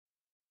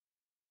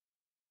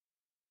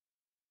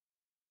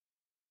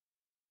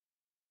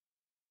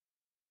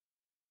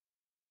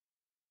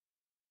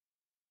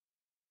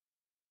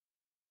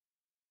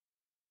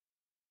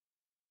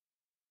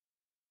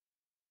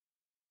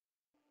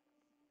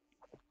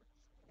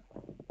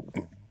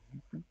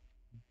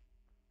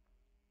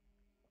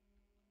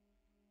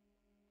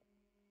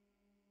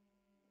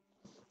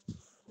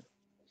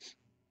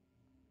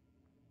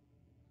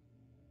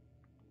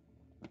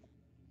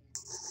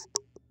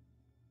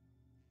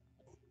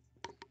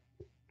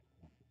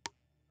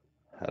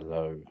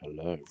Hello,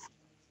 hello.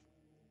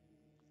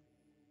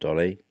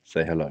 Dolly,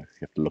 say hello.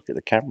 You have to look at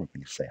the camera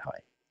when you say hi.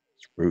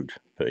 It's rude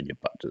putting your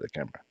butt to the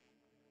camera.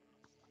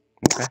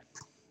 Okay.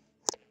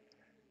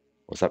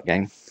 What's up,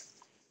 gang?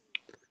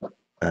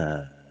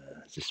 Uh,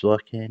 is this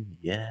working?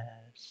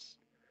 Yes.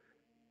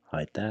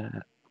 Hide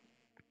that.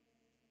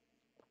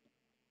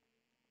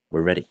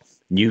 We're ready.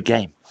 New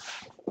game.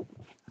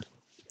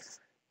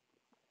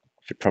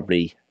 Should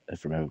probably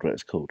have remembered what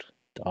it's called.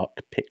 Dark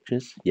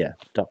Pictures? Yeah,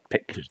 Dark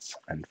Pictures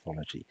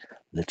Anthology.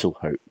 Little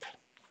Hope.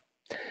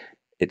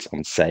 It's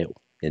on sale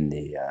in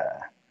the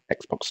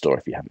Xbox store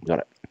if you haven't got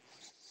it.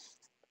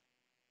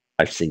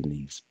 I've seen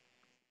these.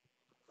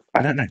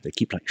 I don't know, they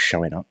keep like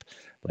showing up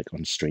like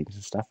on streams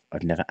and stuff.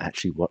 I've never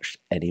actually watched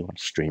anyone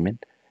streaming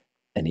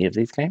any of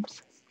these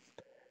games.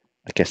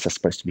 I guess that's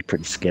supposed to be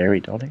pretty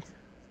scary, Dolly.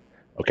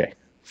 Okay,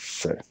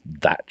 so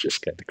that just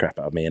scared the crap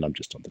out of me, and I'm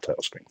just on the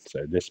title screen.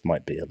 So this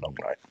might be a long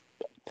night.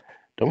 But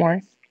don't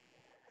worry.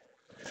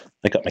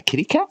 I got my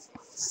kitty cat.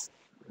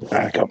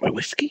 I got my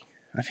whiskey.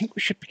 I think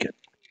we should be good.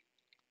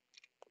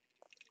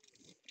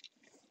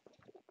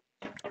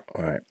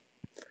 All right.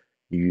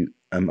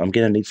 I'm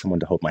gonna need someone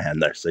to hold my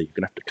hand though, so you're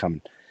gonna have to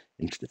come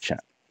into the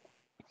chat.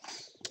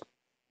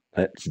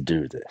 Let's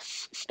do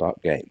this.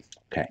 Start game.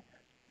 Okay.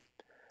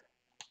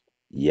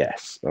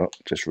 Yes. Oh,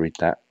 just read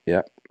that.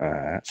 Yep.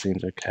 That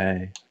seems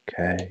okay.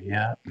 Okay.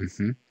 Yeah.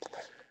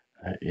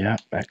 Yeah.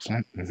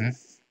 Excellent.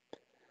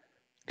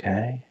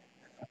 Okay.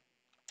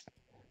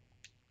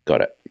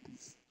 Got it.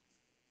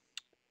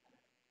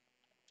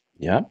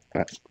 Yeah.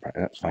 That's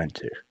fine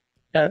too.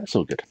 Yeah, that's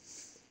all good.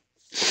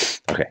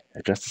 Okay.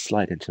 Adjust the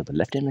slide until the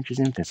left image is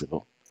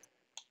invisible.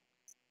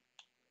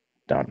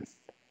 Done.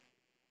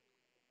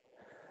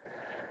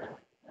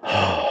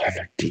 Oh, I'm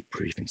like deep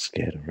breathing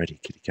scared already,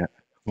 kitty cat.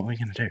 What are we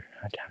gonna do?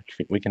 How do you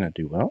think we're gonna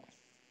do well?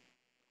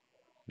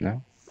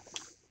 No.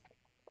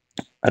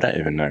 I don't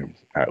even know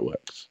how it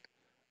works.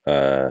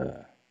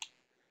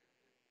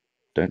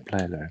 Don't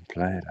play alone.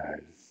 Play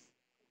alone.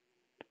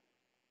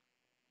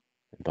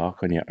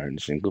 Embark on your own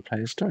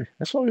single-player story.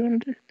 That's what we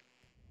want to do.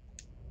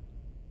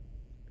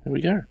 Here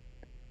we go.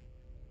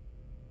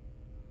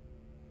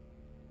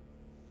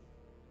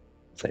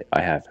 Say,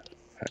 I have.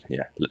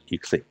 Yeah, look, you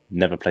can see.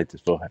 Never played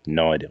this before. I have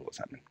no idea what's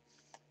happening.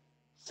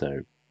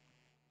 So,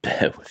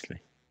 bear with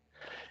me.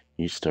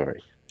 New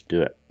story.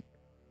 Do it.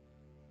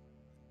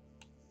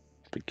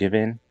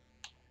 Forgiving.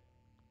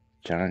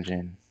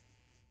 Challenging.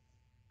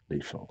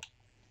 Lethal.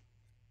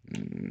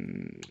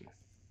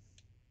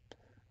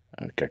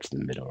 I'll go to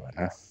the middle right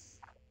now.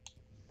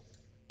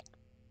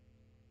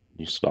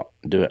 New slot.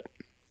 Do it.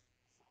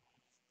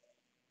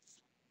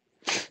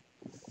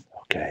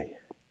 Okay.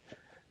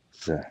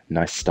 It's a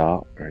nice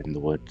start. We're in the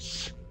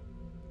woods.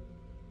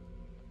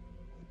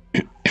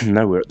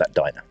 No, we're at that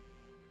diner.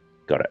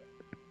 Got it.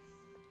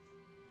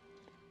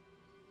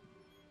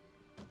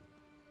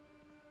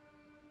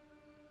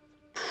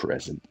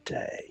 Present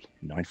day.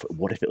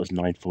 What if it was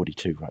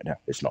 9:42 right now?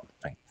 It's not.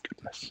 Thank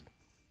goodness.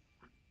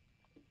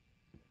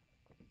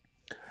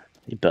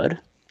 Hey, bud.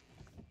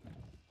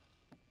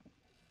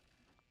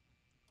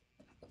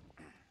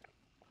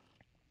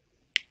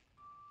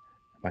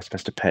 Am I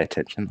supposed to pay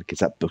attention? Like, is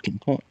that booking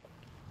point?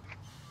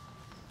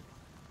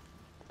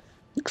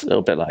 Looks a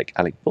little bit like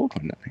Alec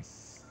Baldwin, doesn't he?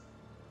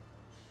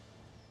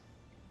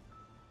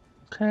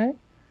 Okay.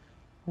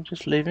 I'm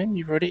just leaving.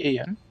 You've already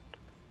eaten.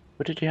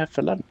 What did you have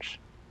for lunch?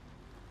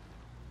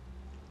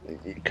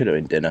 It could have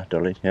been dinner,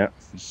 Dolly. Yeah.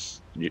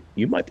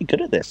 You might be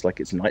good at this. Like,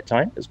 it's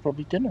nighttime. It's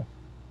probably dinner.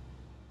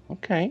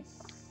 Okay.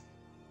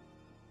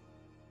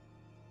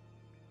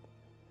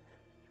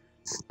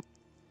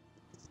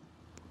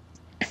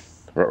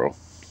 Rural.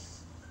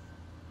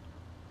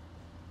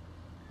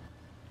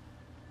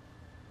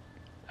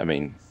 I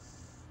mean,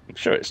 I'm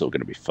sure it's all going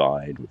to be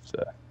fine with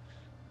the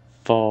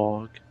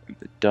fog and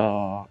the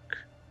dark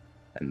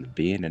and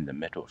being in the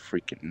middle of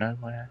freaking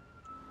nowhere.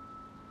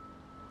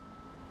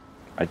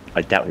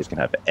 I doubt he's going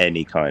to have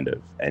any kind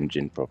of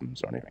engine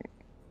problems or anything.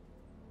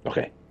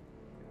 Okay.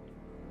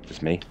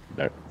 Just me?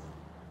 No.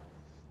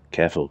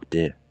 Careful,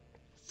 dear.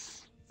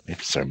 We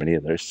have so many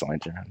of those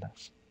signs around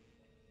us.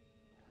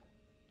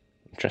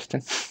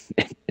 Interesting.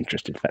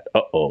 Interesting fact.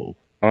 Uh-oh.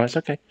 Oh, it's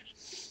okay.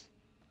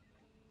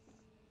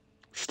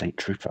 State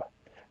trooper.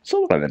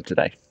 Saw one of them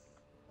today.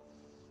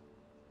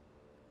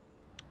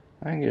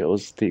 I think it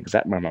was the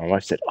exact moment my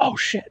wife said, "Oh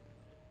shit,"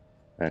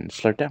 and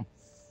slowed down.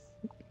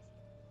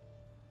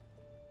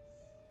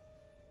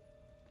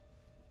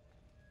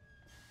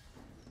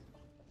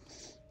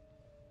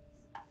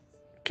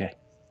 Okay.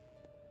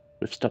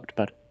 We've stopped,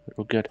 bud. We're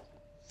all good.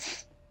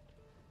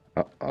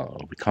 Uh-oh.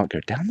 We can't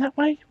go down that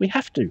way? We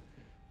have to.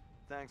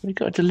 Thanks. We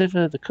got to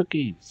deliver the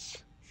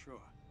cookies.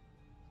 Sure.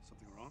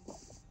 Something wrong?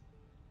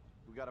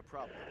 We got a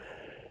problem.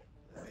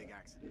 A big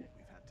accident.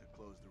 We've had to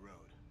close the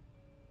road.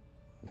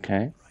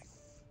 Okay. Right.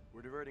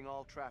 We're diverting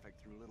all traffic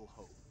through Little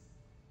Hope.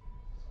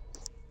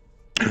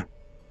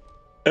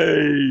 Hey!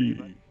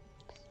 You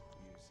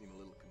seem a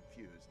little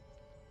confused.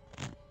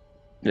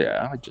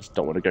 Yeah, I just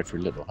don't want to go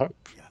through Little Hope.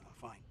 Yeah, no,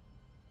 fine.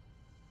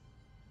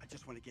 I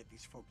just want to get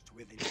these folks to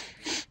where they need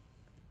to be.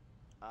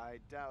 I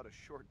doubt a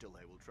short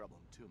delay will trouble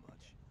him too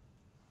much.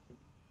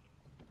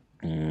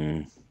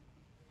 Hmm.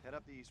 Head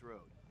up the East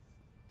Road.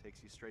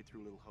 Takes you straight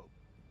through Little Hope.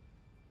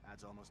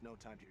 Adds almost no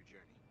time to your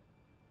journey.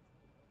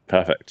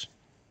 Perfect.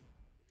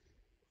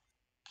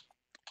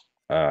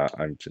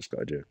 I'm just got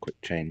to do a quick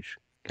change,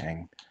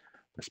 gang.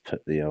 Let's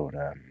put the old.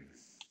 I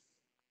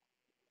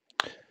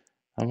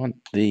want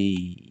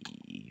the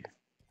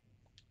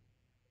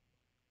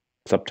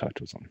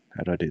subtitles on.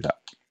 How do I do that?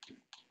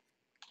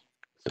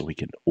 So we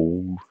can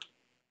all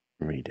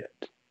read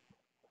it.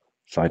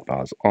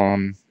 Sidebars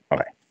on.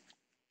 Okay.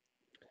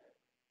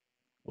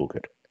 All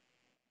good.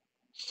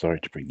 Sorry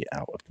to bring you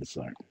out of the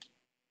zone.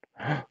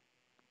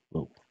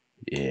 Oh,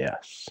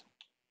 yes.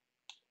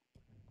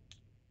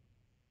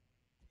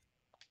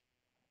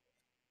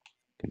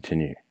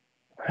 Continue.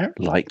 I don't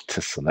like to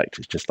select.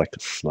 It's just like a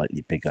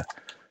slightly bigger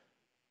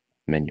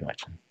menu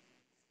item.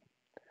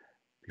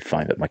 You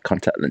find that my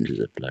contact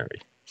lenses are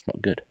blurry. It's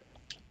not good.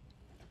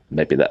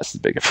 Maybe that's the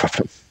bigger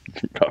problem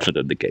rather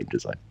than the game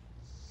design.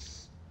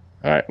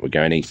 All right, we're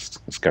going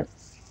east. Let's go.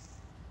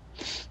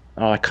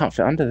 Oh, I can't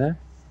fit under there.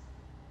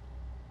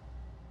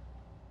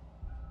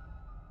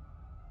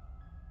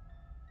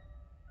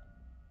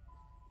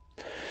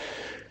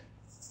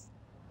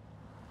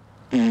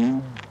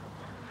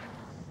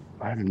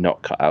 I'm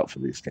not cut out for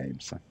these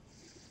games. So.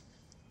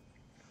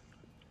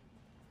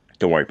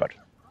 Don't worry, bud.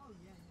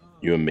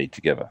 You and me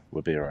together.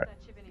 We'll be all right.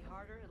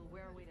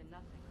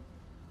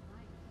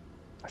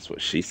 That's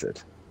what she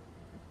said.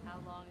 How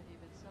long have you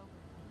been sober?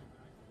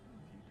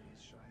 A few days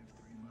shy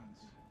of 3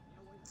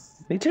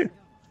 months. Me too.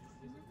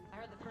 I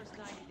heard the first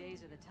 90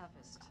 days are the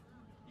toughest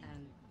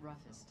and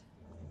roughest.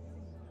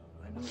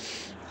 I know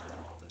it's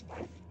not,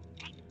 but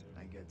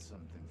I get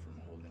something from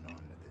holding on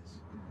to this.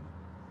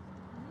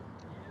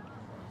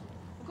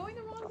 We're going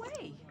the wrong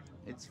way.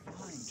 It's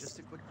fine, just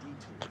a quick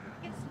detour.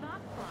 It's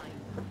not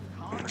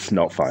fine. It's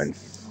not fine.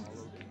 It's all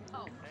okay.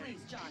 Oh, please,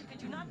 John,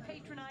 could you not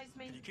patronize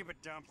me? Can you keep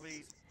it down,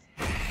 please?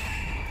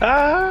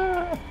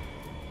 Ah!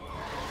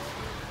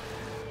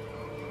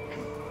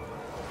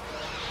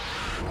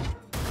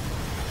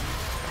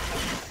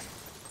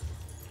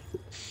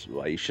 That's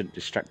why you shouldn't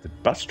distract the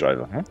bus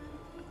driver, huh?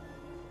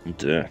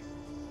 Duh.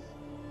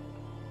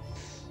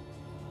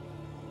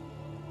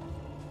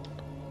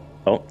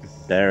 Oh,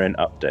 they're in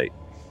update.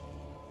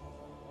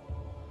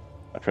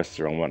 I pressed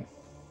the wrong one.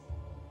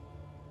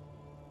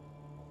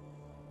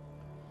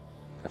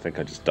 I think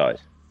I just died.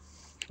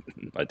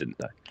 I didn't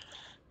die.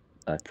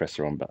 I pressed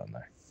the wrong button though.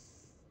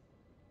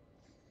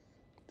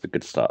 It's a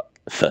good start.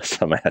 The first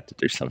time I had to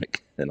do something,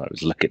 then I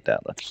was looking down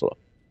the floor.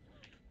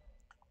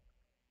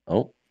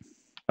 Oh,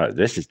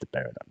 this is the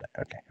parent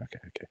update. Okay. I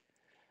don't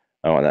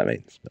know what that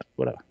means, but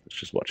whatever. Let's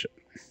just watch it.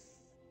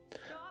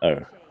 Oh,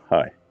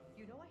 hi.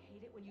 You know I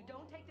hate it when you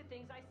don't take the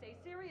things I say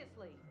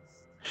seriously.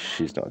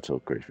 She's not at all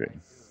grieving.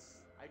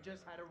 I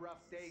just had a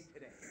rough day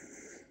today.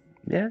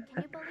 Yeah.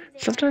 Can you believe they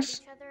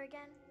Sometimes- met each other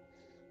again?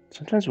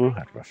 Sometimes we'll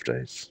have rough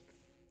days.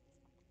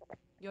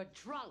 You're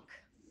drunk.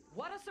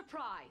 What a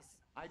surprise.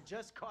 I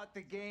just caught the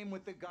game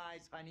with the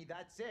guys, honey.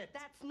 That's it.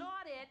 That's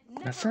not it.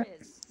 That's Never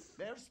it? is.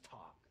 There's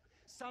talk.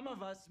 Some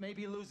of us may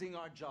be losing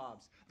our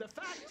jobs. The You've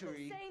been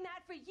factory. saying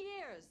that for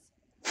years.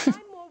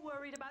 I'm more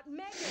worried about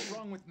What's Megan.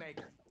 wrong with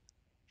Megan?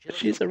 She looks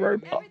She's a okay to me.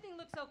 robot. Everything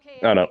looks okay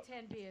No, no. after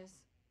 10 beers.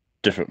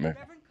 Different move.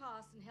 Reverend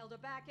Carson held her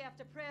back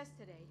after prayers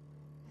today.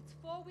 That's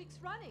 4 weeks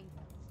running.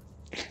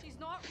 She's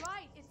not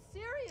right. It's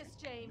serious,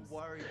 James. You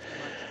worry too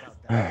much about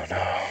Oh that. no.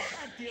 I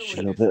can't deal A with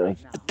little this bit right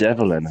of now. the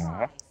devil in her.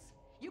 Huh? Surprise.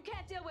 You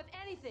can't deal with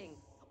anything.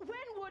 When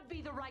would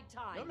be the right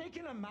time? You're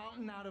making a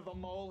mountain out of a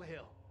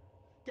molehill.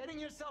 Getting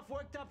yourself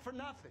worked up for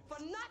nothing. For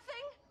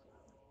nothing?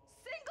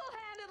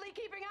 Single-handedly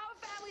keeping our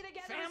family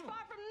together is Family?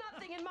 far from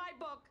nothing in my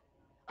book.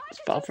 I It's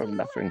could far use a from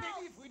little nothing. help.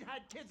 Maybe if we'd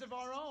had kids of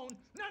our own,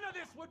 none of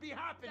this would be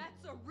happening.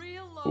 That's a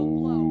real low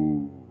blow.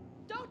 Ooh.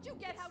 Don't you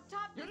get how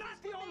tough You're this not is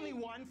the for only me?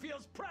 one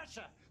feels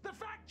pressure. The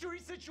factory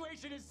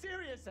situation is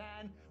serious,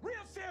 Anne.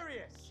 Real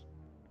serious.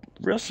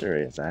 Real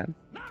serious, Anne.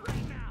 Not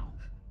right now.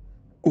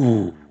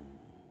 Ooh.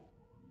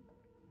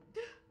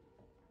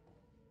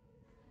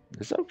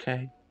 It's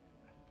okay.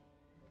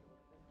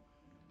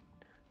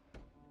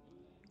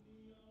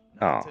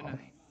 Not Aw.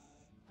 tonight.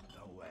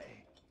 No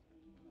way.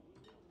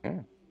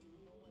 Oh.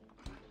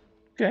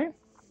 Okay.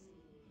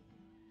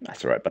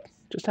 That's alright, but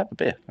just have a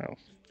beer. I'll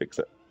fix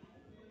it.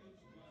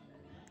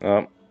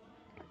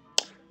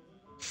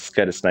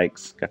 Scared of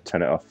snakes. Gotta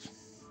turn it off.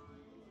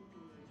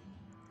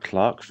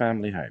 Clark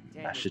Family Home,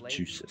 Damn, was late.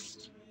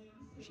 Massachusetts.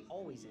 She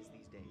always is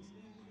these days.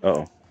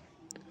 Oh.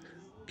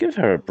 Give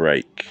her a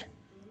break.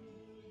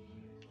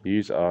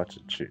 Use R to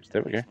choose.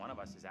 There we At go. least one of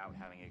us is out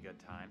having a good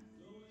time.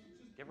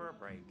 Give her a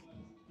break.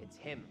 It's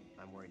him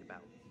I'm worried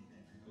about.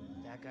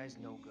 That guy's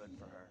no good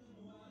for her.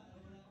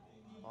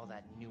 All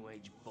that new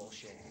age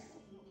bullshit.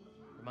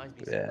 Reminds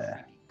me of some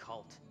Yeah. creepy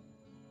cult.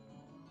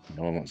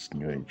 No one wants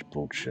new age You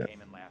bullshit.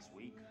 came in last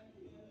week.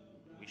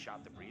 We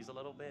shot the breeze a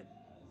little bit.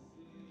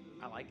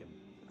 I like him.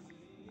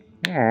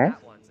 Aw.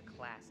 That one's a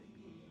classic.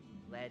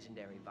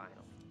 Legendary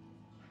vinyl.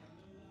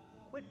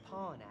 Quit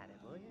pawing at it,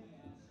 will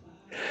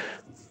you?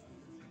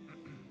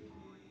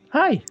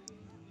 Hi.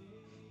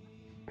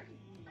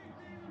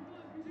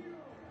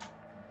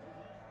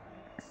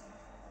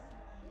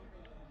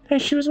 Hey,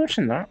 she was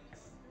watching that.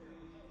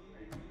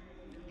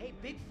 Hey,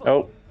 Bigfoot,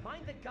 Oh,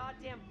 mind the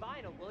goddamn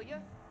vinyl, will you?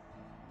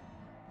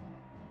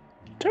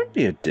 don't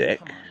be a dick.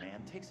 Come on,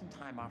 man. Take some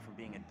time off from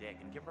being a dick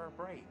and give her a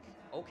break.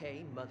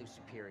 Okay, Mother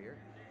Superior.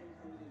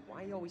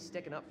 Why are you always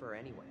sticking up for her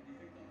anyway?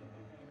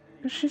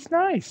 She's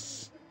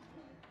nice.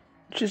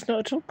 She's not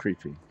at all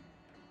creepy.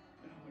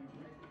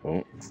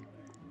 Oh,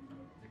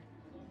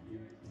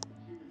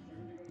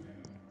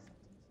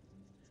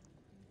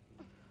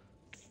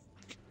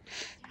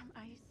 Damn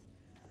ice.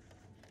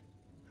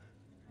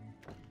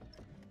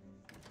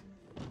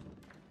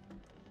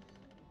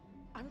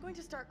 I'm going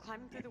to start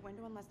climbing through the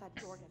window unless that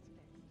door gets fixed.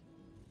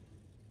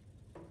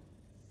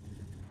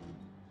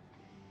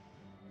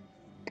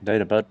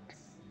 later, bud.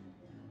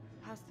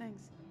 How's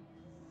things?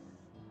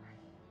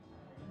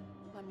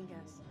 Let me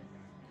guess.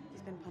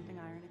 He's been pumping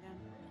iron again?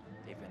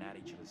 They've been at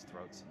each other's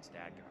throats since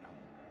Dad got home.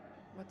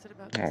 What's it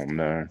about Oh this time?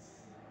 no.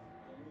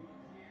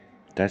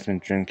 Dad's been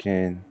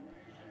drinking.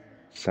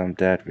 Some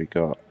dad we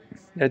got.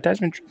 Yeah, Dad's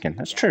been drinking.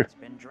 That's true. Dad's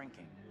been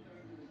drinking.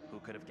 Who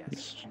could have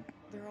guessed?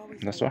 They're always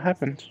That's fighting what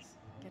happened. these days,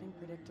 getting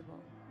predictable,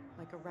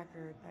 like a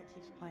record that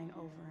keeps playing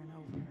over and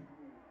over.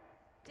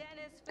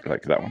 Dennis, for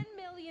Like the that 10 one.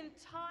 millionth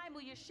time,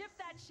 will you shift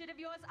that shit of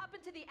yours up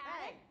into the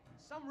attic? Hey,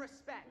 some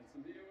respect.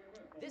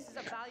 This is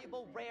a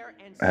valuable, rare,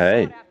 and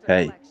Hey, sought-after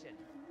hey. collection.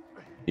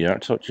 You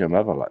don't talk to your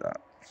mother like that.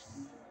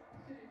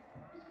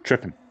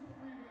 Tripping.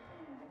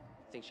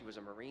 I think she was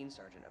a Marine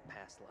sergeant of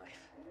past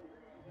life.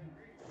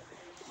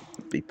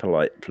 Be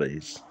polite,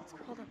 please. What's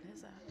crawled up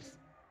his ass?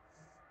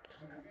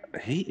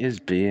 He is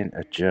being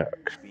a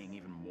jerk. He's being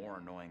even more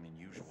annoying than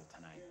usual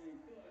tonight.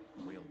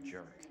 Real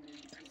jerk.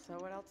 So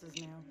what else is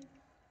new?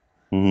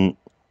 Mm.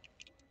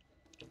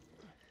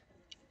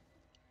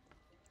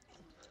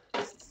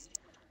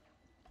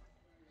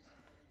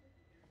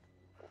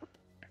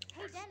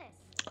 Hey, Dennis.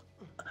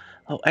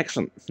 Oh,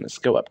 excellent. Let's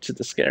go up to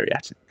the scary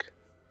attic.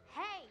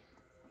 Hey.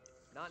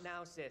 Not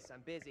now, sis.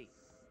 I'm busy.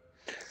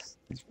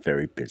 He's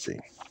very busy.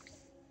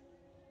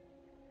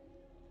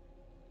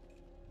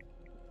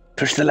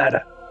 Push the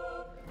ladder.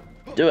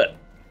 Do it.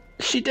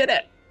 She did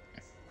it.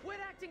 Quit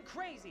acting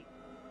crazy.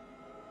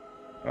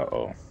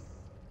 Uh-oh.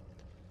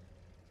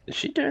 Is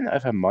she doing that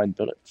with her mind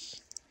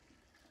bullets?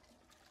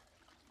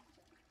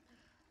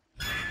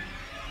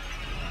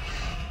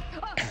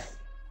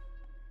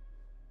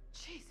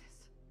 Jesus.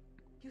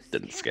 You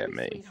Didn't scare scared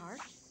me. Sweetheart.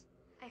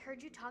 I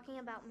heard you talking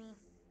about me.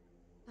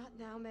 Not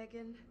now,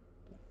 Megan.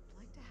 I'd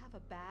like to have a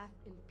bath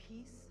in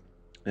peace.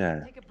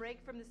 Yeah. Take a break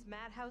from this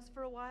madhouse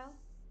for a while.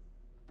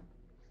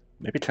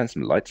 Maybe turn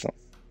some lights on.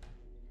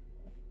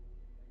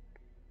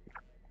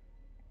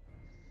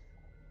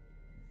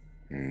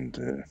 And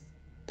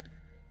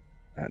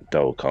that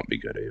doll can't be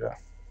good either.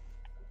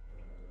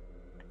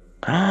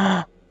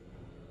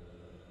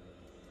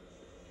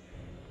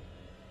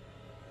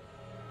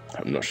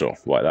 I'm not sure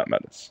why that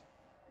matters.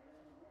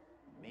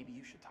 Maybe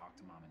you should talk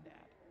to Mom and Dad.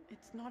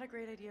 It's not a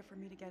great idea for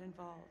me to get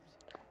involved.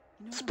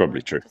 You know It's what I'm probably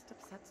like, true. I'll just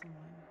upset someone.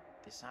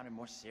 This sounded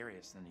more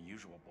serious than the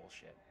usual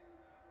bullshit.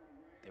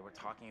 They were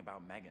talking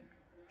about Megan.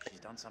 She's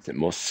done Is something. it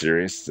more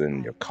serious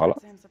than your I collar?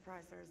 can't say I'm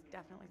surprised. There's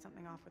definitely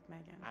something off with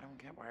Megan. I don't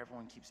get why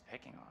everyone keeps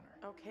picking on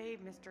her. Okay,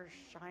 Mr.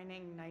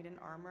 Shining Knight in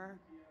Armor.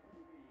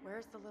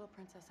 Where's the little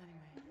princess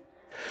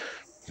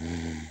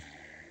anyway?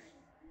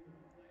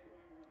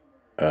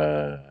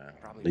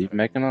 Probably Leave better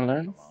Megan leave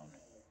alone?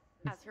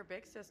 As her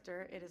big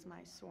sister, it is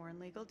my sworn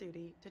legal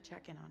duty to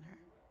check in on her.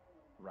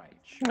 Right.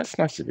 Sure. That's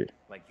nice of you.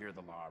 Like you're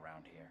the law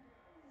around here.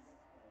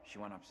 She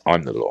went upstairs.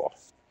 I'm the law.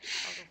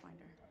 I'll go find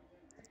her.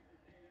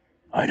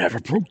 I never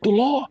broke the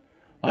law.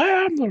 I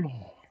am the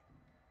law.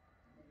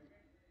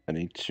 I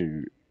need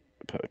to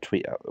put a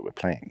tweet out that we're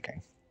playing,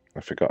 King.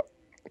 I forgot.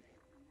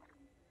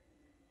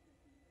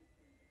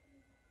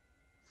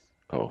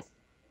 Oh,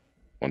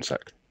 one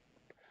sec.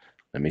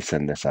 Let me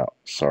send this out.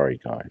 Sorry,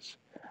 guys.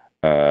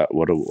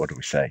 What do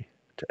we say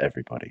to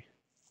everybody?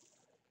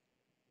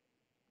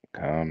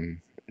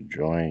 Come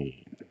join.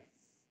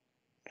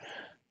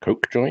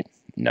 Coke join?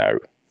 No.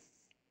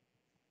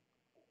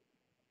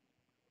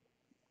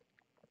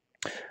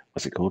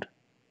 What's it called?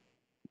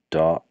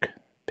 Dark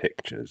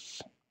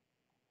Pictures.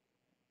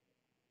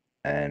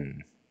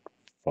 Anthology.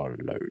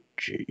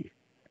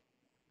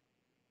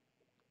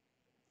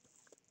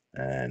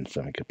 And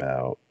something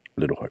about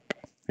Little Hope.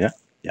 Yeah?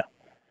 Yeah.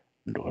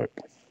 Little Hope.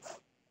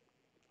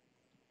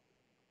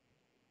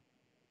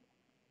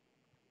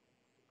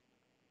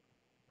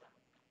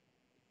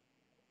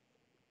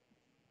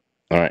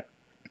 Alright.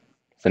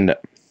 Send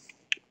it.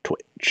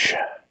 Twitch.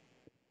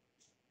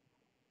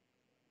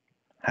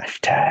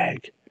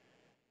 Hashtag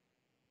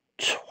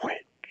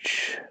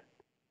Twitch.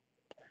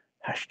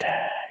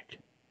 Hashtag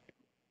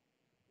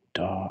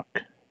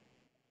Dark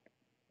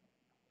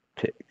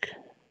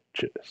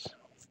Pictures.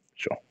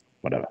 Sure.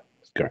 Whatever.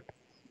 Let's go.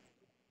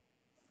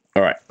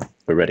 Alright.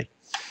 We're ready.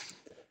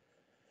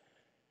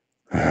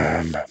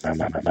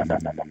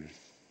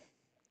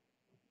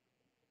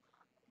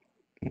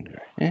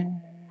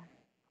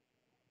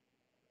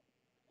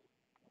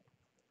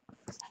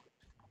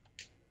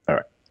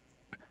 Alright.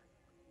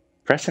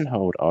 Press and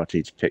hold RT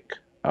to pick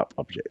up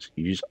objects.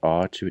 Use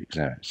R to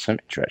examine. Some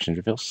interactions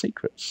reveal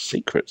secrets.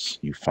 Secrets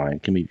you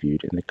find can be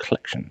viewed in the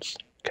collections.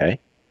 Okay.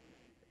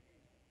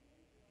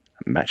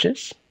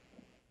 Matches?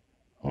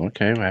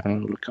 Okay, we're having a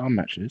little look at our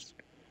matches.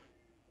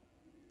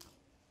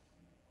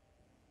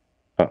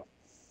 Oh.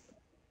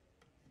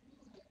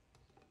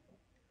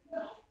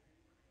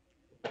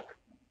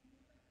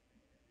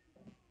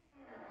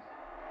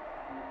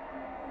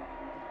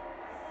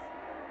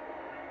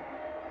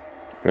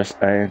 Press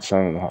A and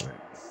silent the heart rate.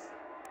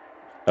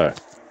 Oh.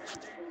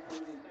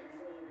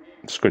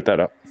 Screwed that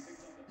up.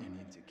 You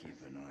need to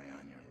keep an eye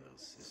on your little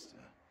sister.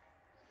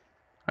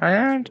 I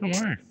am, Feel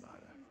don't worry. bad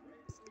about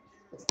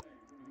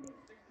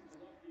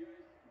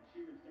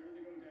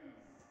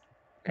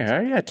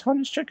her. Yeah,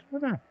 Tanya's checking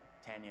her out.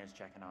 Tanya's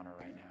checking on her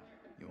right now.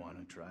 You want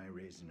to try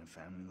raising a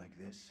family like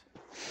this?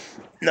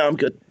 No, I'm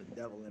good. The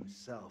devil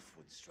himself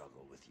would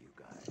struggle with you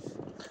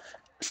guys.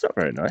 It's not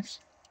very nice.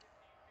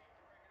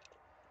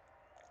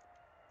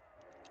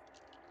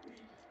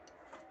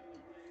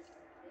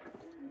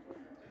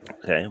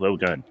 Okay, where we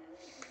going?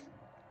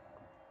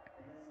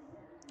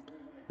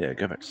 Yeah,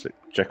 go back to sleep.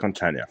 Check on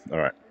Tanya.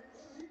 Alright.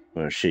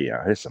 Where is she?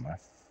 Out here somewhere.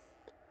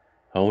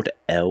 Hold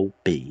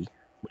LB,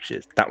 which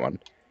is that one,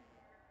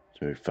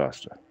 to move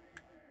faster.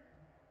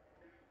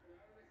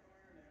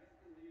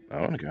 I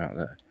want to go out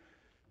there.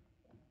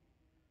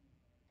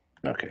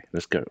 Okay,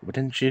 let's go. Well,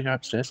 didn't she go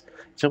upstairs?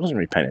 So I wasn't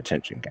really paying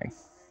attention, gang.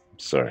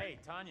 Sorry. Hey,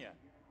 Tanya.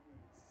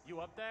 You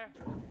up there?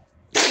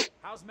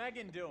 How's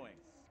Megan doing?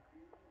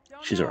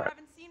 Don't She's know, alright.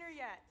 haven't seen her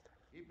yet.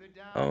 Keep it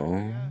down. Oh.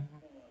 Yeah?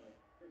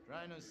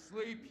 Trying to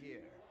sleep here.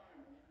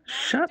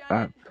 Shut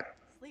Done up. it.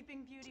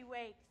 Sleeping Beauty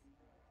wakes.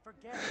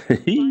 Forget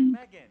it. Find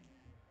Megan.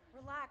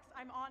 Relax,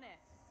 I'm on it.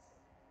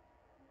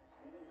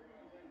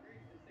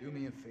 Do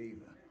me a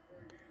favor.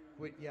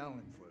 Quit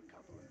yelling for a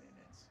couple of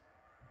minutes.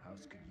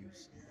 House could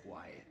use some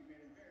quiet.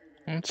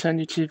 I'll turn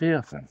your TV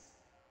off then.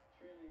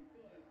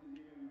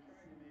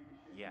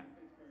 Yeah,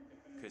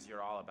 because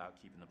you're all about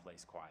keeping the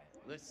place quiet.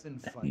 Listen,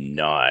 funny.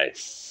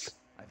 Nice.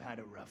 I've had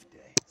a rough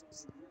day.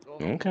 It's all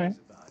Okay. it was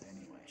about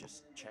anyway.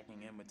 Just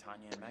checking in with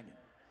Tanya and Megan.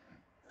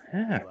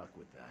 Yeah, Good luck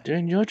with that.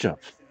 doing your job.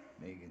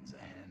 Megan's a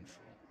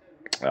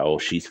handful. Oh,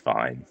 she's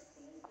fine.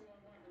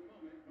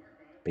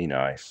 Be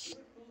nice.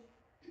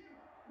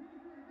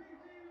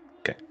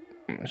 Okay.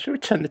 Should we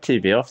turn the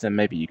TV off? Then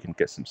maybe you can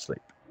get some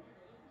sleep.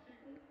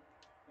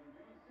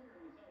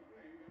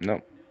 No.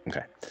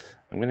 Okay.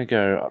 I'm going to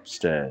go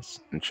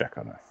upstairs and check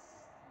on her.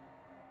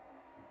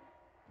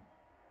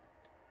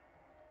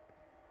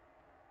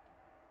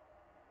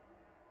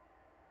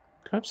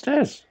 Go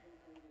upstairs.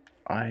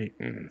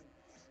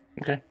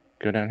 Okay.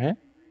 Go down here.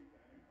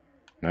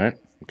 No.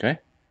 Okay.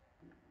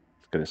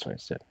 Let's go this way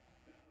instead.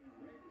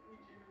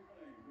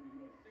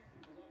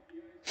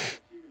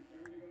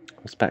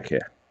 What's back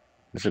here?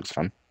 This looks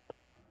fun.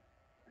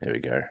 There we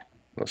go.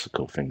 Lots of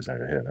cool things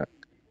over here. Look.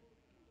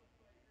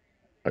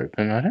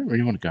 Open. I don't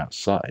really want to go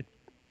outside.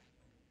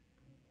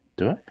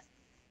 Do I?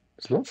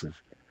 There's lots of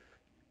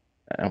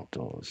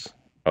outdoors.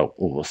 Oh,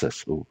 what's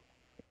this? Ooh.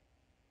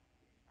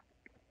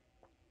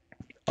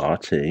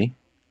 RT.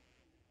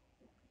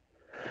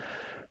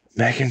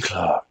 Megan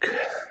Clark.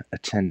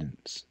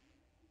 Attendance.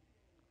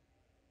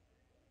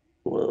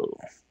 Whoa.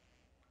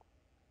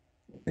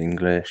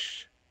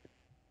 English.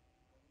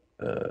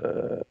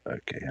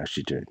 Okay, how's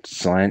she doing?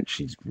 Science,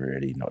 she's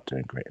really not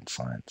doing great in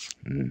science.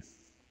 And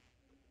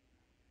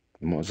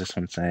what was this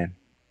one saying?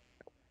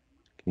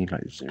 Can you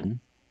like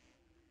zoom?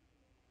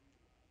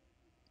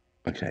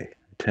 Okay,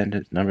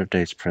 attendance, number of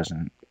days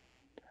present.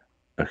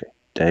 Okay,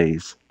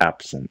 days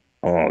absent.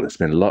 Oh, there's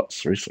been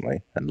lots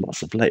recently, and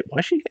lots of late. Why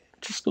is she getting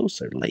to school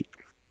so late?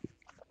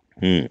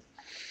 You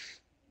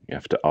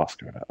have to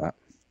ask her about that.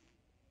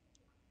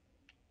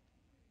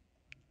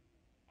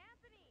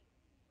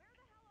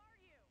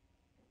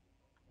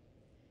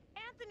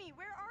 Anthony,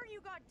 where are you,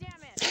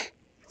 goddammit?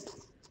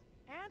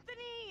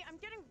 Anthony, I'm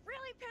getting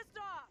really pissed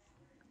off.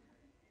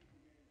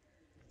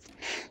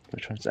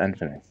 Which one's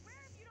Anthony?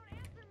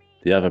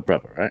 The other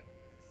brother, right?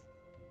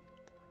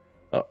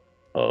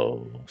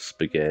 Oh,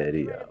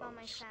 spaghetti. Right about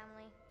my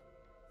family.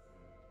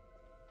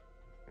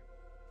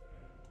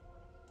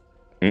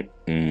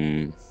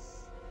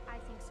 I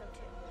think so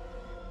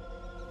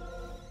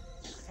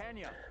too.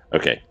 Tanya.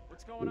 Okay,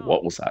 What's going on?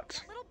 what was that?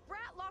 That little brat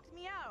locked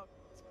me out.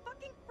 It's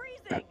fucking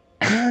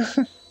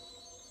freezing.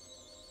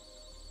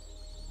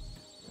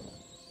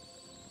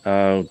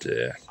 Oh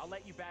dear. I'll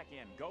let you back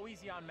in. Go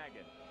easy on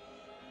Megan.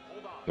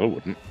 Hold on. I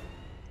wouldn't.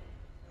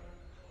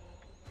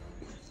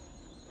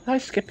 Hi,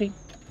 Skippy.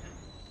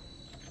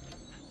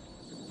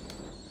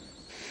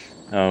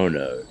 Oh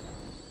no.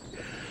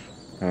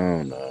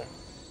 Oh no.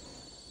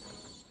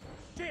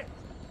 Shit!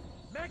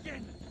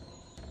 Megan!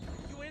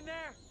 You in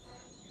there?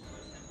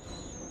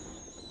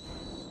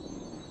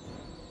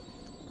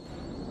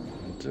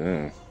 Oh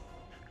dear.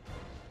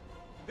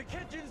 The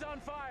kitchen's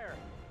on fire!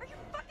 Are you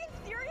fucking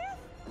serious?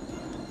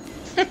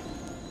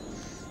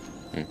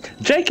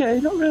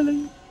 JK, not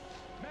really.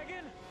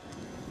 Megan?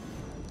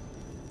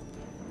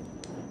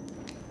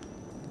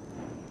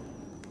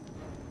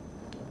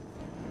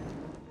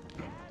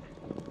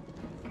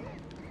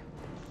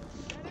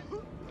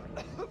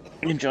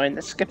 You enjoying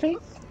this, Skippy?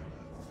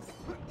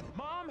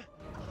 Mom?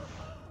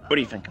 What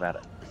do you think about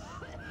it?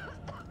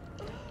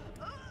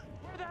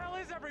 Where the hell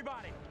is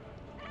everybody?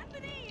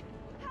 Anthony!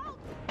 Help!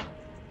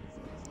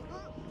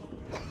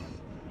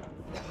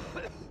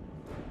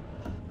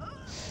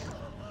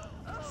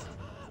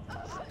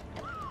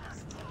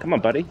 Come on,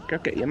 buddy. Go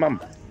get your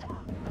mum.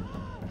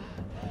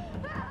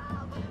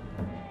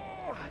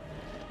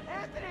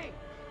 Anthony!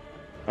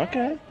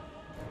 Okay.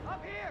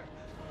 Up here!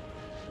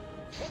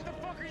 What the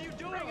fuck are you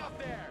doing up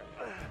there?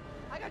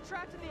 I got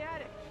trapped in the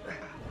attic.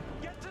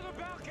 Get to the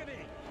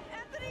balcony!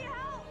 Anthony,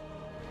 help!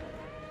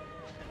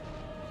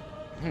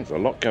 There's a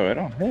lot going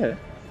on here.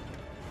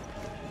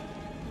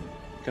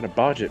 Gonna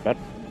barge it, bud.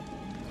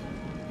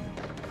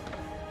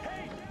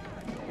 Hey,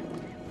 Dad!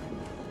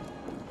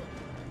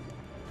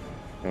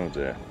 Oh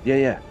dear. Yeah,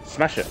 yeah.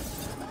 Smash it.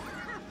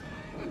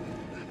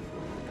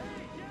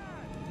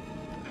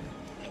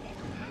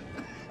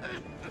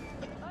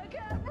 I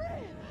can't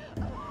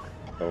breathe!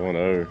 Oh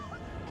no.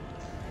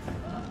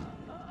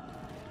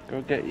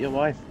 Go get your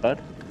wife,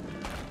 bud.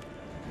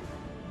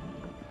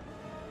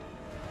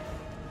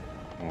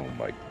 Oh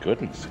my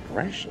goodness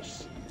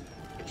gracious.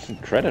 It's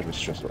incredibly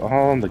stressful.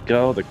 Oh, and the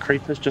girl, the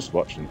creeper's just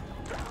watching.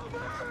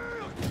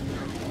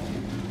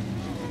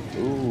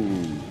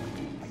 Ooh.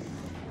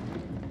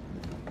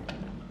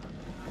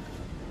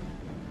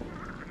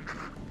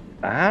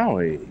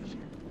 Owie.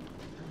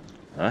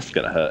 That's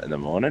gonna hurt in the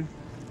morning.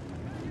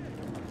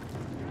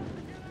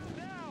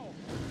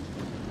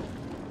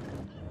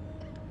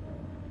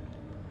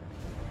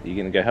 Are you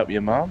gonna go help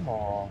your mum,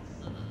 or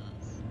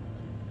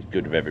you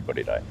good with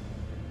everybody though?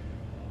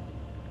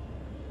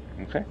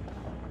 Okay.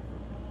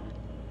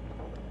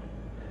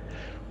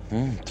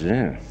 Oh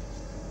dear.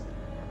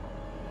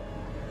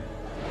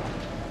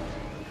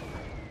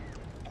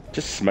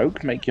 Just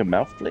smoke make your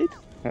mouth bleed?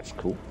 That's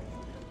cool.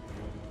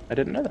 I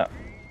didn't know that.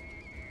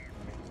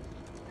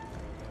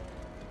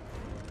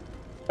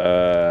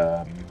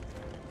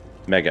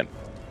 Megan.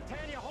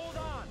 Tanya, hold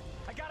on!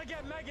 I gotta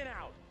get Megan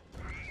out!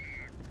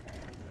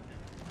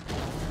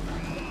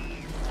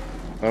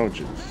 Oh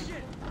jeez.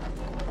 Megan!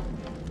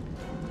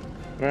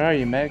 Where are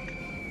you, Meg?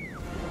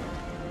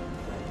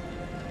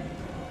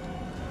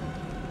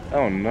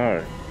 Oh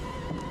no.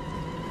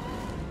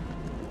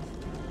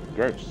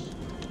 Gross.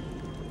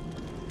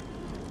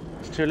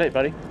 It's too late,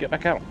 buddy. Get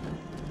back out.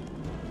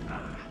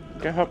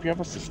 Go help your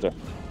other sister.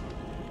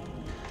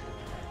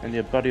 And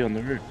your buddy on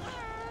the roof.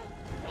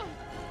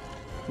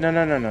 No,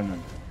 no, no, no, no.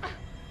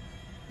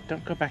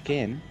 Don't go back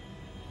in.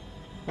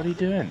 What are you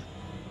doing?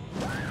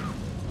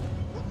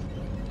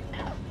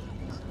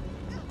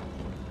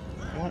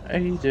 What are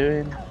you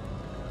doing?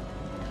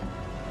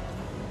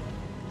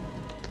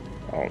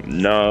 Oh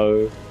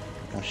no.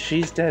 Oh,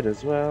 she's dead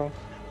as well.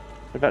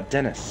 What about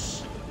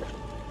Dennis?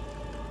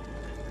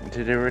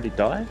 Did he already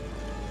die?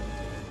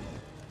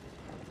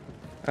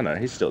 Oh no,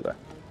 he's still there.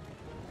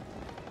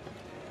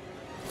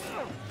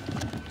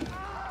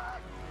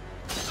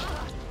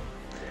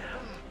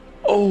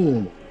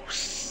 Oh,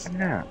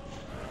 snap.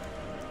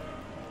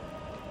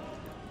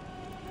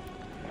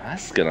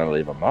 That's gonna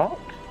leave a mark.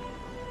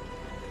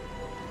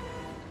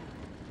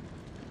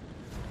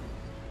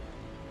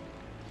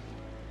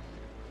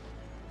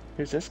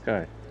 Who's this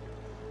guy?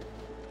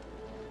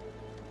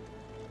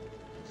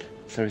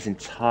 So his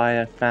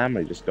entire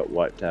family just got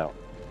wiped out.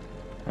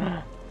 What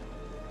have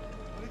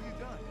you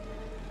done?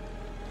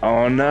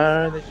 Oh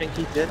no, they think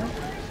he did it?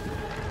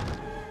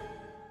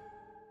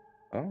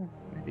 Oh,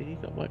 maybe he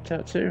got wiped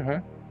out too,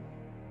 huh?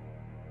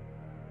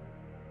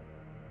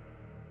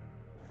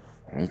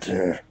 Oh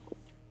dear.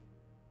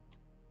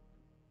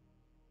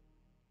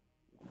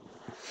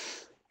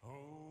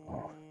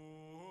 Oh.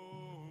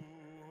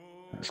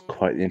 That's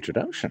quite the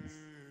introduction.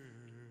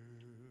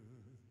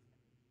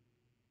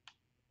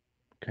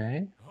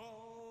 Okay.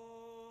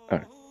 Oh.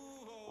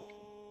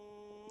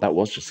 That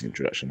was just the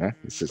introduction, huh?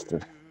 This is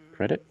the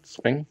credits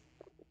thing.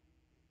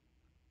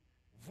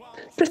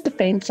 Just the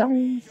theme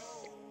song.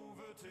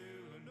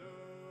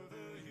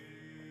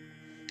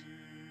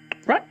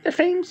 Write the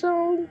theme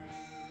song.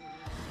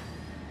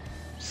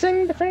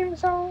 Sing the theme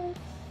song.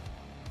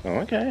 Oh,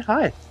 okay.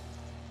 Hi.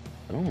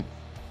 Oh.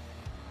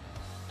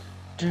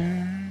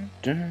 Dun,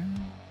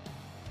 dun.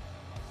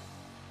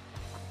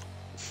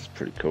 This is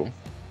pretty cool.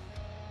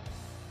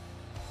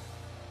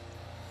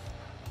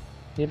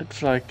 He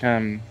looks like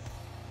the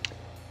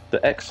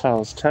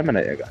X-Files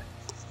Terminator guy.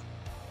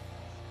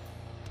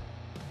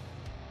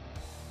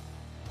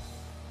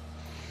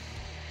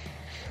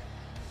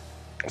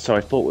 So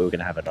I thought we were going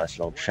to have a nice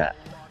long chat,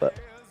 but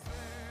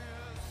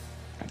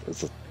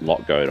there's a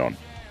lot going on.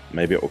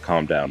 Maybe it will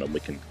calm down and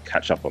we can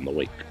catch up on the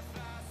week.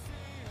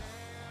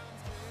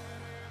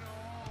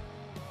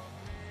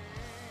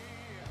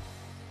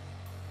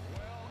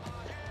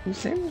 He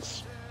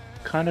seems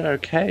kind of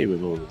okay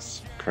with all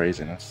this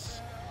craziness.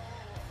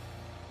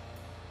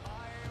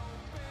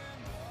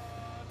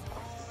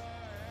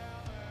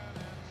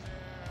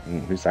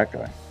 Who's that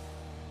guy?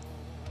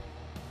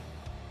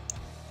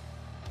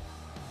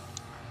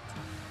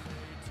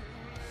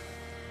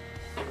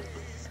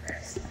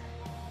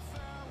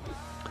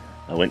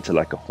 I went to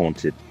like a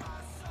haunted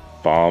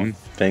farm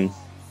thing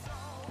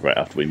right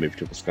after we moved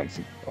to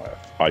Wisconsin. Well,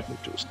 I'd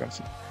moved to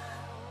Wisconsin.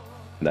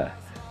 Nah,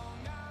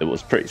 it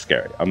was pretty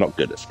scary. I'm not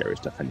good at scary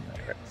stuff anyway,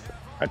 right?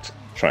 I'd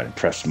try and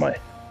impress my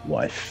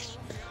wife.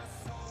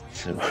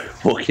 So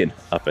walking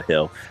up a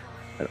hill,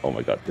 and oh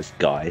my god, this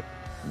guy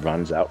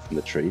runs out from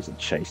the trees and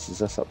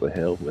chases us up the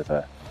hill with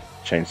a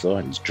chainsaw,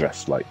 and he's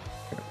dressed like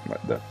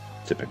the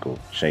typical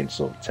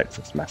chainsaw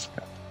Texas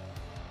massacre.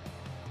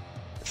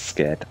 It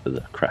scared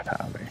the crap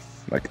out of me.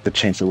 Like the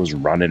chainsaw was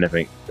running,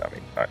 everything. I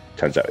mean, it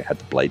turns out he had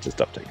the blades and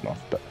stuff taken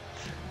off, but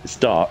it's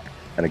dark,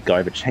 and a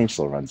guy with a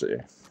chainsaw runs at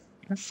you.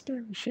 That's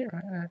scary shit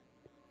right there.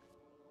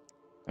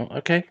 Oh,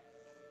 okay.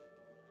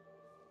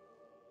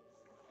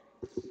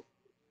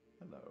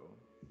 Hello.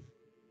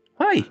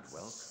 Hi. And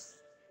welcome.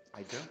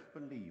 I don't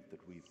believe that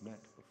we've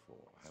met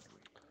before, have we?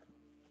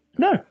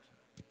 No.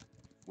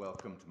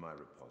 Welcome to my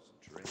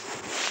repository.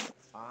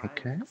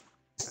 Okay. I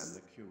am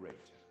the curator,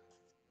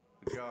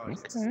 the guardian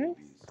of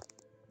these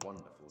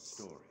wonderful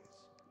stories.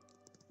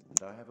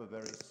 And I have a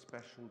very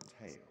special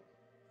tale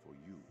for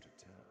you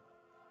to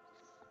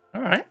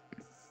tell. All right.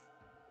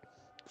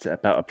 Is it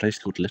about a place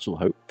called Little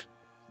Hope?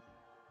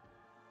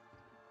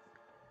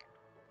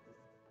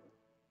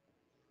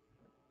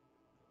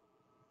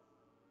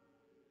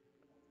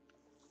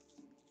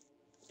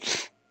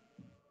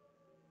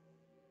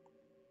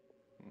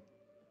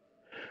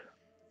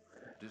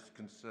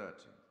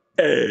 Disconcerting.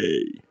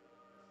 Hey.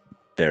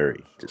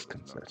 Very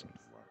disconcerting.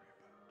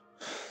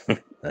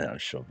 I'm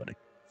sure, buddy.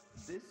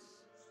 This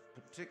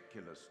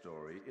particular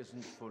story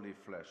isn't fully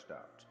fleshed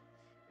out.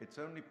 It's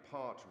only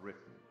part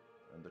written,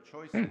 and the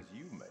choices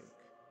you make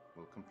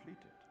will complete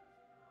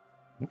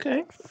it.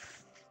 Okay.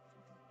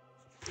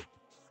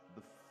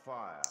 The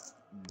fire.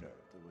 No,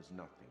 there was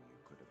nothing you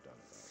could have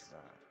done about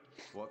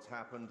that. What's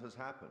happened has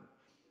happened.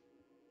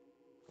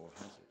 Or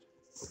has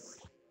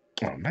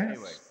it? Oh, man.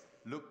 Anyway,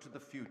 look to the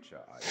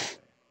future, I say.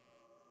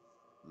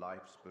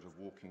 Life's but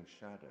a walking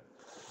shadow,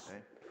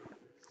 eh?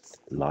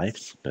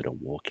 Life's but a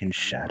walking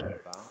shadow. You're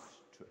about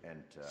to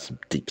enter Some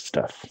deep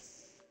stuff.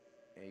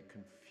 a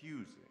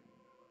confusing,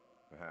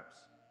 perhaps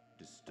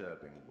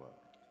disturbing world.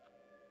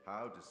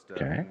 How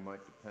disturbing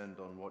might depend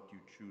on what you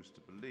choose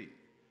to believe,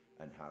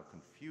 and how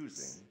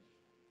confusing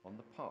on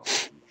the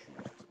path you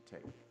choose to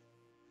take.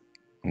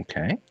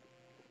 Okay.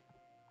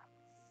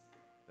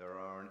 There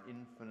are an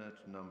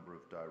infinite number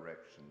of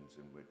directions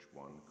in which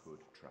one could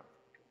travel.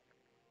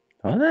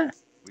 Are there?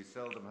 We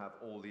seldom have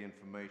all the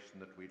information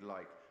that we'd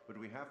like, but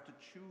we have to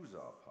choose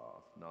our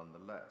path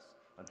nonetheless,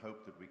 and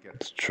hope that we get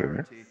the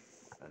clarity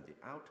and the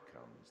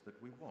outcomes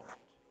that we want.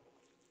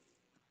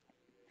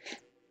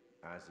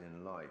 As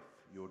in life,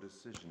 your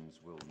decisions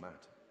will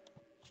matter.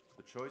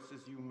 The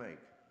choices you make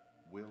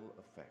will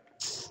affect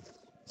others.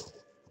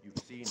 You've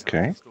seen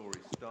how the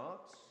story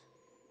starts?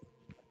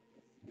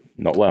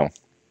 Not well.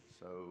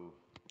 So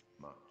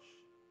much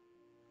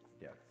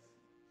death.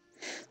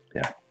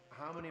 Yeah.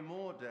 How many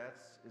more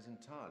deaths is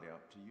entirely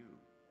up to you.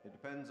 It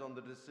depends on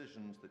the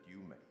decisions that you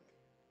make.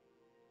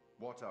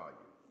 What are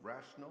you?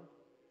 Rational?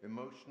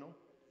 Emotional?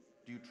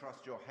 Do you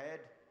trust your head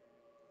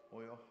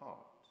or your heart?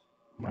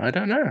 I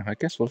don't know. I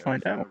guess we'll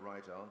find There's out. no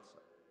right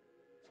answer.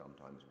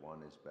 Sometimes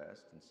one is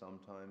best and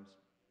sometimes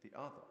the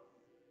other.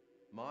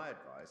 My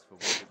advice for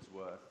what it's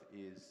worth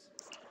is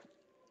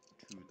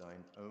to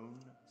thine own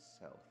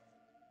self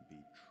be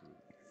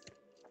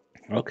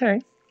true. Okay.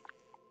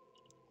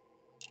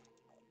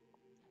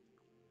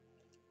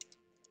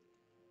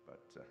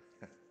 But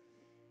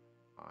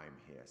I'm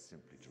here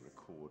simply to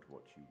record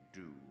what you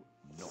do,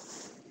 not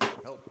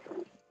help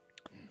you.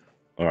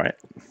 All right.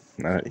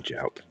 I don't need your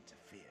help.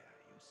 Interfere,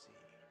 you see.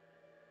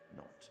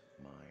 Not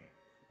my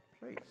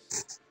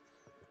place,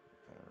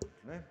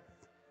 apparently.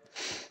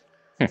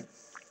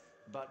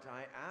 But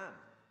I am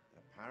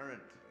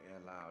apparently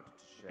allowed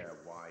to share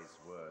wise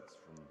words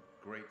from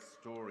great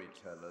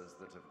storytellers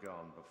that have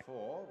gone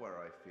before, where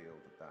I feel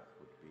that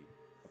would be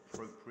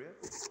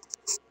appropriate.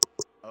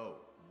 Oh,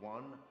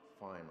 one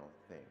final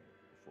thing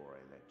before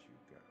I let you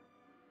go.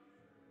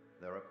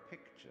 There are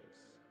pictures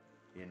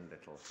in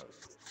Little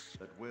Hope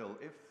that will,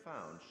 if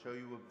found, show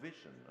you a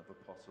vision of a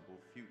possible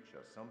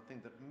future, something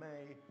that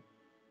may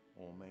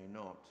or may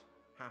not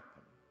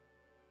happen.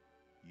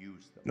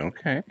 Use them.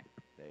 Okay.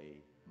 They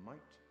might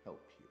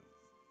help you.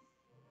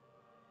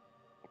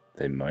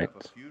 They might.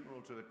 Have a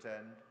funeral to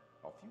attend.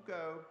 Off you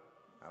go.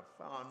 Have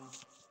fun.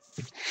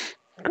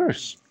 Of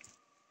course.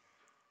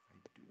 I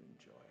do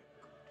enjoy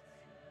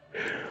a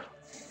good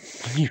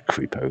funeral. You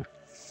creepo.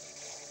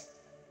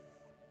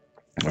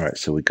 Alright,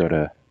 so we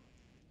gotta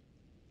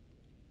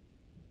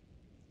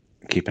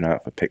keep an eye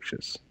out for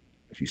pictures.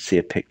 If you see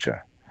a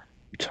picture,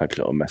 you type a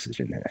little message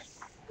in here.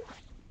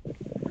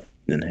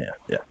 In here.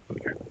 Yeah,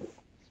 there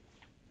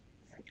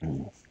we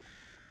go.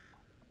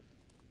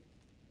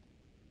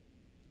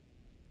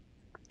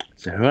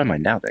 So who am I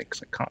now then?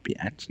 Because I can't be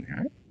Anthony,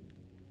 right?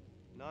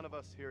 None of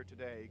us here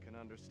today can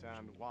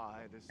understand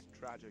why this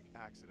tragic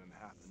accident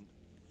happened.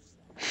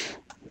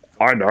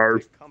 I know.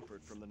 Take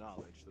comfort from the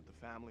knowledge that the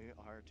family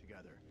are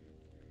together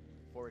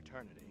for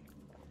eternity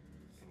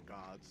in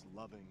God's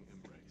loving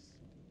embrace.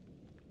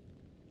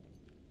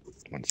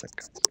 1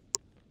 second.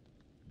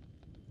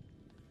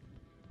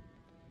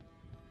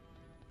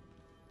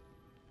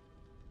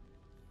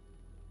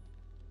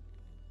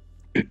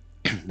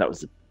 That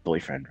was the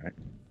boyfriend, right?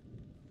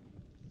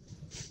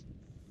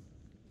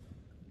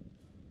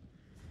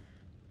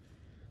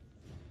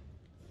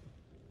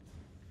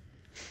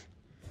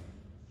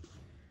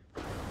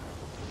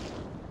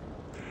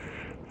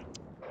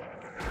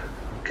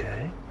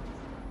 Okay.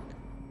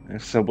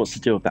 So what's the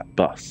deal with that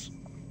bus?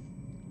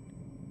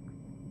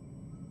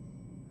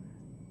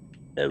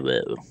 Oh,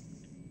 well.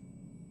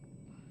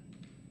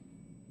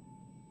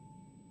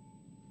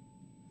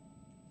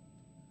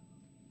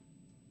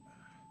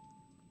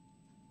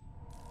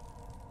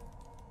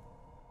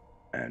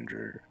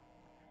 Andrew.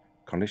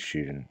 College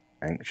student,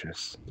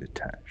 anxious,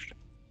 detached.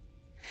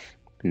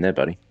 Been there,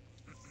 buddy.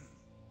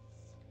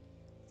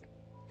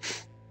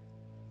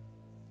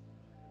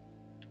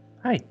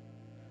 Hi.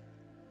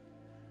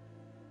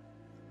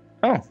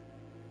 Oh.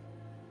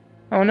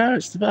 Oh no,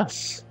 it's the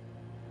bus.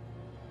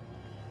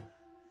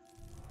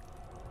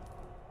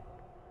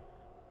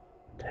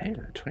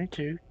 Taylor,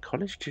 22,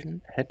 college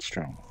student,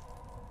 headstrong.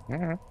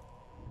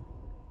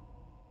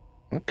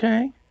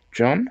 Okay.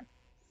 John?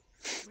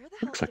 Where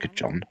the Looks hell's like a Daniel?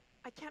 John.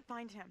 I can't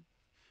find him.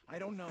 I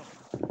don't know.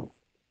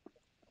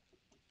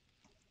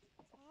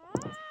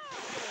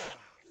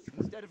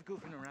 Instead of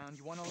goofing around,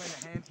 you want to lend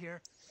a hand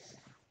here?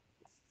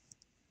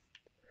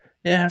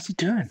 Yeah, how's he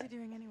doing? What's he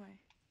doing anyway?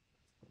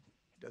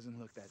 Doesn't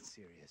look that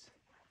serious.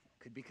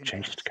 Could be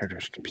Changes to concussed.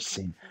 characters can be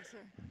seen Professor.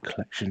 in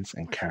collections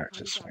and I should call you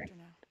characters. doctor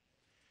now.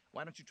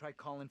 Why don't you try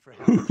calling for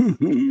help?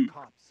 The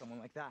cops, someone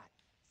like that.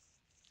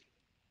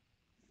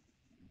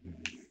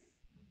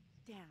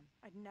 Damn,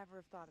 I'd never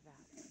have thought of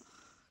that.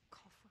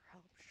 Call for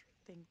help, sure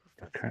thing,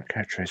 The Professor. current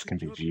characters can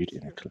be Good job viewed you're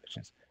in the here.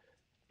 collections.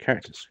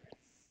 Characters.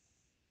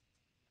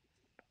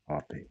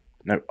 RP.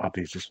 No, RP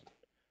is this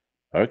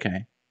one.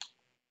 Okay.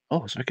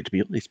 Oh, so I get to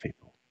be all these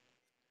people.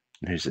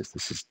 And who's this?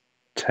 This is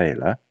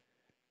Taylor.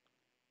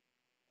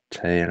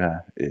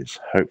 Taylor is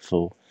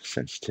hopeful,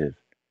 sensitive,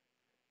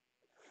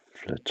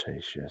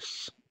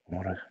 flirtatious.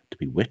 To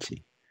be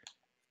witty.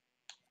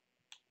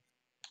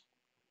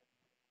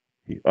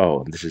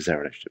 Oh, and this is their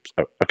relationships.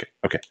 Oh, okay.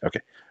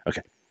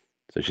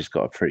 So she's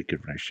got a pretty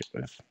good relationship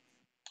with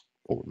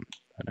all of them.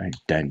 I don't know,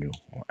 Daniel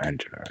or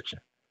Angela, actually.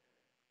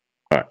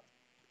 Alright,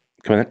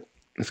 come on then.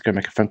 Let's go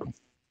make a phone call.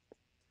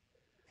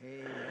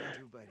 Hey,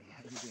 Andrew, buddy,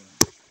 how you doing?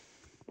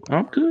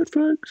 I'm good,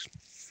 folks.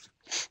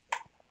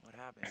 What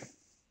happened?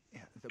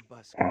 Yeah, the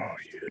bus Oh,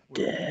 crashed. you're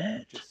We're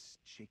dead. just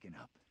shaken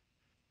up.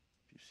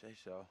 If you say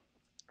so.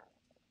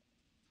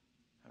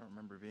 I don't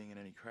remember being in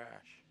any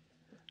crash.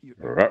 You're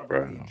Ruh-roh.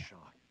 probably in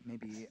shock.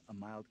 Maybe a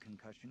mild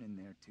concussion in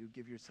there, too.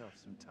 Give yourself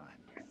some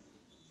time.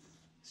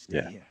 Stay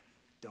Yeah. here.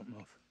 Don't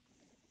move.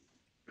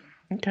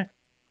 Okay.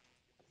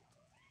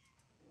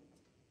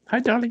 Hi,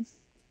 darling.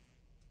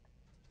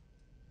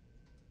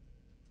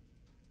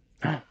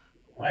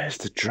 Where's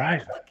the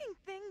driver? Fucking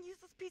thing,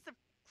 useless piece of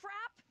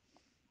crap.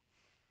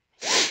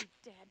 He's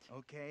dead.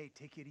 Okay,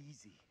 take it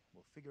easy.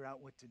 We'll figure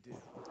out what to do.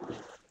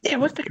 Yeah,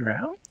 we'll figure it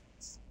out.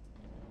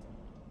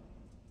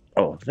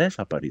 Oh, there's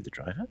our buddy, the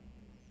driver.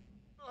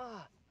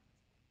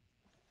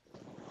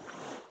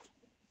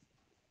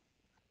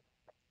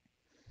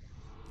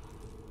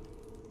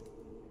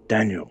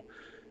 Daniel.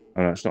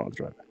 Oh, no, it's not the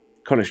driver.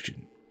 College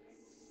student.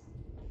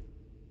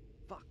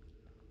 Fuck.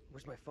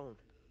 Where's my phone?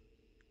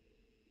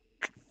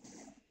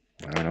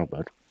 I don't know,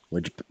 bud.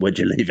 Where'd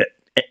you leave it?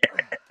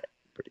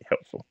 Pretty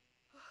helpful.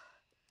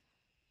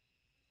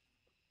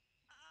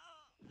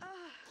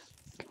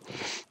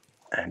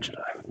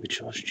 Angela,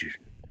 mature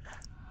student.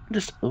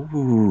 Just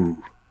ooh.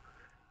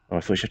 Oh, I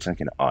thought she had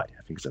something in her eye.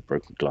 I think it's her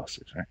broken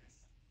glasses, right?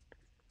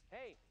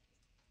 Hey,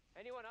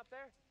 anyone up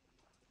there?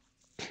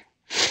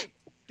 Hey,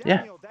 Yeah.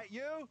 Daniel, that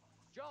you?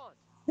 John.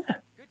 Yeah.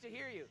 Good to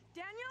hear you.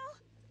 Daniel?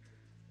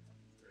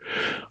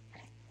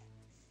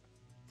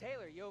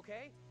 Taylor, you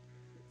okay?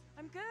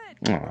 I'm good.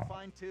 We're Oh,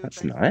 fine too.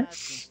 that's Thanks for nice.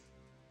 asking.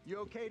 You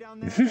okay down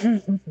there?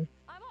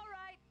 I'm all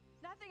right.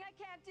 Nothing I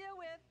can't deal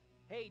with.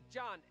 Hey,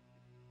 John.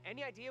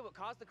 Any idea what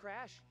caused the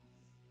crash?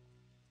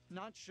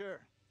 Not sure.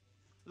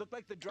 Looked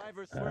like the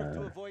driver swerved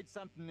to avoid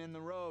something in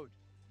the road.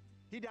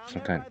 He down Some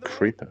there, kind by of the way?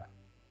 creeper.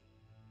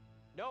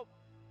 Nope.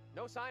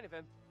 No sign of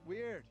him.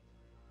 Weird.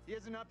 He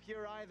isn't up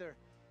here either.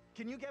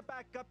 Can you get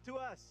back up to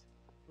us?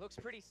 Looks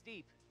pretty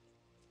steep.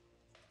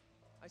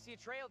 I see a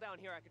trail down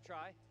here I could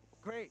try.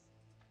 Great.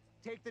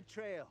 Take the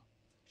trail.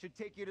 Should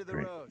take you to the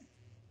Great. road.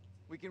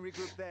 We can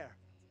regroup there.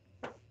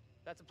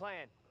 That's a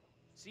plan.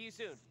 See you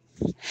soon.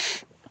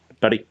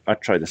 Buddy,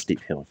 I'd try the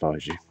steep hill if I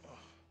was you.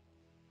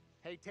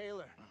 Hey,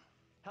 Taylor.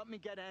 Help me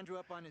get Andrew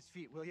up on his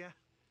feet, will ya?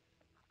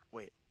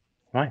 Wait,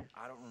 Why?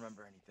 I don't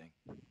remember anything.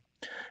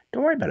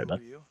 Don't worry about it, Who bud.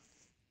 were you?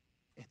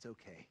 It's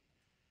okay.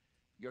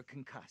 You're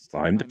concussed.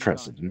 I'm the John,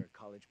 president. your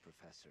college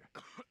professor.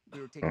 We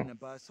were taking a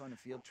bus on a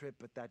field trip,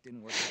 but that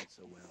didn't work out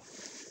so well.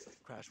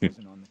 Crash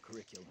wasn't on the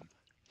curriculum.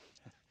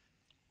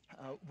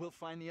 We'll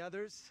find the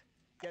others,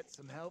 get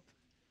some help.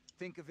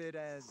 Think of it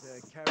as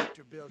a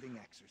character-building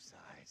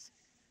exercise.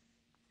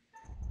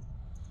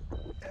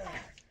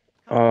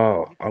 Come on,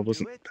 Oh, you I can do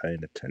wasn't it.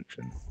 paying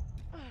attention.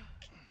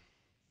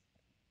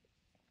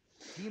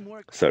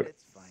 Teamwork So, at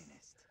its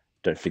finest.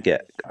 don't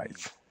forget, The stream,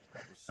 guys.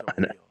 it was so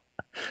I know.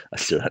 real. I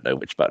still don't know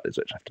which button is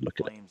which. I have to look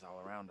at it. Flames all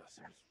around us.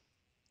 It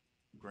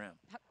was grim.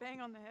 That bang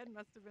on the head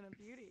must have been a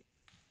beauty.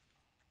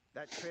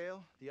 That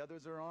trail the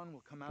others are on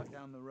will come out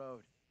down the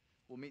road.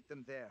 We'll meet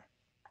them there.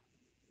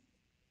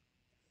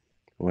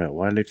 Well,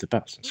 why leave the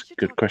bus? We That's a should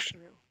good talk question.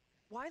 this through.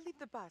 Why leave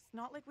the bus?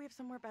 Not like we have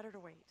somewhere better to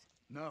wait.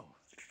 No.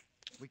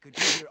 We could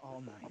be here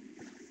all night.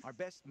 Our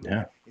best move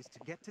Yeah. is to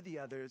get to the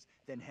others,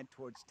 then head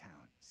towards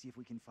town. See if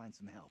we can find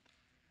some help.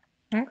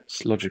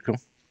 It's logical.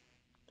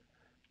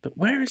 But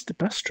where is the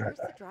bus Where's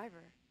driver? the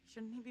driver?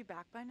 Shouldn't he be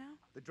back by now?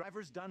 The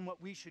driver's done what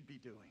we should be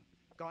doing.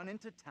 Gone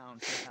into town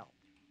for help.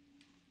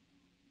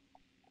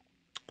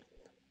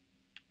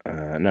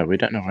 No, we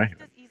don't know where he Just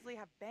went. as easily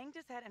have banged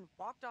his head and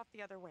walked off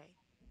the other way.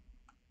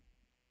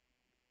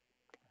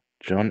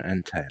 John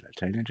and Taylor.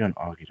 Taylor and John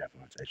argued over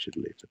whether they should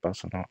leave the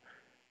bus or not.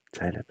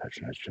 Taylor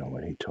patronized John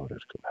when he told her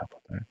to go help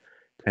up there.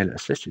 Taylor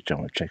assisted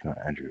John with checking on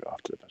Andrew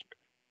after the bus.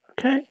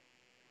 Okay.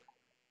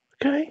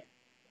 Okay.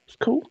 It's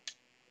cool.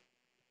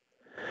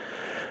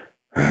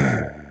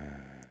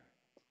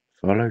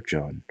 Follow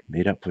John.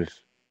 Meet up with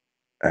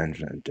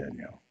Angela and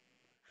Daniel.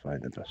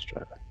 Find the bus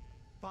driver.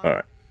 Fine.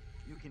 Alright.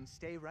 You can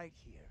stay right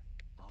here.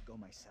 I'll go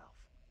myself.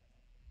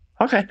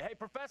 Okay. Hey,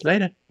 Professor.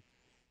 Later.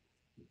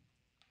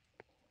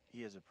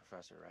 He is a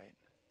professor, right?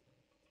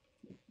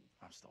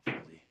 I'm still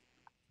fuzzy.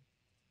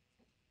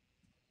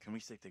 Can we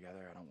stick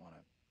together? I don't want to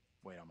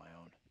wait on my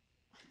own.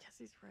 I guess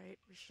he's right.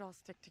 We should all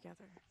stick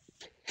together.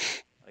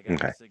 I got no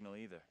Okay. signal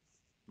either.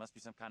 Must be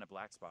some kind of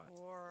black spot.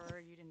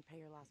 Or you didn't pay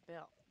your last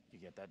bill. You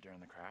get that during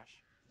the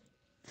crash?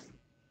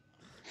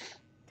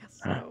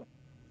 Guess so.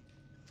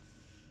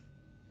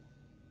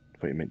 I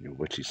thought you meant your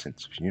witty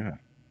sense of humor.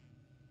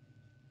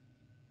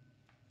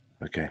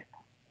 Okay.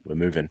 We're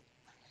moving.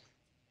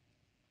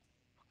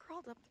 What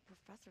crawled up the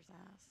professor's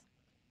ass?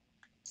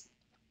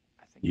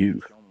 I think You.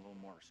 we should show him a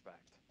little more respect.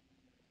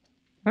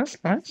 That's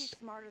He's nice.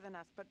 smarter than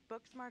us, but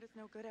book smart is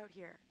no good out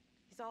here.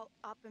 He's all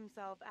up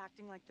himself,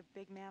 acting like the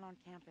big man on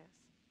campus.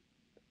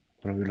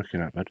 What are we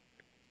looking at, bud?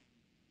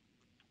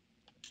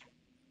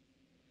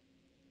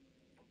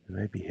 There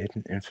may be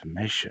hidden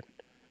information.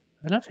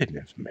 I love hidden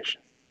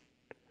information.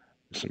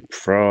 There's some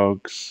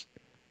frogs.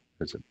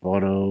 There's a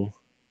bottle.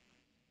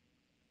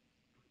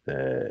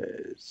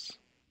 There's...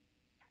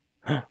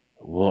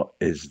 What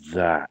is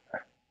that?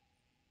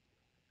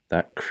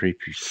 That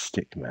creepy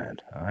stick man.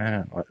 I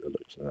don't like the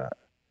looks of that.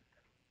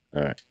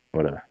 Alright,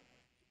 whatever.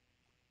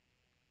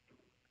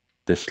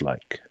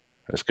 Dislike.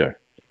 Let's go.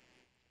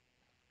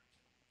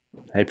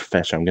 Hey,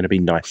 Professor, I'm going to be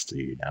nice to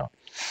you now.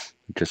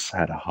 Just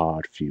had a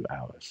hard few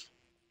hours.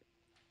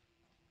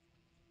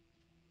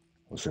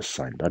 What's this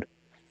sign, bud?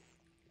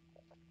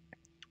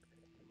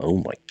 Oh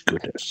my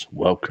goodness.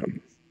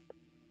 Welcome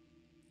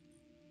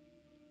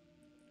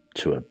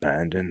to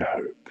Abandoned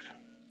Hope.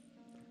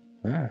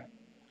 Ah.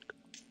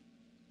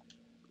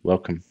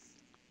 Welcome.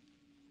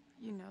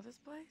 You know this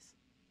place?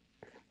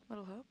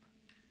 Little Hope?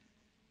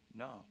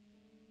 No.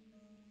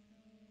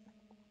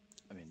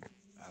 I mean,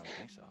 I don't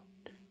think so.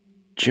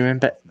 Do you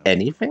remember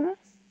anything?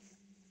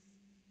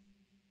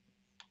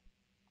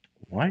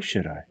 Why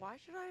should I? Why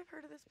should I have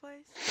heard of this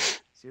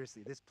place?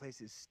 Seriously, this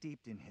place is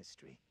steeped in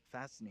history.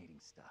 Fascinating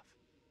stuff.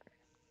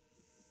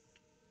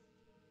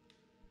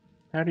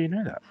 How do you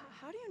know that?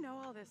 How do you know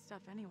all this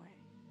stuff anyway?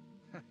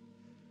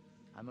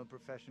 I'm a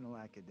professional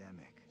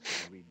academic.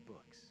 I read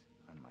books,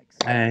 unlike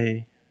some.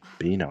 Hey,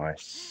 be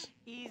nice.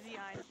 Easy,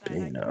 Einstein. Be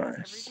I can guess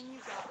nice. everything you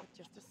got with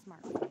just a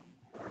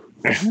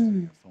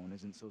smartphone. Your phone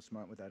isn't so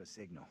smart without a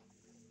signal.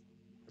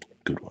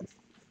 Good one.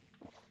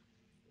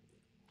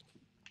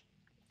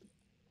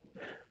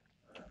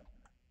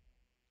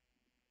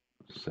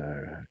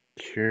 So,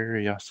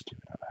 curiosity.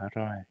 How do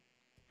I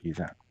view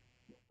that?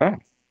 Oh,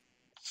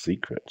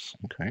 secrets.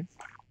 Okay.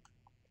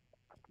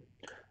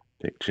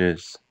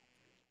 Pictures.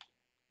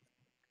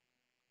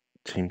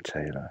 Team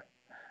Taylor.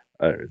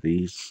 Oh,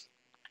 these.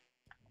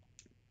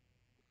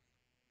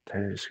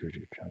 Taylor Scrooge.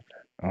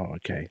 Oh,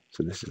 okay.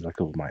 So this is like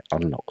all my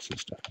unlocks and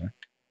stuff, right?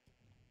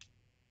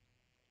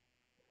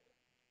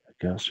 A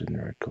girl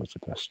student records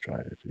a bus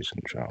driver lose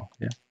control.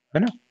 Yeah, I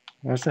know.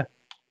 What was that?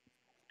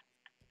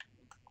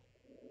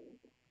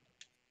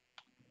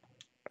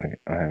 Okay,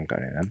 I haven't got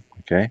any of them.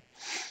 Okay.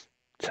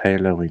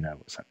 Taylor, we know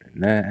what's happening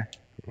there.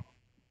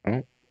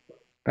 Oh,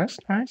 that's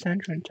nice,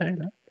 Andrew and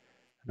Taylor.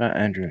 How about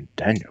Andrew and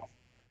Daniel?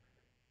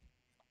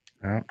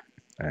 Oh,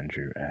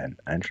 Andrew and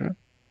Angela.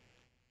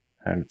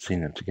 I haven't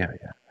seen them together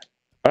yet.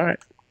 Alright.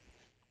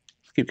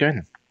 Let's keep going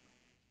then.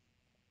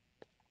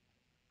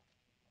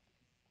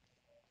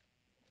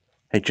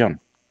 Hey, John,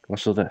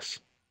 what's all this?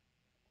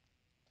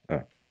 Oh,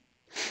 okay.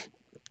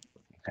 Good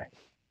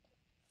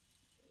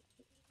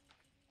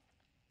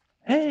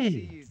to Hey,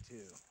 see you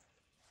two.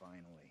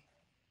 Finally.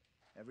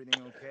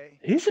 Everything okay?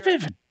 he's a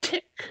bit of a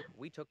dick.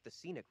 We took the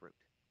scenic route.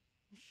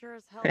 You sure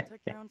as hell took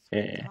your own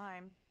sweet time.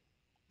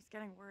 I was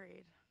getting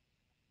worried.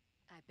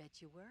 I bet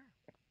you were.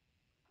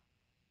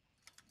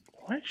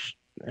 Why is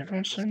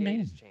everyone so This gate mean?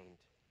 is chained.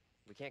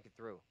 We can't get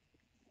through.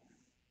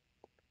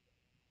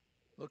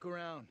 Look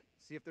around.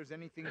 See if there's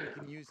anything we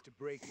can use to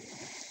break it.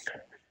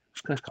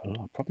 This guy's got a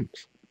lot of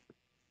problems.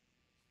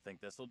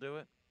 Think this'll do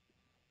it?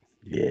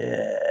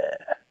 Yeah.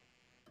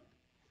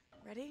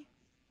 Ready?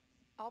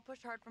 I'll push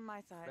hard from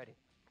my side. Ready.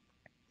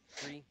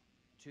 3,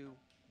 2,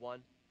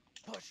 1,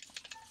 push.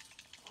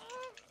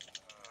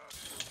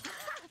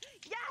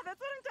 Yeah, that's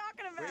what I'm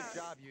talking about. Great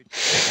job, you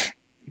two.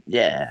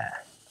 Yeah.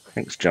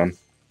 Thanks, John.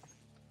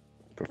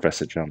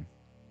 Professor John.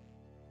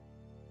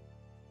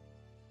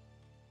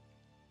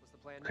 What's the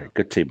plan Okay, now?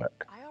 good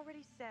teamwork. I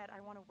already said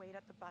I want to wait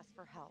at the bus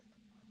for help,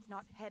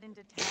 not head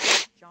into town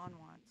as John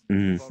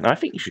wants. I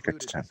think you should go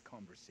to town. This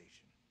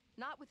conversation.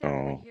 Not with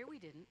everyone Oh. here, we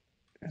didn't.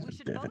 He's We a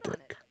should bit of a vote on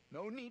it. dick.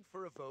 No need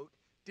for a vote.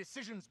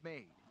 Decision's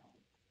made.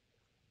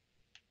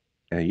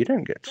 You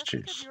don't get to Just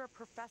because choose. you're a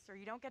professor,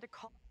 you don't get to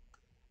call.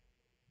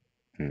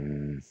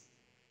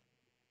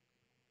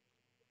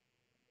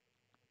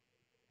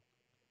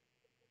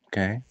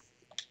 Okay.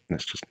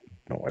 Let's just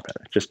not worry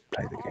about it. Just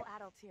play We're the game. all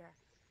adults here.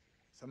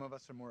 Some of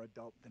us are more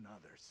adult than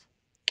others.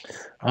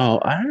 Oh,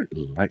 I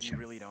don't like We him.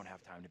 really don't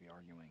have time to be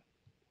arguing.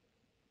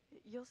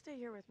 You'll stay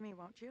here with me,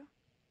 won't you?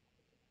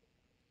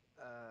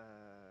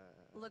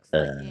 Looks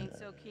like you ain't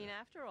so keen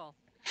after all.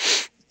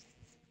 If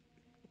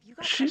you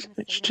got She's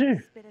something a to say, bitch then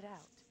too. spit it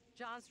out.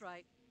 John's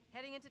right.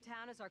 Heading into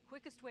town is our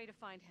quickest way to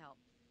find help.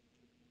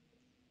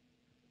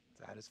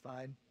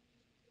 Satisfied?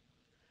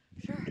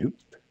 Sure. Nope.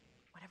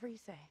 Whatever you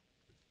say.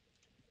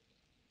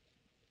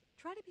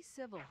 Try to be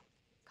civil.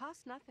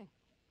 Costs nothing.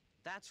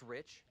 That's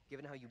rich,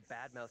 given how you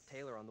badmouthed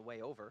Taylor on the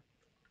way over.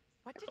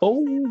 What did you say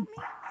Oh. about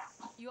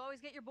me? You always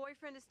get your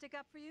boyfriend to stick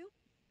up for you?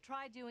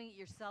 Try doing it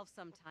yourself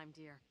sometime,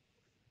 dear.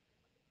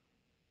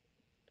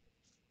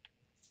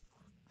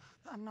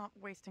 I'm not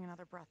wasting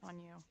another breath on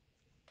you.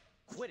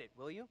 Quit it,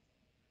 will you?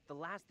 The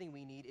last thing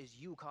we need is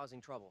you causing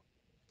trouble.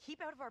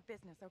 Keep out of our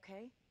business,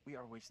 okay? We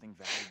are wasting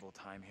valuable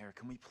time here.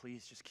 Can we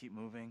please just keep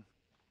moving?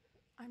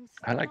 I'm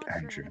I still like not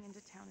Andrew. sure heading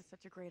into town is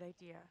such a great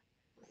idea.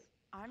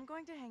 I'm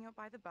going to hang out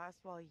by the bus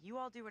while you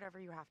all do whatever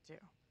you have to.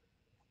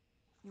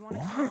 You want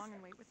to come along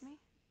and wait with me?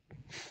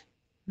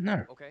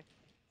 No. Okay.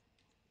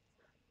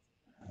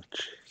 Oh,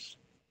 jeez.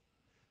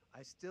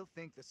 I still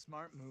think the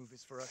smart move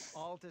is for us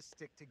all to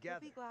stick You'll together.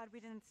 be glad we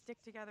didn't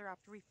stick together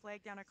after we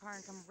flagged down a car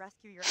and come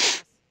rescue your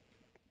ass.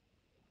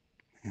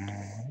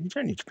 You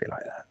don't need to be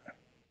like that.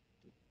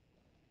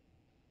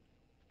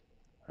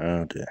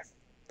 Oh dear.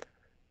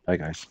 Bye,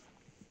 guys.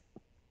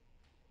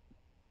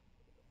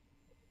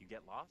 You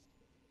get lost?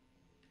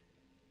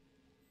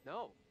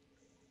 No,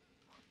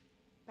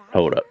 Back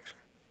Hold here? up.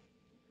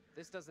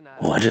 this doesn't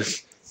add What up.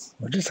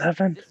 just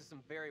happened? This is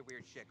some very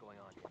weird shit going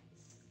on.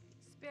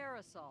 Spare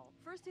us all.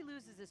 First he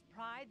loses his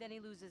pride, then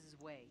he loses his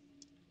way.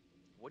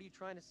 What are you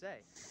trying to say?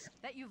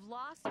 That you've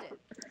lost it.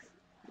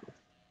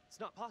 It's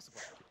not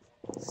possible.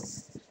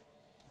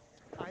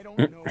 I don't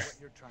know what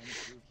you're trying to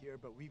prove here,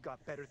 but we've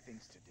got better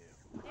things to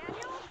do.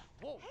 Daniel?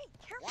 Whoa! Hey,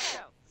 careful! Watch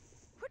out!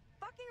 Quit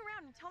fucking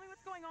around and tell me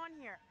what's going on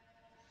here.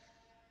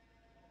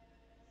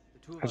 The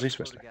two of How's us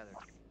he will go supposed to? together.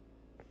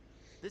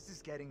 This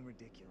is getting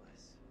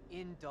ridiculous.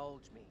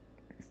 Indulge me.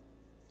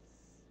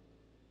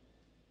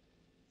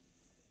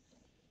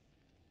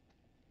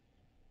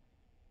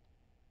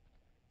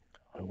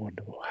 I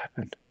wonder what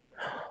happened.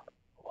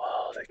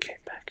 Whoa, they came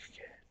back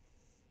again.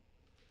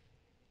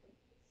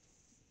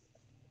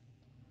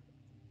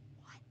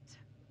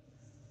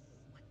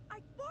 I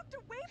walked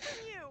away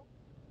from you!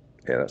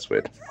 Yeah, that's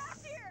weird. I'm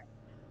trapped here!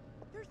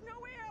 There's no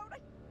way out!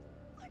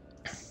 I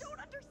don't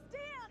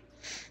understand!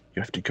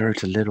 You have to go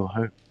to Little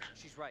Hope.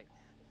 She's right.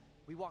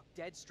 We walked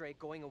dead straight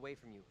going away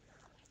from you.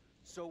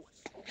 So,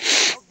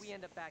 how'd we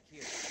end up back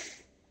here?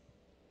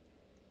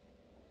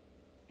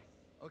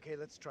 Okay,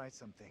 let's try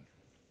something.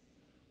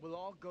 We'll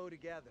all go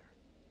together.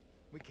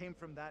 We came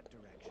from that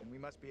direction. We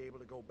must be able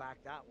to go back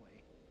that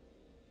way.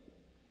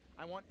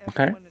 I want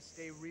everyone to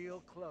stay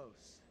real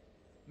close.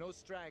 No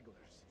stragglers.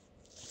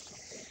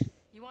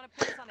 You want to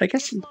put us on I a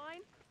guess kiss he-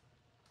 line?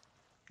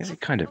 I guess he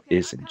kind of Okay,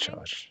 is I'm in coming.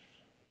 charge.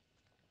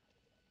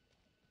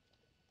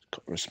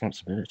 Got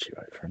responsibility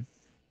right for him.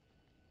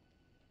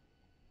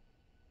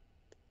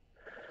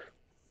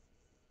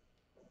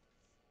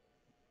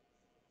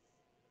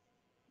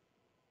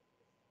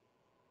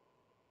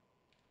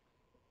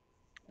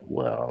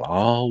 Well,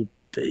 I'll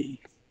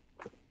be.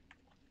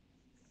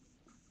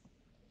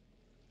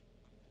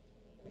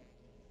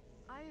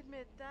 I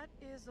admit that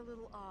is a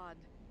little odd.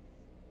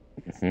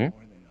 Hmm? More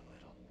than a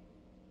little.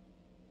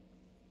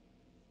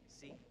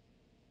 See?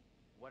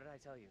 What did I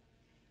tell you?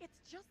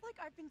 It's Just like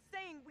I've been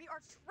saying, we are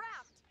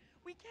trapped.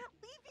 We can't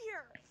leave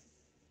here.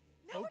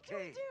 Now what do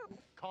we do?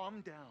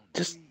 Calm down.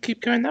 Just Please.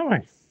 keep going that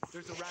way.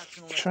 There's a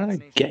rational Trying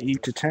to explanation get you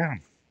for to this.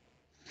 town.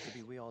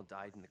 Maybe we all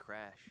died in the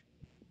crash.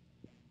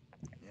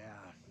 Yeah,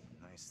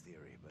 nice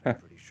theory, but Huh. I'm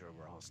pretty sure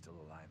we're all still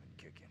alive and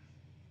kicking.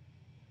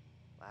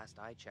 Last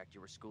I checked,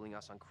 you were schooling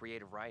us on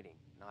creative writing,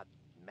 not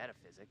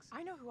metaphysics.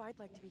 I know who I'd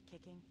like to be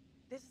kicking.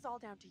 This is all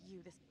down to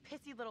you, this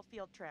pissy little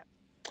field trip.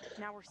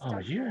 Now we're Oh,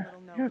 stuck here in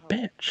Little you're a No-Hope.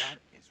 bitch. That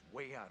is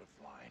way out of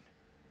line.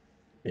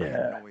 I have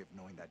Yeah. no way of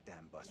knowing that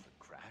damn bus would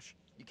crash.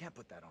 You can't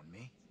put that on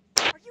me.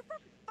 Are you for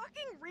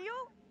fucking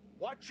real?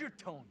 Watch your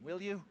tone,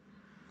 will you?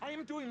 I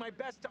am doing my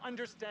best to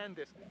understand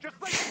this, just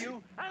like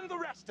you and the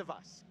rest of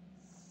us.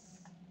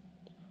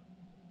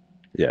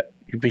 Yeah,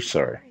 you'd be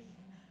sorry.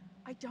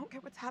 I don't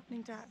get what's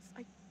happening to us.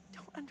 I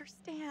don't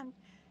understand.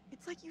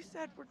 It's like you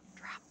said, we're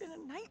trapped in a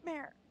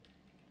nightmare.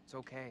 It's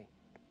okay.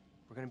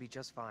 We're gonna be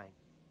just fine.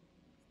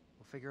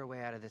 We'll figure a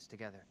way out of this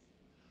together.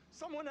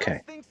 Someone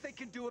else thinks they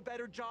can do a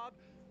better job?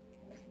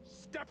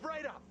 Step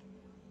right up.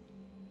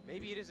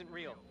 Maybe it isn't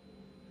real.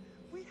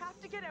 We have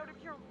to get out of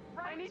here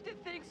right. I need to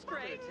think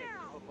straight.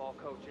 Now. Football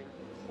coaching.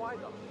 Why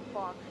the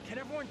fuck? Can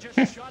everyone just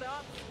shut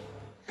up?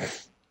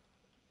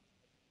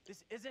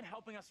 This isn't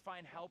helping us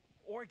find help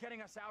or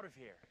getting us out of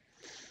here.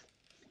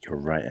 You're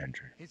right,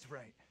 Andrew. He's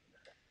right.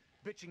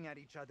 Bitching at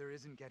each other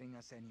isn't getting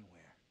us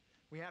anywhere.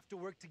 We have to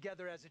work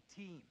together as a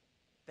team.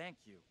 Thank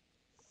you.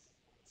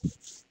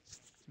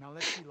 Now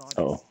let's be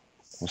logical.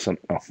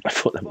 Oh, I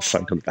thought that was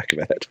something on the back of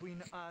her head.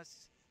 Between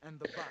us and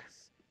the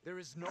bus. There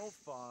is no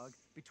fog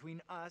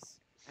between us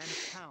and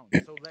town,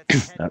 so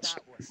let's head that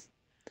way.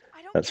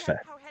 I don't That's get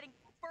fair. how heading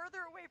further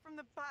away from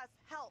the bus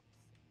helps.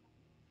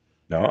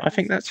 No, I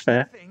think that's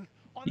fair.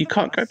 You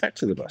can't go back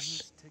to the bus.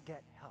 Needs to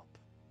get help.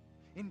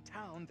 In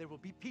town, there will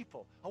be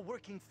people, a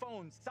working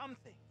phone,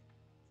 something.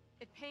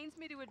 It pains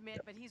me to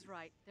admit, but he's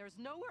right. There's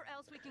nowhere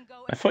else we can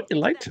go. I thought you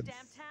liked him. Damn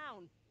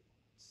town.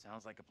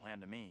 Sounds like a plan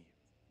to me.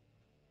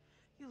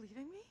 You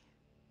leaving me?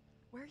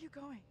 Where are you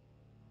going?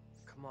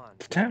 Come on,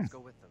 To town. let's go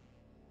with them.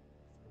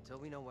 Until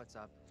we know what's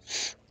up.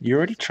 You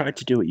already tried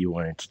to do what you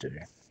wanted to do.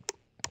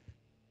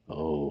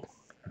 Oh,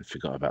 I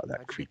forgot about that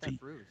How'd you get creepy that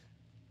bruise?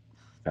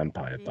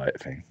 vampire bite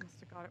thing. Must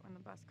have got it when the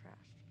bus crashed.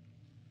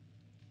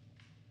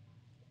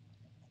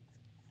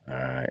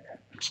 Alright,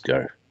 let's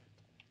go.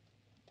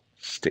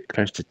 Stick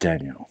close to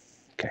Daniel.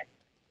 Okay.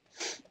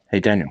 Hey,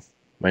 Daniel,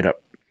 wait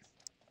up.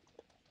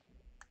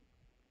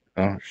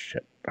 Oh,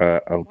 shit. Oh,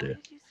 Why dear.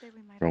 did you say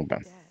we might Wrong be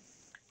button. dead?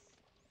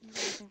 You really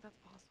think that's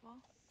possible?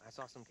 I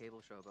saw some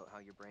cable show about how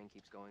your brain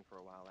keeps going for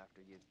a while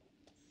after you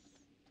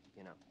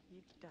know. You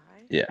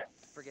died? Yeah.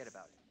 Forget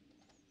about it.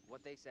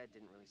 What they said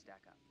didn't really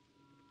stack up.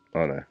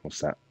 Oh, no. What's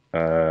that?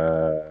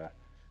 I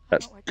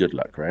That's don't like good the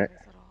luck, look of right?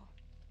 that place at all.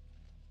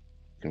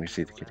 Can we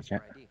see the Everyone kitty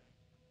asked cat? for ID.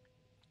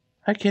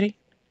 Hi, kitty.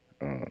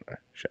 Oh, no.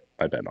 Shit.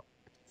 I better not.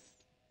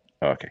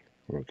 Oh, okay.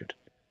 We're all good.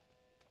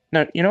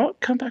 No, you know what?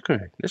 Come back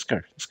with me. Let's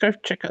go. Let's go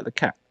check out the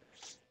cat.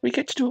 We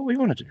get to do what we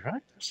want to do,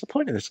 right? That's the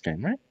point of this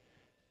game, right?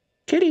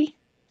 Kitty!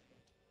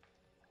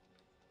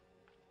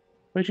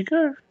 Where'd you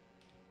go?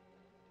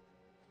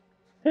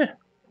 Here.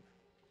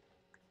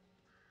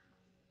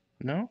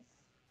 No?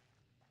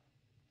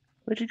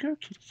 Where'd you go,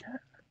 kitty cat?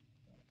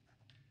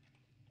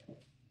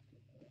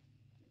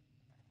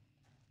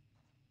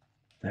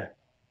 There.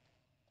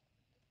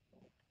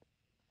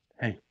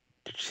 Hey,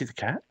 did you see the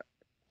cat?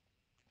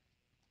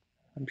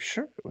 I'm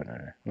sure it went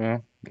over.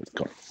 Well, it's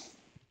gone.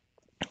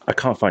 I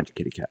can't find your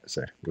kitty cat,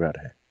 so we're out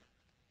of here.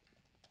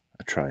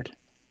 I tried.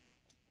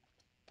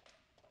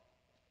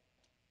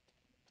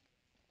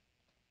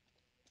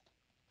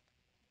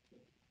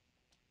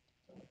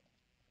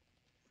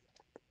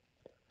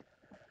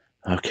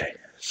 Okay,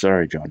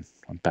 sorry, John.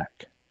 I'm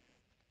back.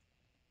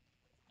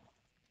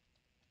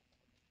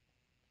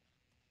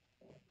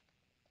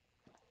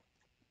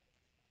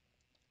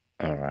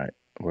 Alright,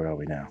 where are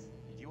we now?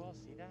 Did you all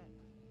see that?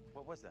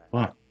 What was that?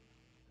 What?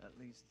 At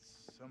least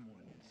someone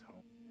is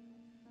home.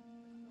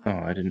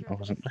 Oh, I didn't. I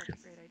wasn't looking.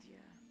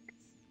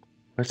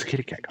 Where's the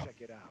kitty cat gone?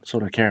 Check it out. That's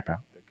all I care about.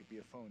 There could be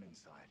a phone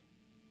inside.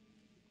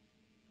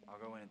 I'll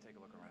go in and take a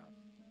look around.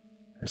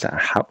 Is that a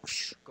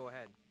house? Go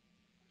ahead.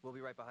 We'll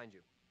be right behind you.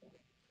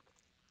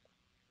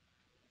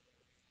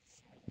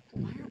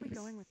 Why aren't we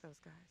going with those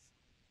guys?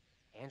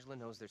 Angela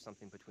knows there's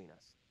something between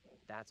us.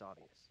 That's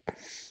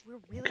obvious. We're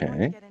really going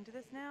to get into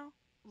this now?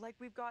 Like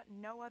we've got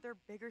no other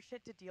bigger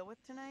shit to deal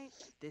with tonight?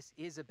 This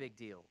is a big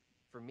deal.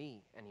 For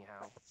me,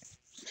 anyhow.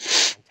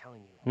 I'm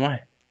telling you.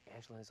 Why?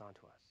 Angela is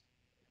onto us.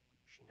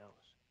 She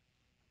knows.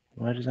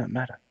 Why does that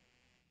matter?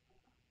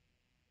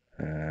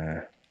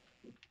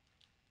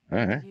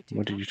 Alright,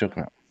 what did you talk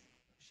about?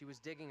 She was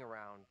digging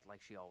around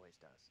like she always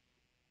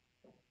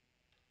does.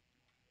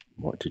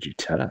 What did you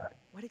tell her?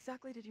 What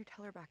exactly did you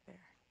tell her back there?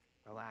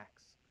 Relax.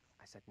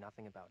 I said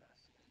nothing about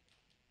us.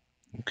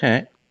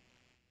 Okay,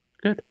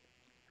 good.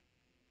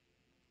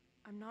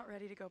 I'm not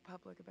ready to go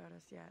public about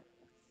us yet.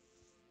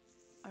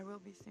 I will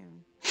be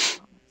soon, I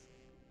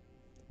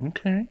promise.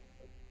 Okay.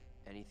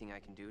 Anything I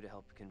can do to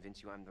help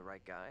convince you I'm the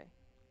right guy?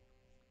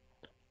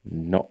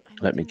 not I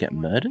need let me to get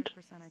know murdered?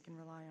 100% I can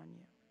rely on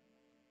you.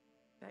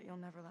 That you'll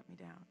never let me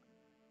down.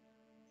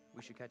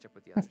 We should catch up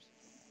with the others.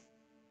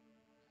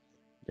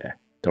 Yeah,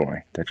 don't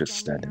worry. They're You just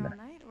standing standing here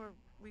all there. night, or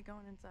we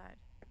going inside?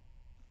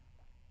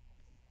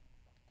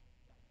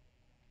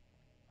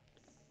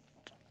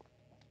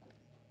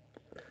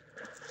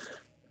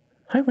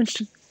 Hi,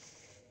 Winston.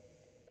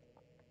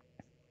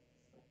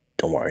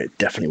 Don't worry, it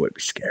definitely won't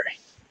be scary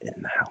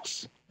in the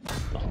house.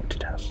 The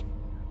haunted house.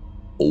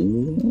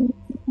 Oh,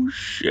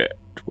 shit.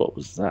 What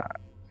was that?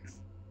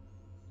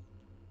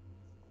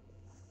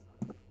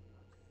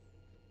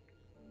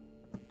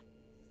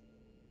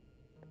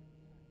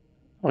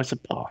 Oh, it's a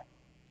bar.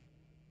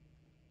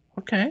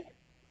 Okay.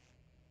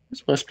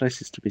 There's worse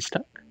places to be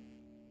stuck.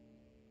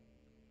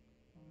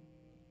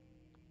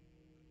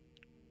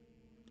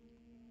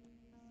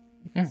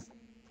 Mm.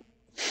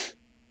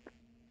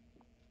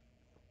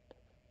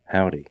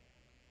 Howdy.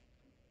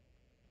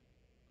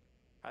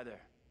 Hi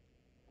there.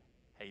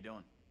 How you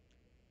doing?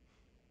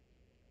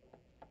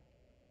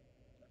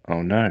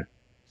 Oh, no.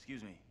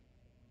 Excuse me,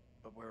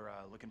 but we're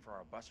looking for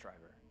our bus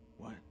driver.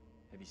 What?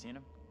 Have you seen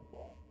him?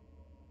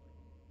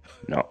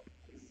 No.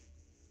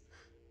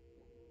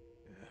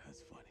 Yeah,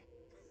 that's funny.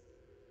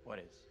 What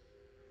is?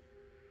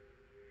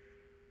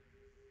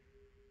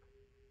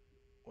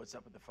 What's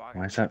up with the fog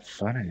Why is outside? that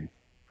funny?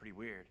 Pretty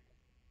weird.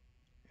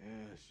 Yeah,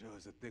 sure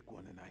is a thick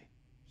one tonight.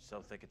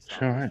 So thick it's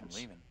stopping Sure us from is.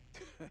 leaving.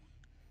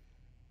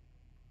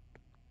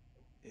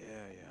 Yeah,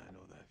 I know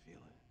that feeling.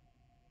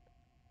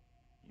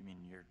 You mean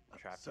you're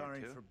trapped Sorry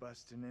here too? for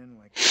busting in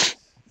like this.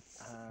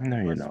 No,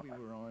 the you're bus not. we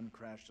were on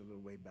crashed a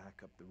little way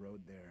back up the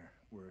road there.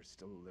 We're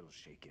still a little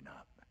shaken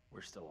up.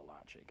 We're still a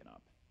lot shaken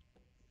up.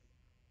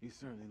 You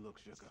certainly look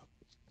shook up.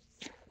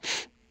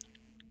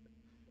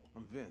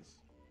 I'm Vince.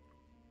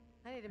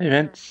 I need a Hey,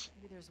 mirror. Vince.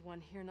 Maybe there's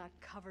one here not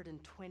covered in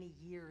 20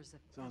 years of...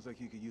 Sounds like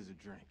you could use a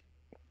drink.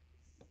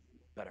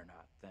 Better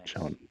not, thanks.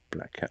 John,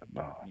 Black Cat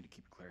Bar. Need to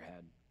keep a clear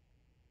head.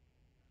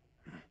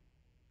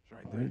 It's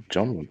right there. if you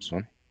John change wants your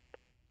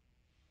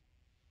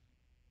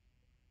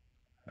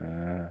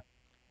one.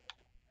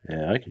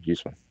 Yeah, I could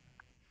use one.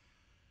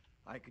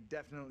 I could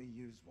definitely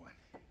use one.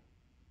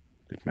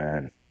 Good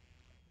man.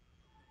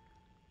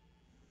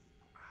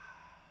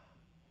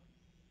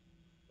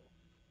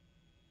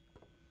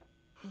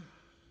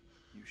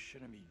 You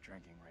shouldn't be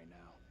drinking right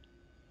now.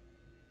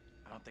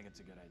 I don't think it's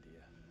a good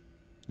idea.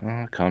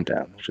 Oh, calm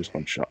down. Okay. Just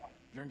one shot.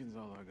 Drinking's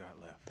all I got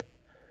left.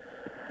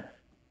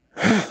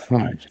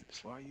 Alright,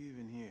 Vince. Why are you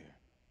even here?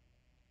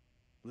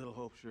 Little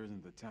Hope sure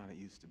isn't the town it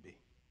used to be.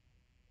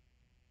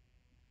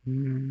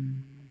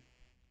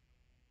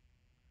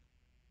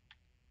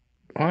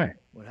 Why?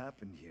 What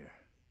happened here?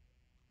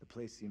 The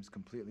place seems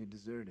completely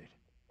deserted.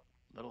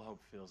 Little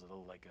Hope feels a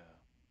little like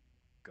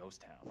a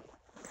ghost town.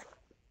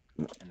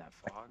 And that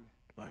fog?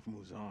 Life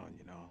moves on,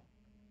 you know.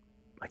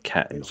 My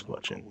cat We is don't all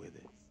watching. go with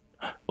it.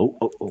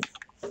 Oh.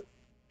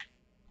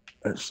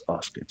 Let's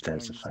ask if Why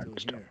there's are a you phone still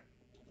still. here?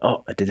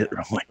 Oh, I did it the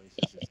wrong way. This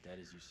place is as dead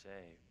as you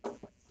say.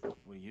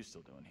 What are you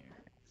still doing here?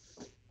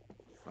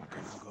 I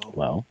couldn't go.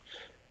 Well,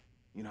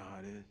 You know how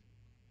it is.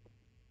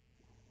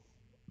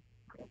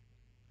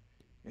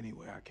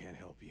 Anyway, I can't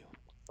help you.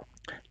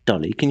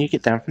 Dolly, can you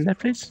get down from there,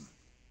 please?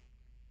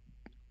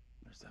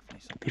 There's definitely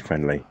something Be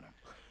friendly. about him.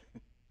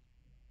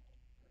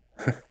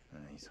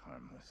 He's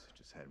harmless.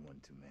 Just had one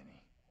too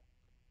many.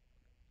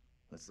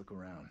 Let's look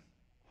around.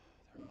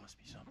 There must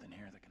be something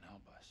here that can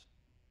help us.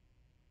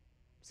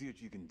 See what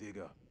you can dig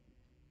up.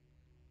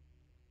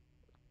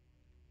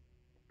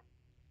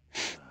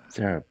 Is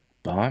there a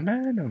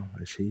barman, or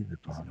is he the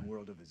He's in a barman?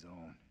 world of his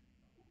own.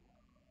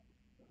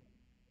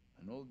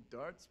 An old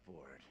darts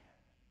board.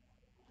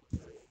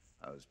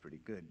 I was pretty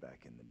good back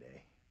in the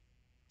day.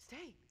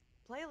 Stay.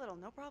 Play a little,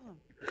 no problem.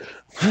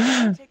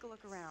 Take a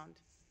look around.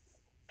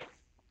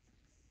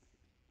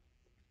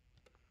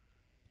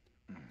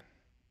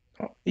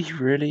 Oh, you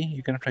really?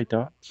 You're gonna play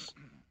darts?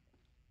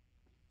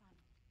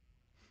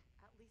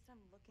 At least I'm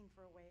looking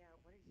for a way out.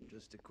 What are you?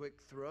 Just a quick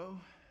throw,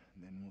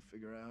 and then we'll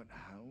figure out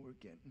how we're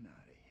getting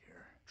out of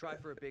here. Try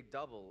for a big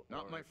double.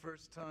 Not or... my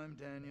first time,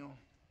 Daniel.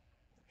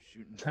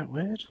 Shooting Is that for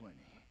weird? 20.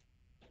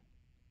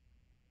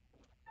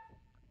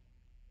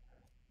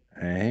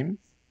 Aim.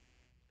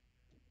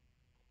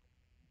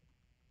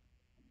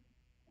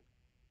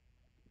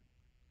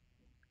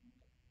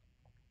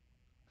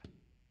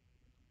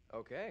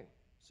 Okay,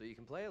 so you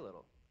can play a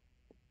little.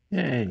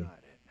 Yay.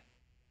 Got it.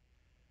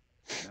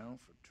 Now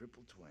for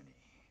triple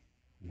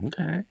 20.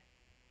 Okay.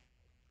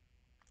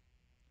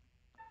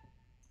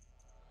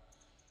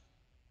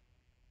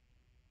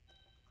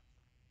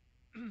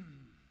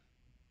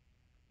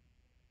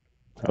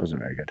 That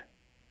wasn't very good.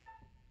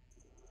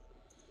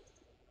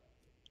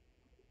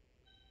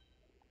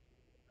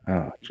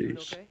 Oh, You doing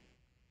jeez. okay?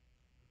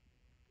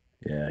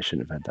 Yeah, I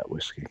shouldn't have had that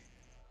whiskey.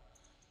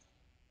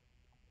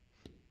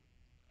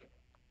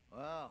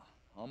 Well,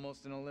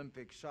 almost an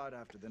Olympic shot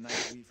after the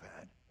night we've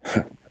had.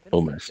 I've been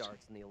Almost. playing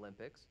darts in the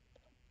Olympics.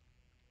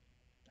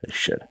 They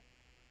should.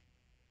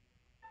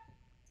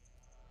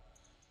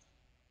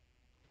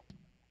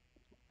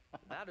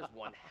 That That is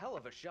one hell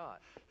of a shot.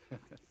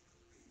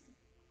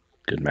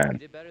 Good You man.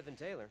 did better than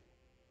Taylor.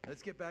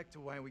 Let's get back to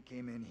why we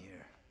came in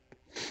here.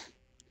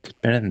 Did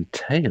better than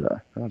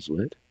Taylor. That was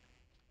weird.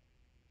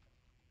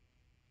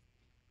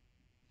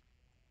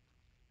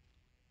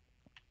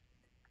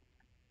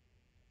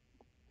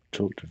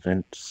 Talk to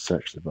Vince.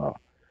 Search the bar.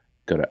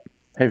 Got it.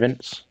 Hey,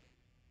 Vince.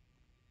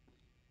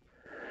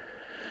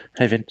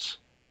 Hey, Vince.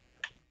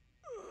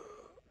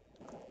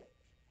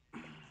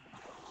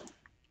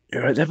 You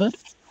alright there, bud?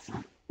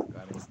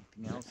 Got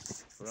anything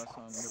else for us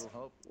on Little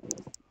Hope? Who's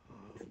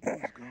gone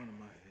in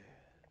my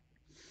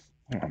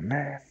head? Oh,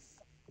 man.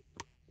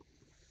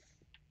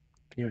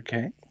 You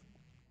okay?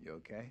 You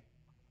okay?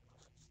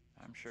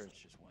 I'm sure it's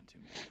just one too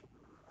many.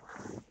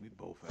 We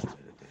both had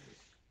better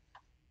days.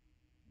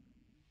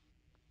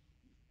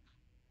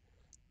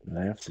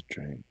 Lay off the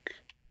drink.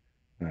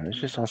 No, let's Can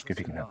you just help ask if us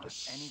he or can help not?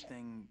 us.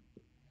 Anything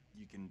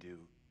you can do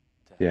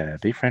to help Yeah, us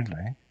be out,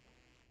 friendly.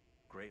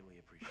 greatly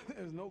appreciated.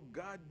 There's no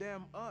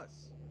goddamn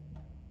us.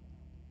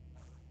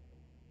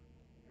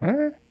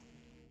 Huh?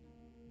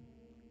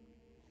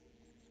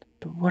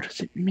 But what does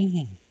it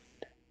mean?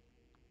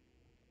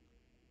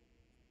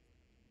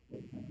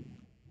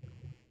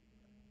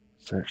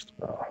 Search the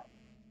bar.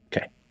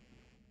 Okay.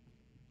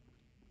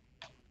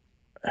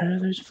 Who are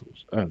those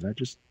fools? Oh, they're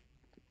just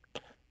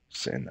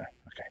sitting there.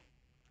 Okay.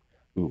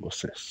 Ooh,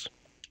 what's this?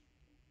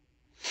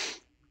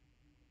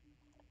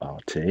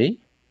 RT?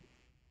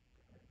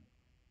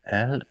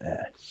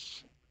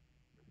 LS.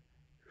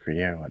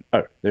 301.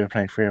 Oh, they were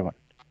playing 301.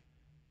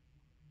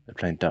 They're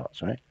playing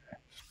darts, right?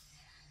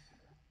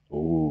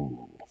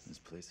 Ooh. This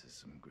place has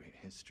some great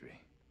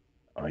history.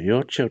 Are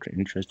your children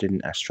interested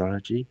in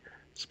astrology,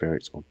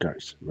 spirits, or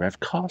ghosts? Rev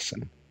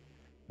Carson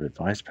will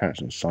advise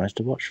parents on signs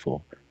to watch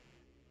for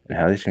and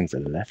how these things are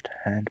the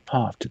left-hand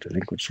path to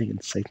delinquency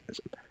and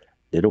Satanism.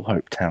 Little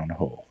Hope Town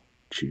Hall,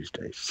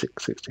 Tuesday,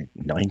 6/16,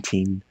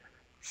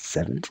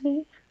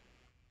 1970?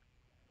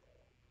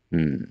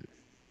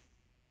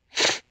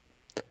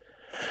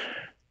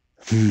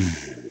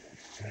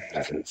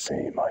 Doesn't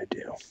seem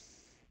ideal.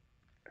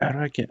 How do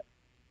I get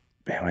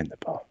behind the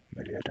bar?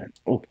 Maybe I don't.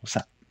 Oh, what's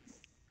that?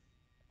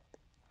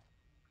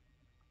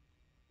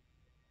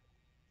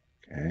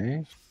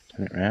 Okay,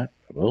 turn it around.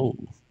 Whoa.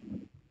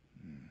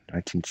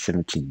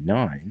 1979.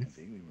 I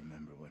vaguely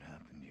remember what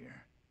happened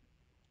here.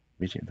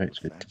 Immediate votes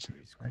for Factories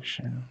closed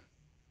disintegration. down.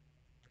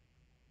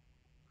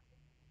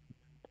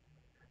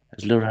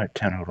 As Little Hope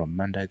Town Hall on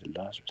Monday, the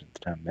last resident of the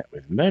town met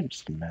with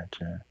emergency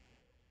manager.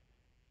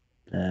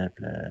 Blah,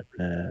 blah,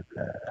 blah,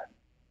 blah.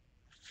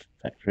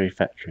 Factory.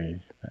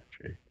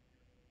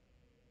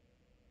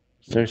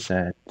 So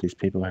sad, these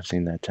people have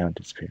seen their town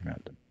disappear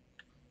around them.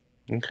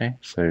 Okay,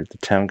 so the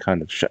town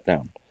kind of shut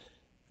down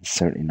in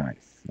 79.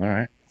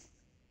 Alright.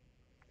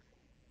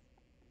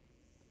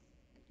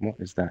 What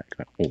is that?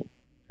 Oh,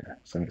 yeah,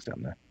 something's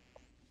down there.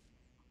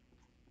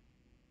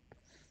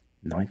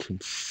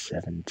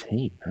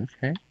 1917, okay. I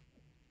can't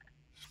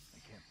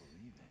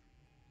believe it.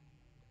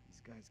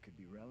 These guys could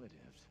be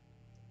relatives.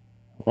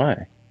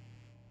 Why?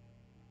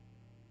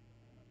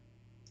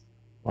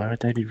 Why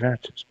would they be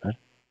relatives, bud?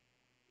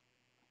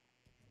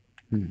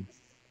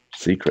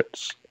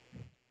 Secrets.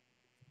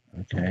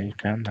 Okay,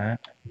 found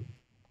that.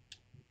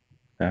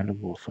 Found a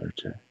war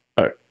photo.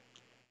 Oh,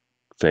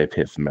 they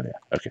appear familiar.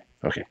 Okay,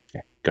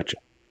 yeah, gotcha.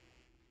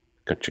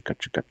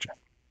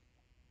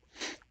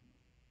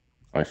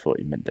 I thought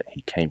you meant that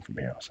he came from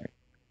here, I was like.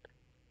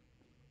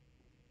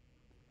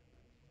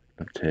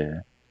 Look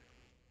here.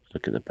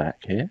 Look at the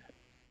back here.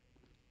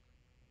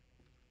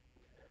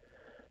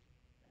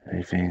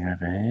 Anything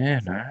over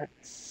here? No.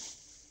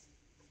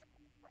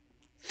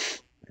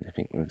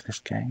 Anything with this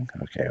gang?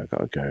 Okay, I've got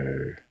to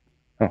go.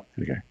 Oh, here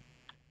we go.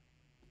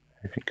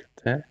 Anything good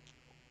there?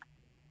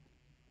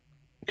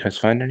 You guys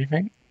find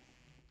anything?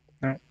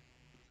 No.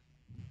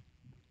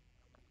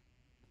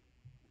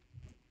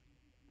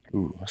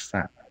 Ooh, what's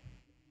that?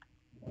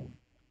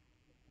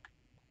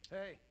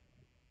 Hey,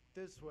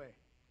 this way.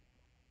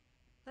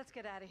 Let's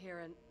get out of here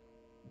and...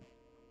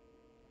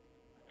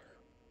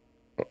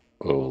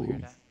 Oh, Hear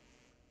that?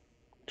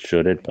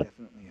 sure did, I but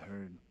definitely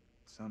heard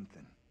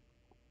something.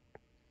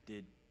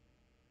 Did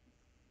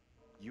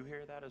you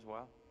hear that as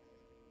well?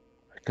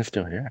 I can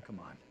still hear it. Come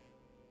on.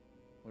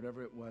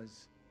 Whatever it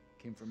was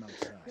came from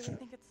outside. Really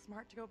think it's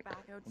smart to go back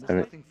I outside? mean,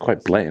 Nothing for quite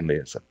us. blatantly,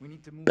 it's a We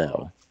need to move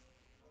bell.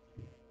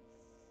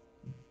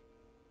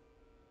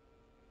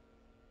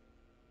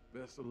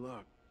 Best of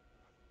luck.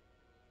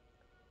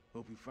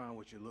 Hope you find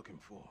what you're looking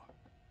for.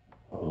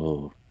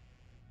 Oh,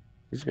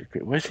 this is a bit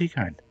great. Where's he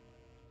going?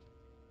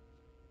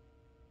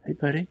 Hey,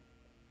 buddy.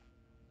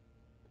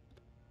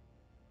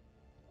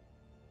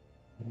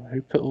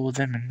 Who put all of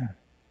them in there?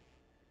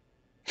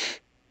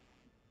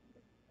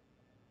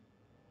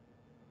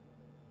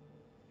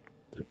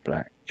 The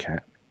Black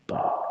Cat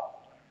Bar.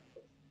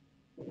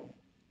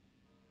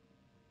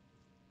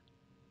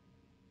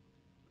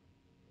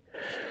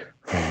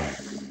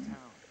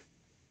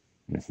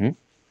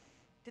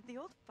 Did the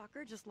old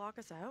fucker just lock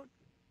us out?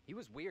 He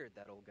was weird,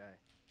 that old guy.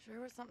 Sure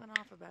was something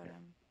off about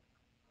him.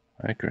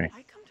 I agree.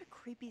 I come to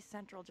Creepy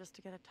Central just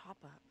to get a top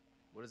up.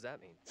 What does that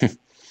mean?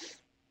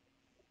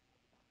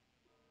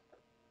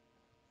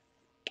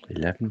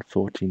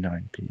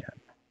 11:49 p.m.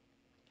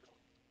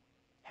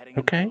 Heading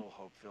Okay. into Little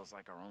Hope feels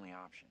like our only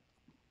option.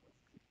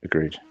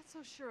 Agreed. I'm not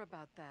so sure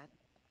about that.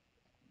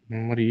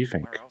 What do you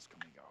think? Where else can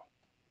we go?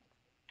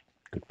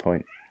 Good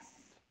point.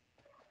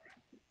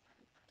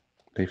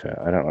 To be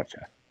fair, I don't like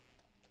her.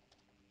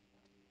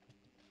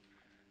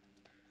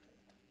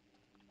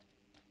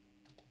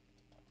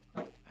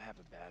 I have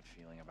a bad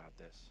feeling about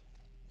this.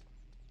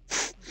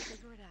 We'll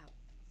figure it out.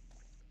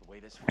 The way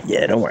this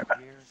Yeah, don't worry about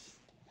it. disappears,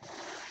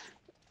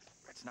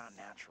 it's not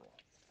natural.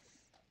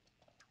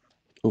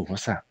 Oh,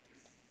 what's that?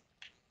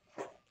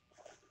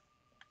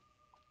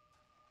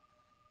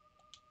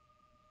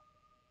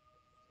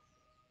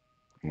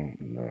 Oh,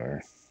 no.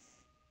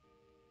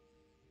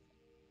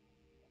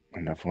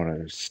 Another one of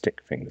those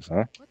stick things,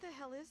 huh? What the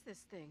hell is this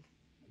thing?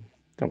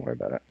 Don't worry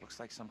about it. Looks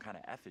like some kind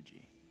of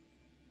effigy.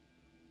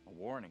 A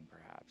warning,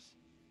 perhaps.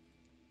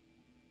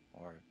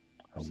 Or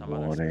A some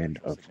other warning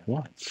spiritual of significance.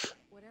 what?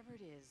 Whatever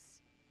it is,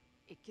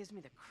 it gives me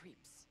the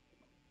creeps.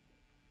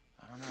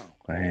 I don't know.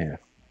 I hear.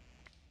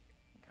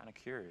 I'm kind of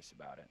curious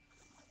about it.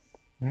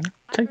 I've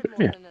Take heard it more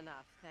with than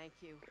enough, thank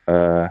you.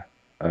 you.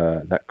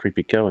 That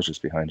creepy girl is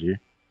just behind you.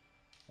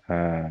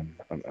 I'm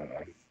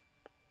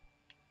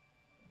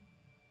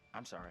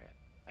sorry,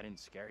 I didn't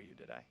scare you,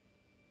 did I?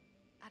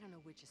 I don't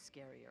know which is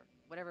scarier.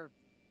 Whatever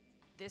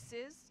this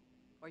is,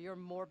 or your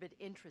morbid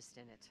interest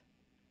in it.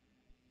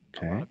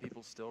 A lot Okay. of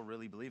people still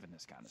really believe in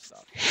this kind of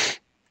stuff.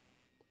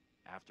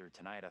 After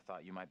tonight, I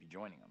thought you might be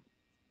joining them.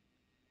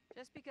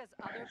 Just because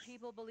other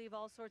people believe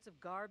all sorts of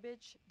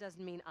garbage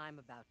doesn't mean I'm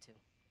about to.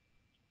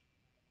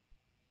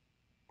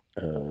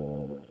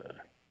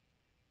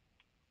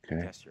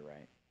 Okay. Guess you're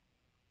right.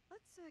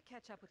 Let's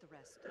catch up with the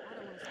rest. I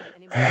don't want to spend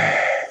any more time with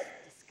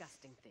this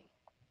disgusting thing.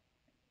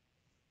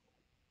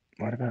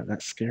 What about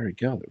that scary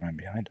girl that ran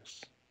behind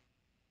us?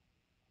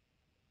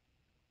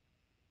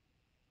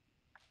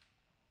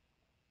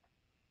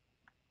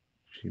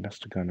 She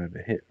must have gone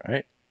over here,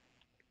 right?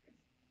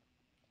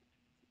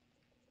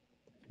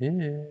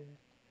 Yeah.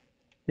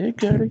 Yeah,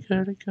 girly,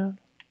 girly, girl.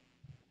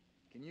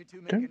 Can you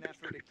two make Don't an be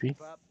effort to creepy.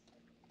 keep up?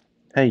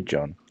 Hey,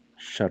 John.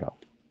 Shut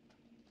up.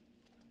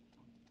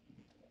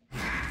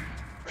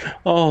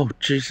 Oh,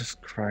 Jesus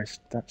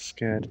Christ. That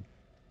scared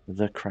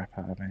the crap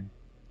out of me.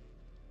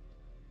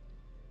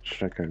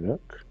 Should I go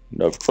look?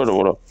 No, I don't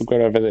want to. I'm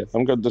going over there.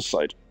 I'm going this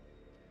side.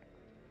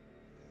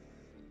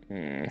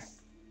 Hey,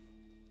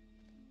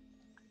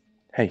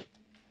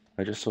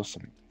 I just saw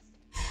something.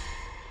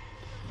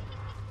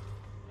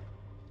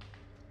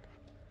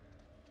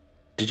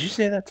 Did you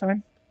see it that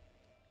time?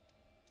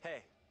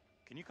 Hey,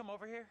 can you come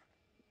over here?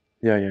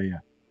 Yeah.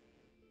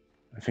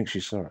 I think she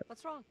saw it.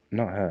 What's wrong?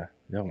 Not her.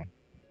 The other one.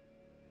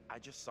 I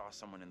just saw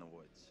someone in the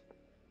woods.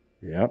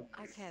 Yep.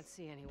 I can't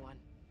see anyone.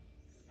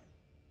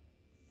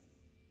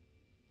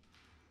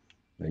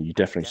 No, you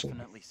definitely saw it.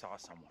 Definitely saw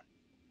someone.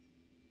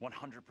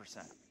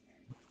 100%.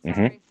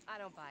 Sorry, I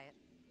don't buy it.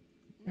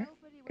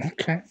 Nobody would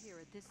be Okay. out here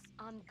at this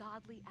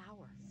ungodly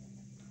hour.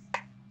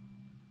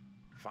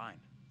 Fine.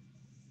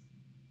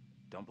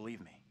 Don't believe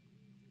me.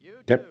 You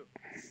Yep. two.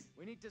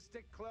 We need to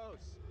stick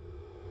close.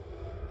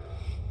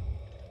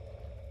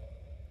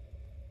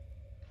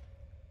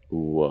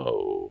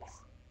 Whoa.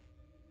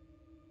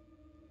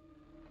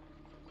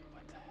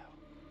 What the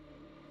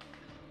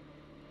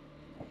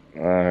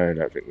hell? I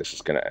don't think this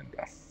is going to end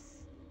well.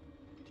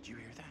 Did you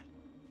hear that?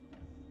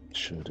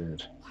 Sure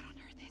did. What on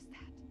earth is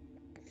that?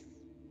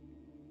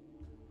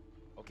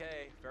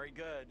 Okay, very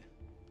good.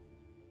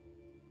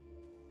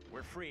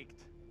 We're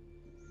freaked.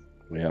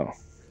 We are.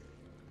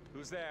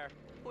 Who's there?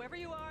 Whoever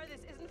you are,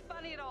 this isn't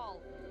funny at all.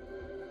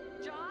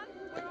 John,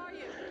 where are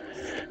you?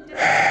 Did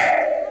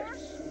I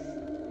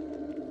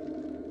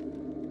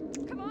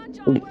Come on,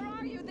 John, where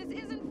are you? This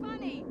isn't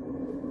funny.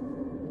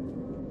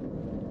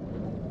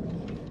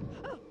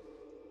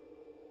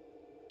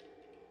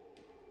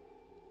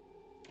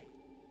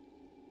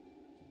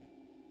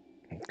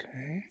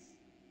 Okay.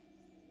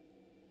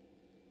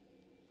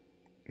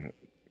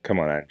 Come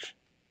on, Ange.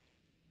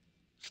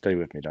 Stay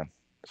with me, Don.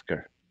 Let's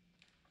go.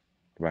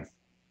 Come on.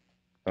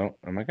 Oh,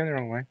 am I going the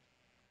wrong way?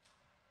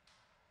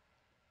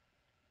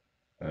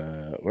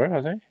 Where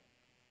are they?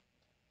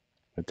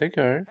 Where'd they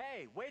go?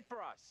 Hey, wait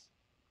for us!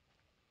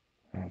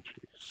 Oh,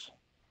 jeez.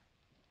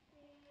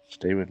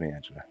 Stay with me,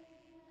 Angela.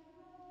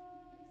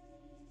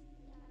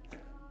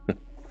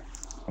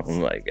 Oh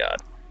my god.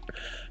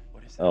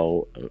 What is that?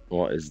 Oh,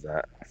 what is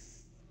that?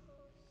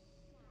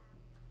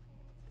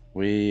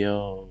 We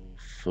all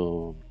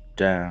fall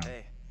down.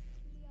 Hey.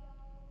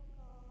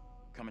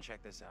 Come and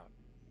check this out.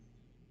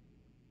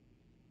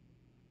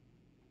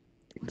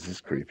 This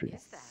is What on earth creepy.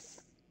 is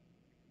that?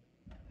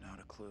 Not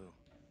a clue.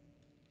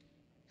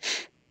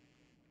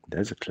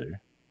 There's a clue.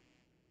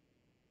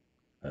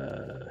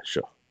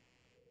 Sure.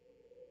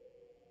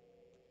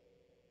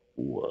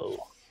 Whoa.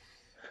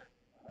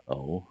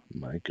 Oh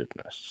my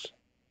goodness.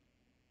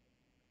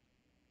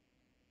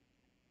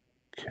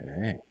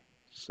 Okay,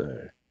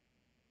 so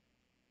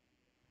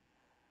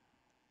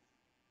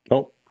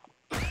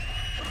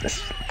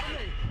This...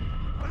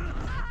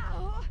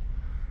 Oh,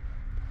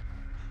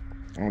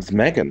 it's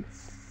Megan.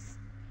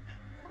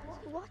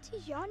 What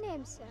is your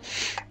name, sir?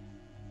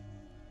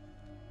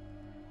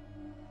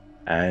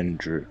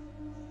 Andrew.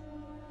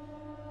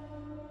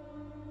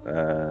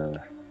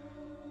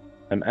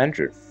 I'm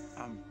Andrew.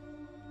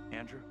 Andrew?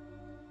 Andrew?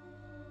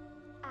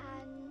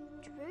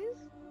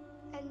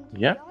 And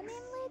Yeah. your name,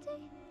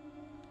 lady?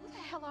 Who the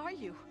hell are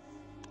you?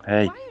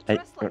 Hey, Why are you hey,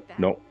 dressed like that?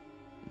 no.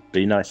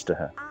 Be nice to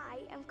her. I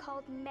am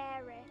called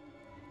Mary.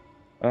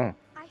 Oh.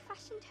 I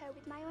fashioned her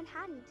with my own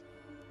hand.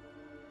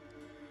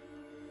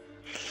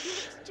 She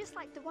looks just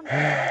like the one who's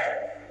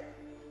wedding.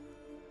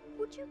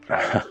 Would you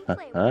kindly come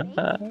play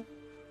with me?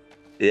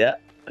 Yeah,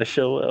 I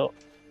sure will.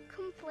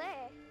 Come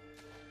play.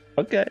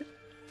 Okay.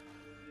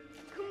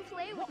 Come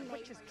play with What me.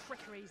 witch's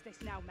trickery is this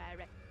now,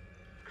 Mary?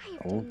 I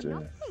have Oh, done dear.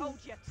 nothing. Hold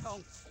your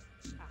tongue.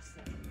 I see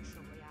you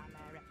truly are,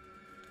 Mary.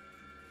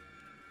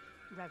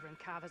 Reverend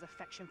Carver's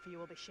affection for you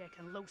will be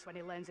shaken loose when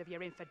he learns of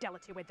your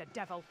infidelity with the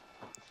devil.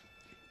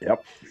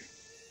 Yep.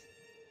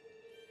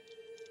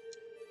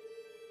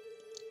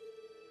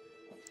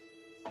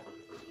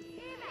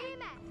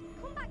 Amy,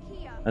 come back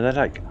here. Are they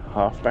like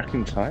half back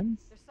in time?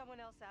 There's someone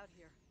else out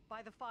here,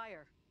 by the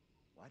fire.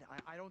 What?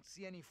 I don't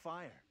see any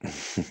fire.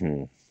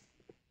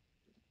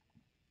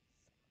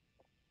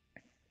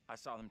 I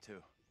saw them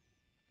too.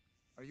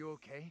 Are you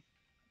okay?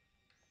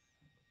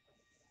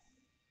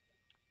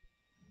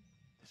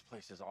 This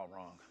place is all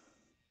wrong.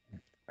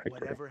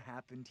 Whatever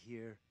happened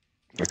here.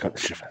 I got the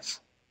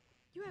shivers.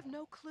 You have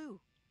no clue.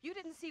 You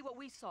didn't see what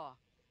we saw.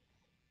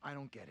 I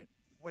don't get it.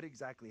 What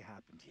exactly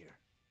happened here?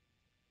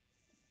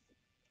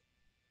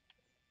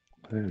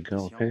 Little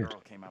girl This young appeared. girl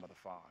came out of the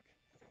fog.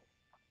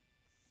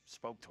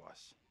 Spoke to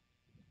us.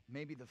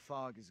 Maybe the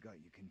fog has got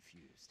you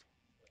confused.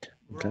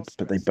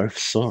 But they both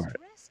saw it.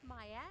 Stressed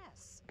my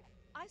ass.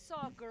 I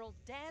saw a girl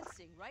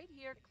dancing right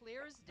here,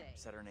 clear as day.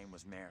 Said her name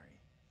was Mary.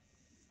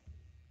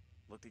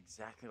 Looked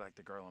exactly like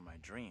the girl in my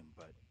dream,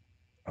 but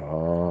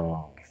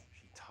Oh.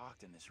 she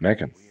talked in this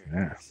Megan, really weird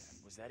yeah.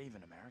 accent. Was that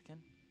even American?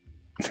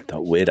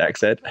 That weird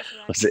accent.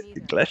 Was it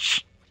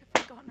English?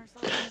 What have we gotten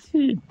ourselves into?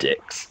 You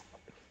dicks.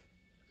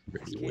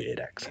 This Really kid, weird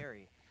accent.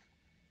 Mary.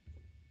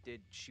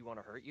 Did she want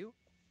to hurt you?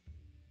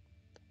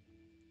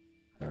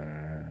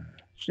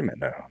 She meant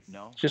no.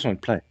 No. She just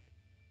wanted to play.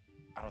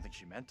 I don't think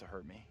she meant to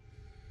hurt me.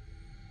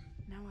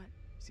 Now what?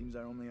 Seems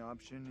our only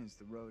option is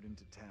the road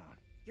into town.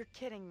 You're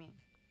kidding me.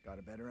 Got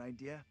a better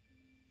idea?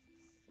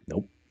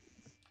 Nope.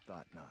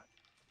 Thought not.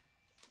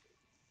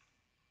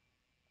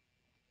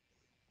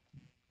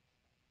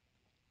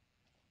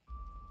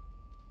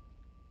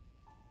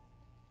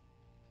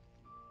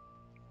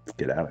 Let's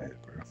get out of here,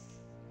 bro.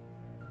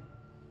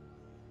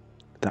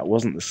 That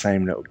wasn't the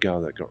same little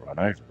girl that got run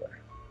over, though.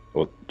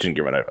 Or didn't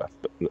get run over,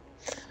 but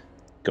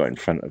got in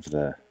front of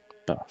the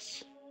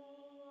bus.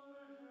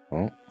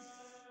 Oh.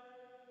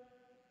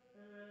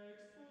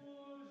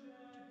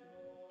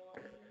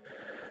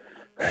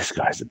 This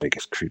guy's the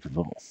biggest creep of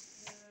all.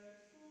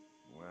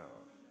 Well,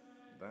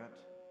 that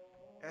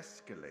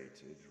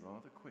escalated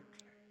rather quickly.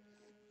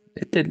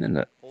 It did, didn't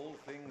it? All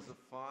things are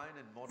fine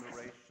in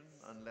moderation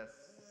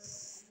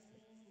unless...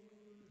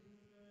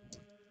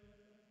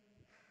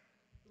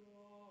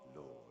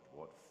 Lord,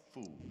 what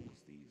fools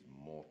these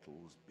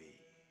mortals be.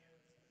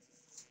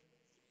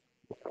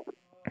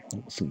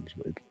 That seems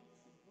weird.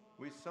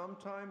 We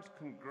sometimes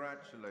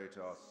congratulate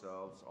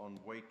ourselves on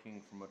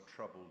waking from a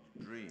troubled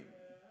dream.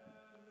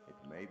 It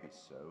may be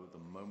so the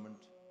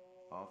moment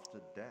after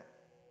death.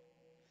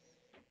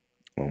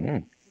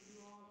 Oh.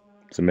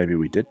 So maybe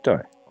we did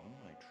die. On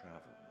my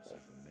travels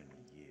over many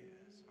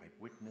years, I've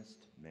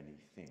witnessed many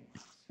things,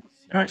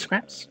 seen Alright, and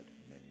Scraps. heard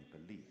many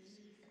beliefs,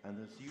 and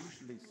there's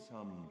usually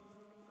some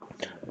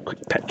Quick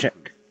pet check.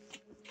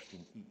 truth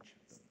in each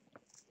of them.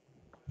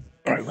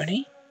 Alright,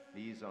 Winnie.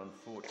 These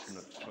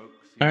unfortunate folks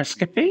seem Alright, to be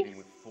Skippy. dealing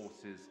with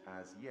forces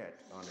as yet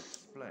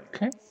unexplained.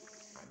 Okay. I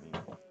mean,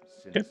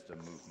 sinister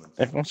movements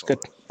Everyone's of good.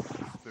 the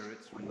forest,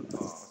 spirits from the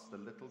past, a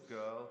little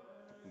girl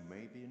who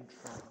may be in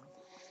trouble.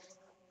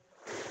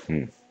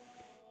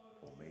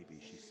 Or maybe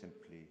she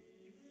simply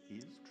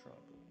is trouble.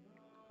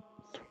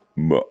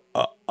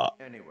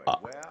 Anyway,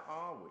 where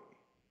are we?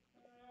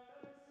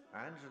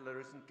 Angela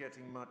isn't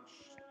getting much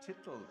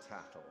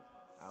tittle-tattle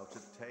out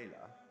of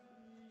Taylor.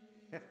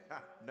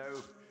 No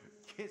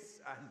kiss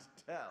and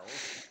tell.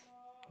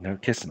 No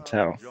kiss and What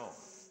tell. about John?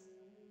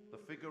 The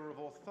figure of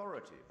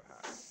authority,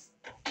 perhaps?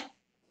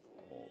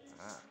 Or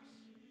perhaps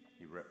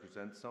he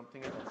represents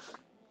something else.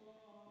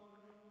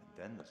 And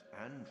then there's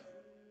Andrew.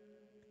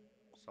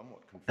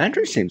 Somewhat confused.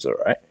 Andrew seems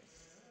alright.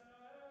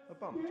 A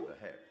bump to the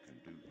head can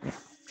do that.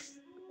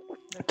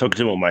 Talking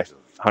to all my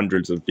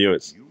hundreds of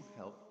viewers. You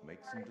help make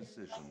some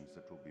decisions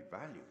that will be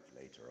valued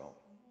later on.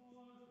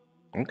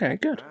 Okay,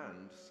 good.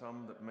 And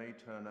some that may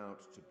turn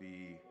out to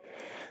be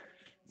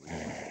real.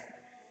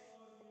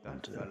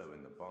 That fellow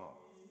in the bar.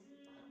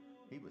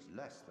 He was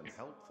less than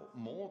helpful,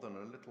 more than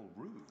a little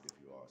rude, if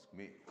you ask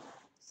me.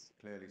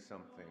 Clearly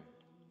something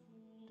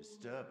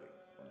disturbing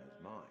on his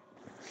mind.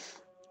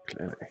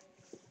 Clearly.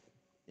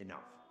 Enough.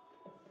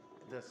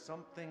 There's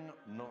something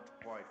not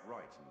quite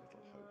right in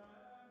Little Hope,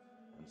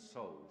 and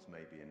souls may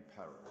be in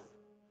peril.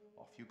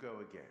 Off you go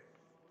again.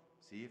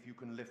 See if you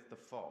can lift the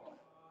fog.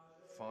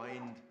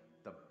 Find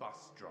the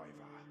bus driver.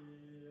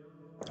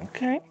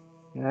 Okay.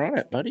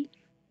 Alright, buddy.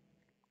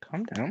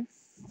 Calm down.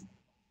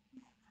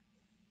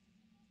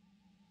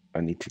 I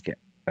need to get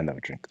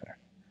another drink there.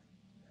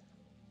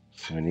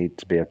 So we need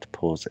to be able to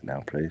pause it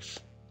now, please.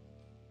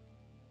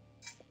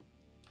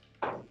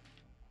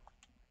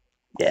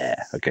 Yeah,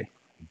 okay.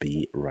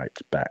 Be right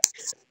back.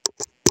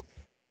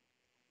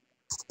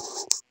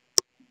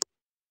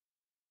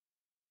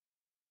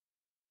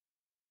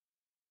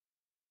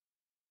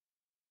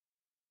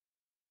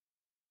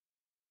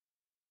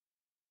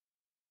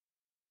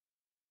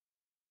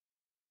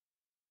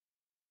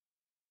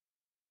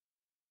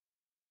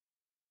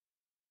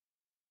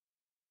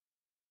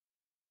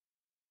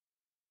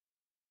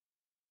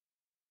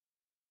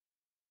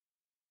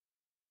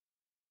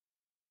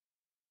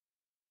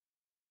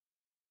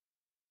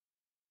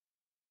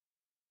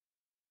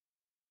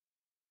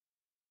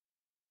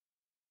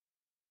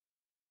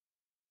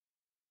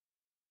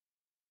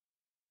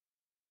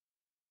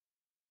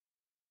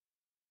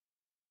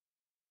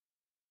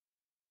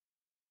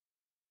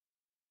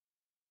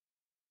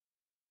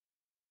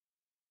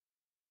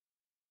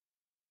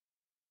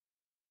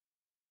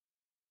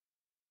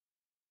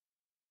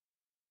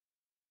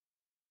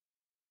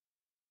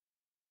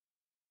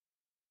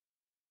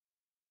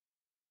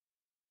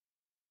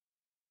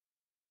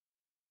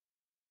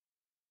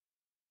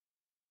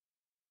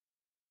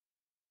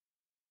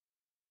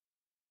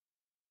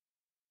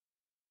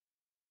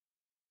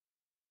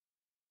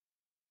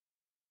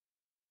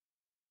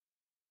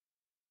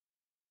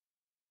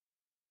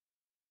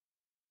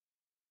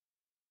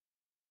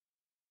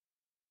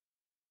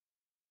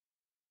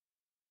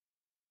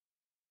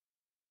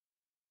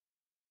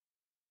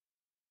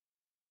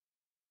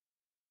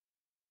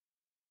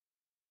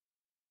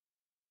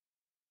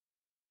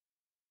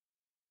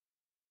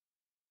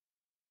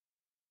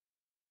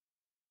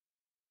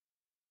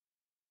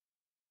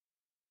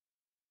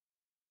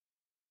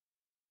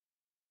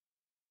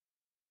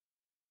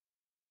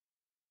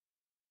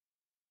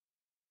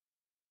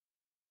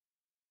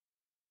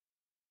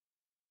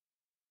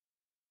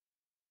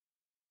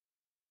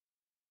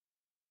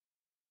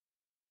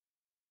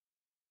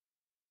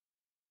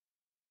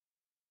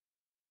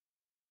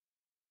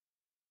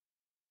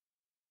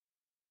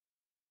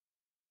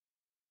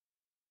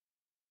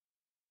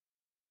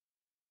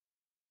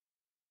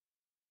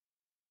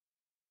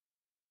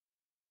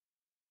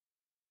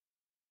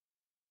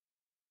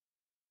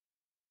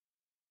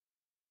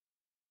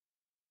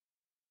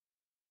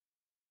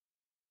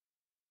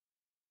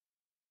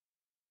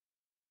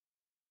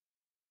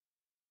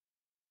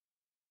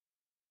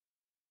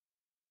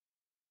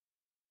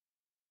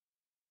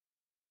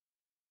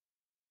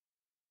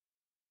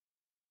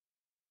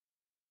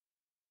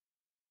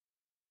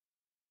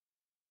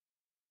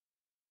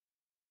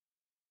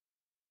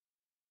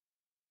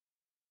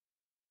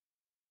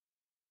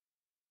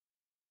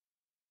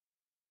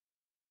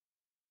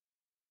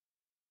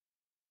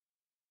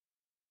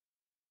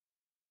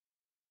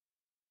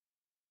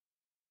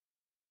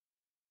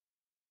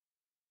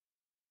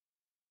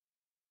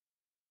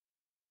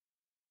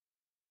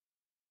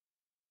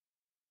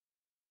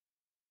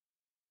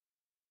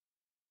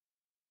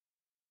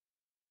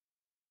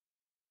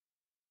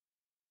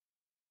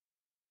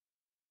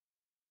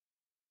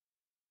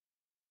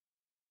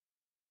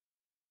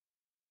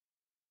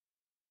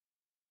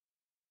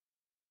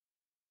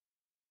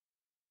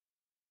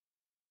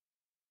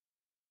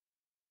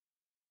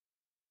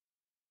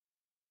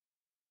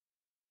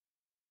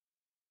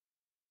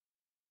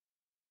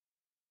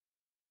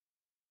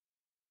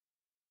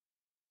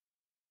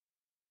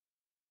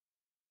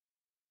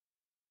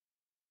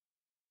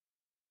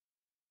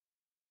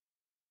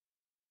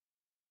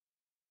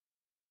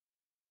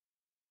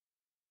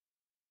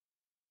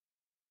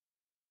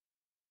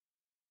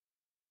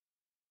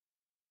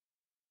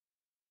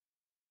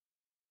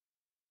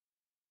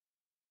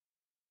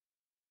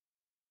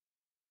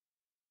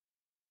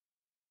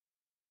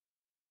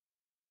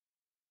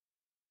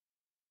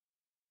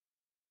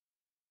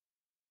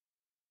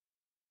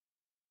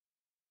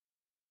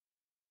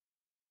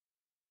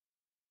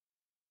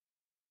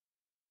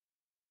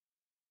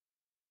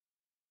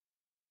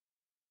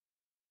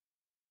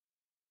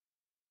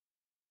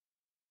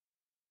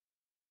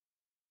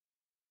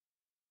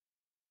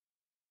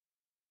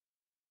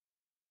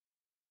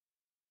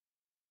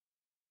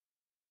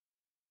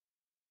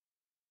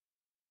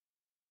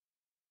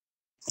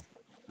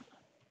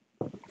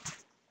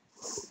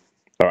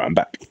 Alright, I'm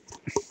back.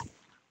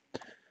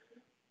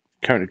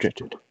 Current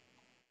objective.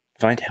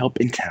 Find help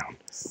in town.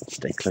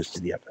 Stay close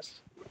to the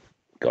others.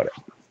 Got it.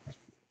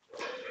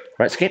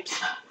 Right, Skips?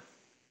 That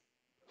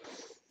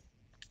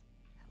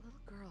little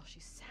girl, she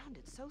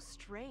sounded so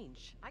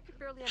strange. I could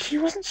barely She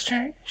wasn't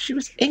strange. She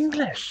was Sure sounded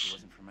like English. she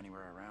wasn't from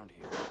anywhere around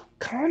here.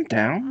 Calm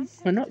down. I'm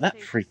We're tempted not to that say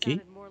she freaky.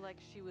 sounded more like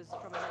she was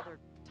from another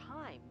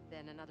time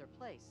than another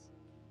place.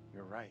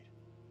 You're right.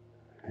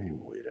 Hey,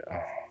 weirdo.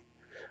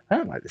 Oh, I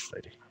don't like this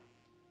lady.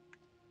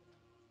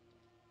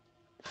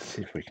 Let's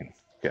see if we can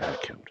get her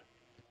killed.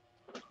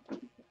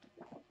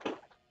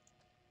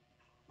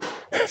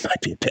 It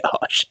might be a bit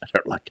harsh. I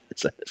don't like it,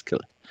 so let's kill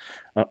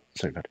her. Oh,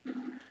 sorry, bud.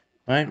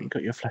 Why haven't you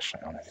got your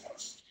flashlight on anymore?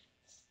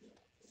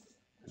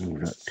 Ooh,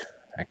 look.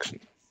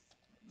 Excellent.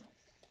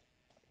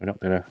 We're not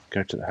going to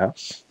go to the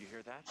house. You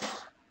hear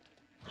that?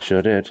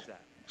 Sure did. Who's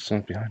that?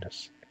 Someone's behind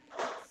us.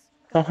 It's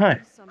Oh,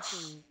 hi.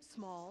 something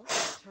small,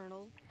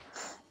 eternal.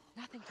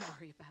 Nothing to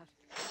worry about.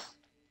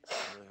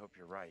 I really hope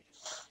you're right.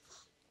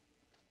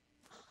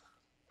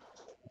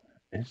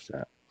 Is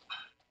that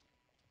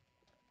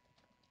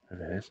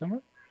over here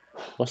somewhere?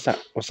 What's that?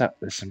 What's that?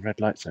 There's some red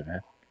lights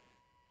over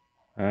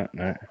here.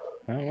 No.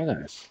 I don't know what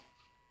that is.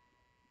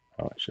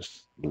 Oh, it's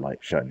just light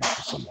shining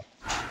for someone.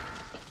 You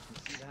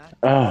see that?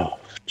 Oh,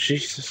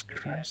 Jesus Maybe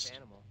Christ.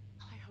 animal.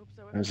 I hope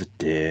so. It was a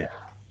deer.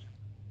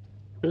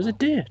 It was a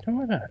deer. Don't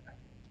worry about it.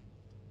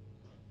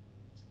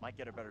 Might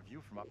get a better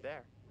view from up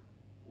there.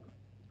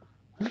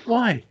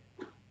 Why?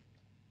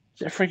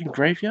 Is it a freaking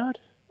graveyard?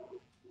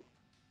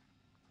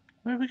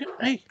 Where are we going?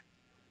 Hey,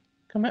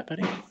 come back,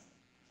 buddy.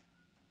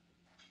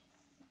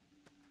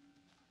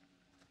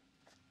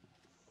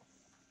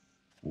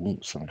 Ooh,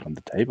 something on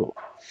the table.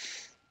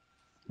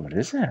 What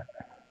is it?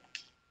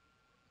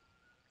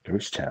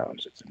 Ghost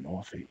towns at the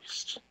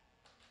northeast.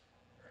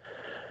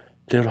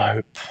 Little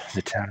hope,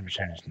 the town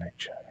returns to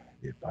nature.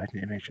 The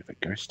abiding image of a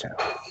ghost town.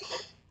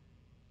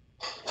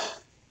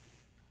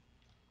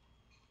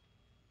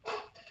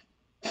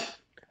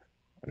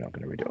 I'm not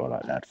going to read it all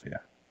like that for you.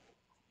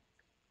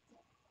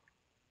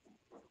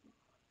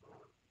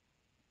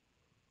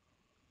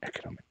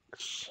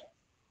 Economics.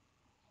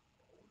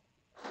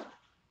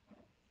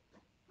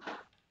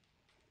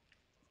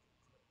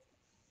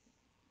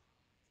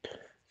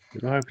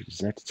 Little hope is a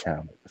deserted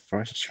town that the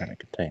forest is trying to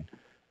contain.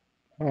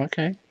 Oh,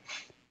 okay.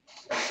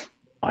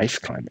 Ice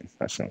climbing.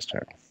 That sounds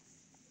terrible.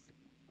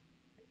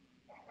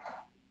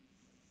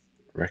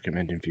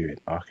 Recommending viewing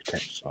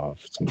architects of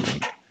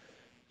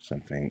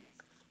something.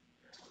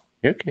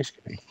 You okay,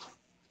 Skippy?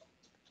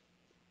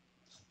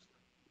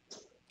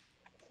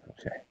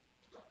 Okay.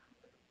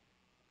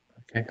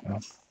 Okay, well.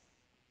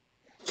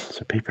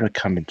 So people are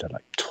coming to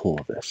like tour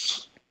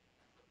this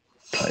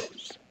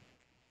place.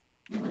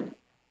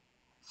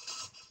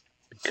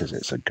 Because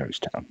it's a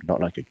ghost town.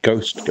 Not like a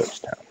ghost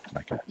town.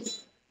 Like a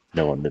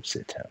no one lives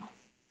here town.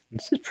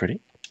 This is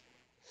pretty.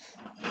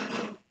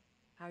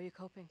 How are you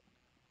coping?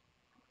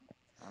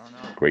 I don't know.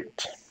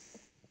 Great.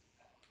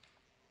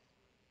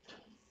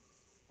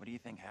 What do you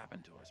think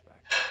happened to us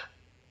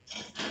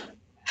back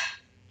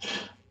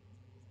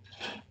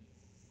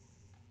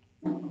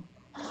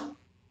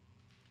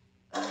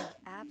I have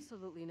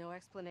absolutely no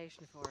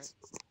explanation for it.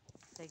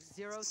 Makes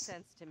 0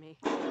 sense to me.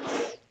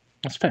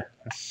 That's fair.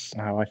 That's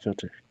how I feel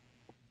too.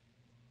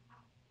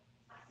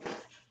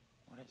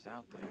 What is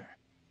out there?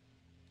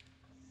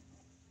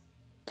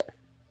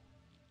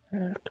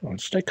 Come on,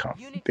 stay calm.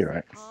 You You'll need be to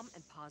right. stay calm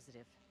and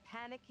positive.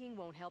 Panicking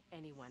won't help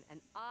anyone, and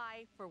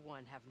I, for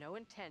one, have no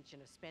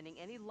intention of spending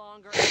any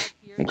longer out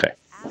here than Okay. is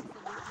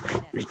absolutely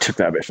necessary. We took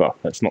that a bit far.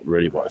 That's not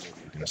really what I was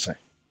going to say.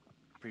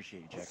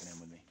 Appreciate you checking in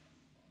with me.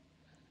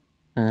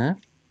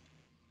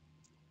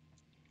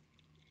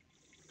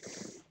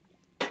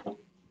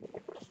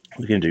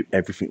 We're going to do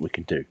everything we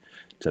can do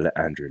to let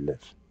Andrew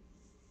live.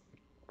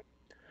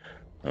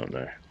 Oh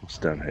no, what's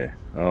down here?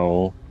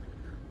 Oh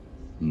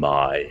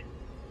my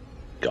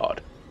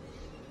God.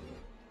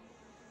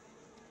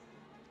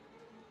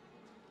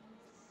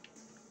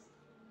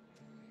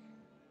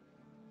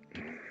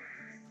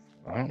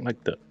 I don't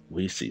like that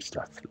we see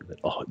stuff.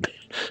 Oh, it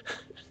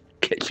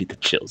gave me the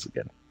chills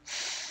again.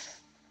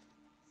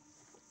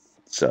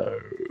 So,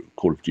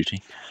 Call of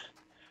Duty.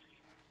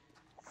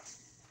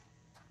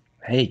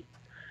 Hey,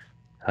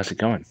 how's it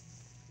going?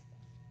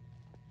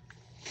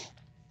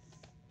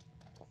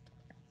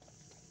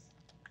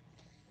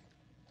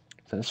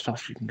 Is that as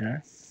fast as you can go?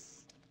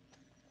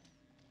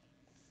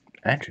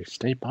 Andrew,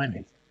 stay by me.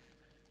 You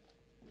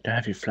don't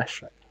have your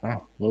flashlight.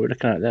 Oh, what are we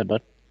looking at there,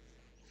 bud?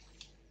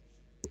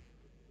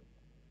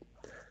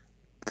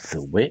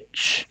 The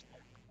Witch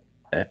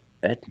at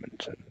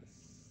Edmonton.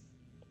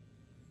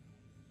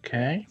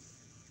 Okay.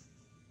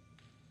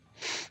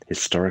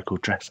 Historical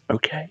dress.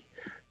 Okay.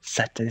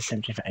 Saturday the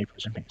 17th of April or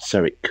something.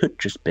 So it could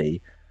just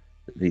be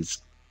that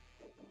these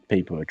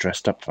people are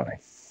dressed up funny.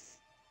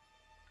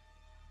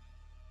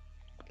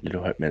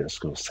 Little Hope Middle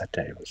School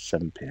Saturday was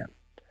 7 p.m.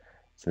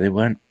 So they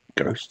weren't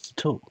ghosts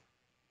at all.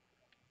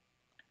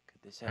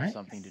 Could this have Right?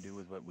 something to do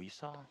with what we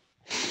saw?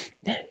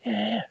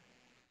 Yeah.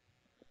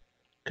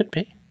 Could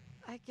be.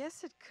 I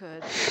guess it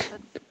could,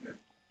 but it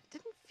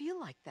didn't feel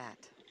like that.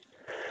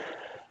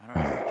 I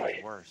don't know which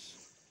is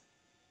worse.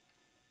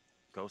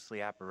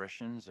 Ghostly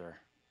apparitions or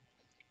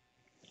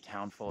a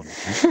town full of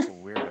hysterical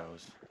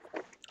weirdos.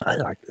 I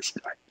like this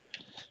guy.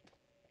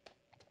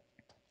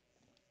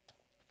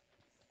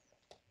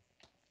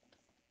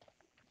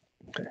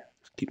 Okay,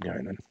 let's keep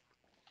going then.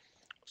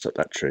 What's up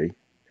that tree?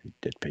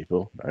 Dead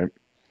people? No.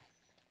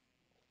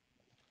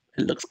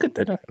 It looks good,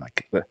 though, don't it?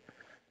 Like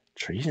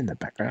trees in the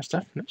background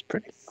stuff. Looks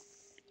pretty.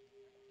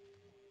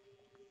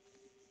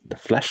 The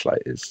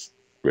flashlight is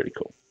really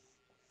cool.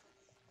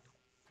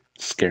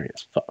 Scary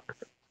as fuck.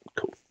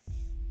 Cool.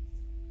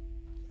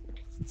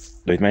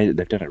 They've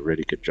done a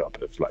really good job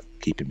of like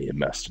keeping me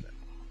immersed in it.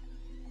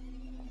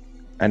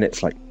 And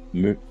it's like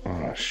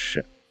oh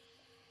shit.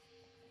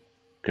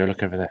 Go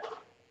look over there.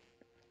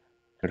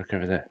 Go look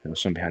over there. There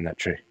was someone behind that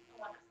tree.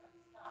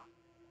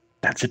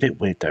 That's a bit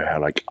weird though, how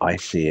like I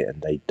see it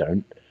and they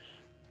don't.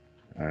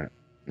 I'm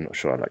not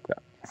sure I like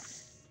that.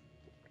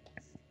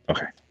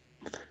 Okay.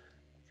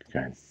 Keep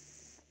going.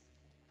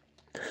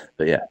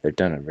 But yeah, they've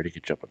done a really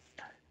good job of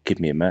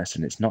keeping me immersed,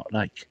 and it's not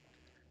like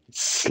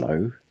it's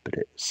slow, but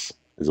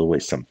there's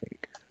always something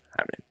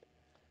happening.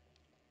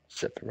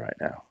 Except for right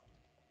now.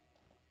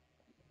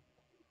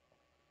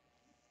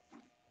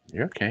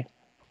 You're okay.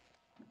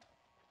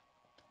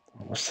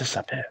 What's this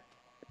up here?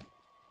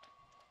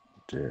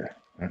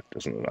 That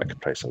doesn't look like a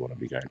place I want to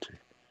be going to.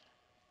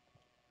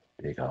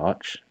 Big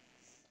arch.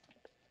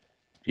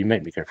 If you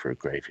make me go through a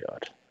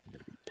graveyard, I'm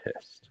going to be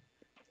pissed.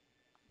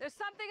 There's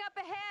something up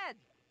ahead.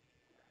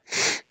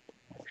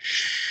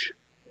 Shh.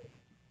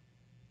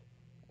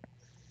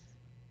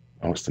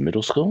 Oh, it's the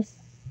middle school?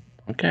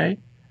 Okay.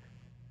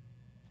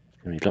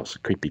 There's going to be lots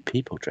of creepy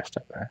people dressed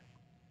up there.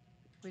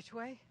 Which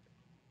way?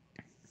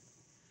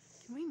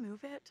 Can we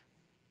move it?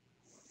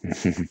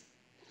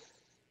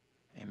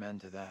 Amen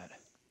to that.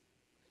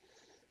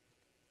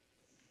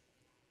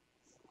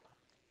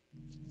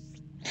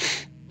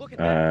 Look at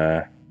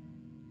that.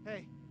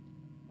 Hey,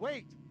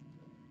 wait.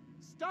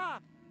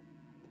 Stop.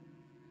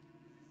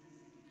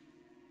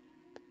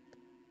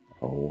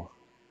 Oh.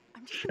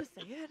 I'm just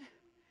gonna say it.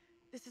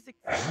 This is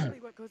exactly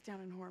what goes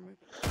down in horror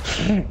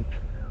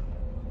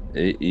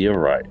movies. You're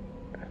right.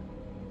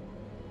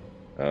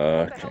 What the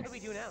hell Okay. do we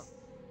do now?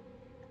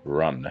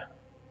 Run.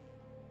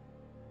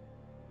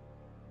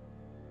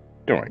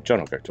 Don't worry, John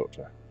will go talk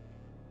to her.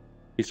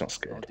 He's not I'll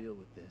scared. deal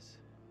with this.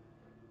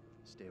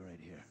 Stay right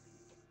here.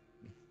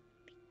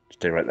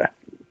 Stay right there.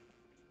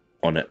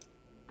 On it.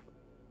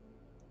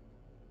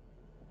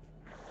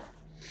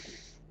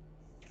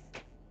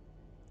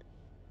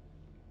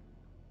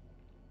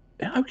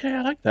 Yeah, okay,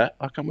 I like that.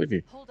 I'll come with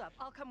you. Hold up,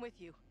 I'll come with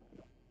you.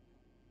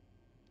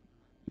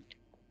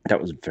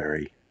 That was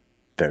very,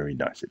 very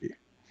nice of you.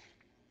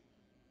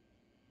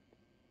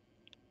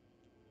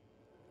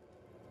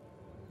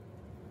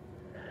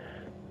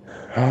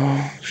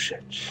 Oh,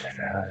 shit.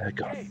 They're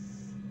gone. Hey,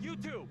 you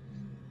two!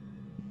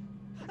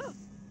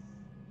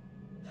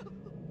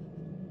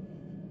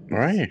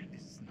 Where are you?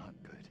 It's not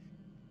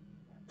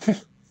good.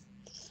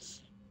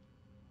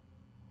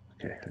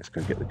 Okay, let's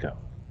go get the girl.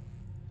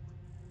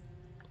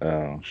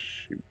 Oh,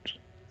 shoot.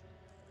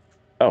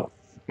 Oh,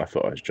 I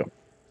thought I was John.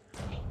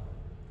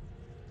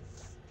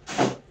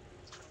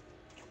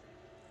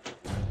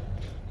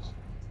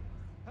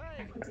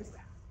 Hey,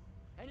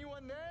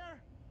 anyone there?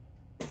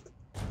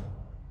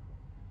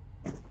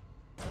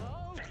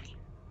 Hello?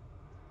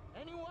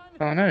 Anyone?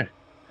 Oh no.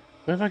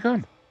 Where have I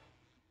gone?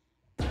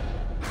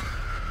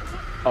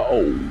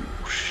 Oh,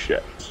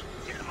 shit.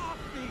 Get off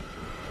me!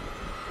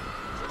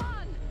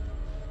 John!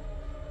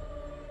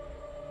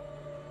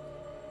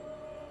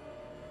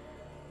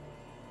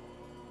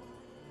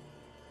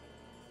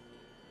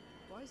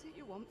 What is it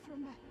you want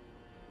from me?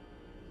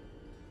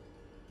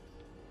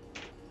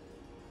 Who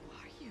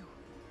are you?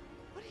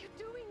 What are you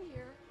doing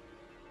here?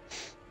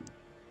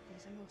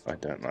 There's a most I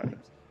don't like it.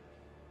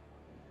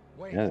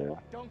 Wait, Yeah, they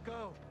are. don't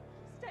go.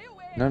 Stay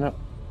away! No, no.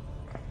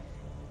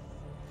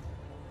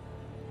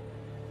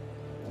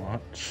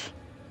 What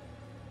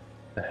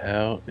the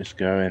hell is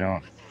going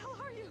on? What the hell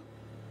are you?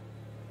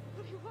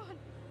 What do you want?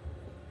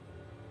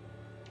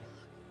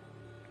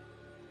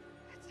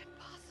 It's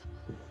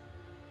impossible.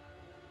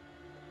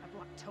 A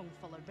black tongue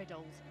full of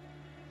riddles.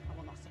 I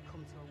will not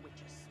succumb to a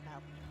witch's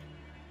spell.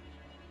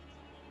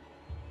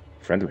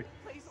 Friendly.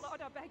 Please,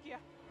 Lord, I beg you.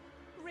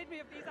 Rid me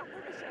of these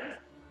apparitions.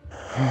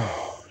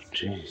 Oh, Who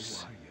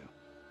jeez. are you?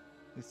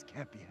 This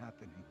can't be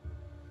happening.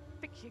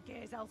 Fix your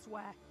gaze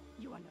elsewhere.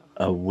 You are no.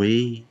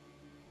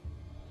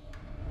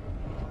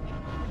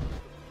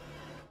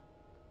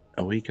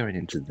 Are we going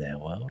into their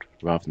world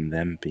rather than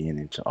them being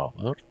into our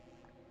world?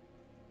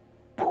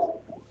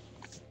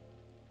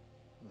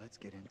 Let's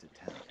get into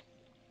town.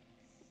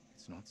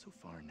 It's not so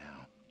far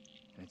now,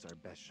 and it's our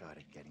best shot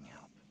at getting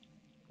help.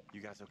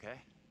 You guys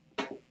okay?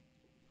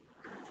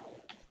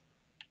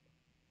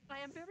 I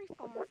am very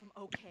far from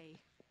okay.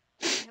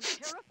 I am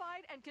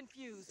terrified and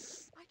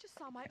confused. I just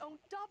saw my own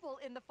double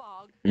in the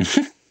fog.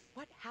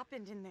 What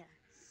happened in there?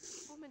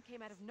 This woman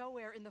came out of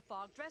nowhere in the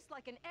fog, dressed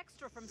like an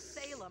extra from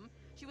Salem.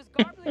 She was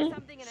garbling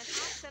something in an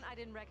accent I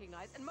didn't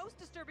recognize, and most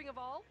disturbing of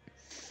all,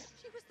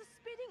 she was the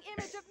spitting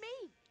image of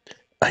me.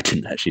 I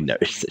didn't actually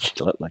notice that she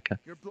looked like her.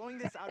 You're blowing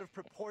this out of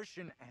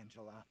proportion,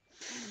 Angela.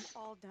 I'm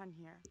all done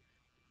here.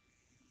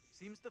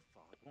 Seems the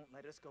fog won't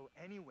let us go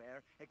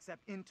anywhere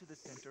except into the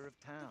center of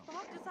town. The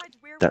fog decides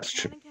where That's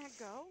we can true. and can't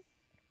go?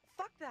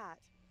 Fuck that.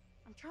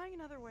 I'm trying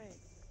another way.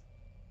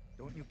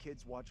 Don't you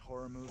kids watch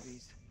horror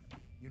movies?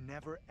 You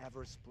never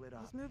ever split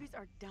up. Those movies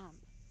are dumb.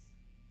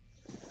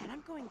 And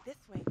I'm going this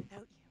way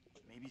without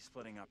you. Maybe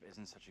splitting up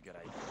isn't such a good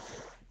idea.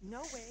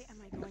 No way am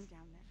I going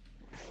down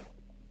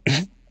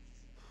there.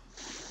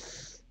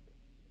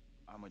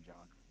 I'm with John.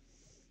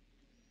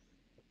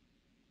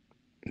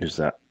 Who's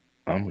that?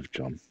 I'm with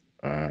John.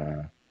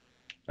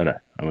 Oh no,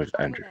 I'm with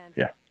I'm Andrew. with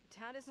Andrew. Yeah.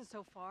 Town isn't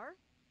so far.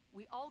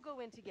 We all go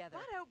in together.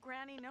 Flat out,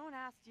 Granny. No one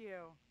asked you.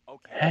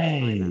 Okay,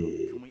 Hey. time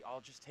out. Can we all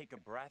just take a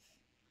breath?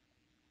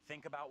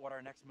 Think about what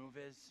our next move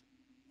is?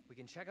 We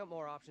can check out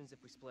more options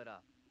if we split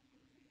up.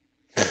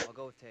 I'll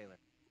go with Taylor.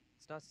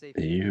 It's not safe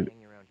You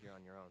hanging around here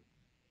on your own.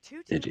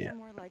 Two teams idiot. are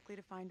more likely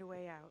to find a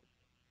way out,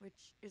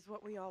 which is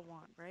what we all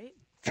want, right?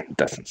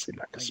 Doesn't seem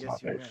like a I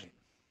smart guess you're move. right.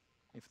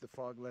 If the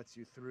fog lets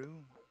you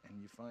through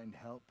and you find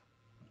help,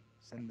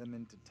 send them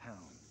into town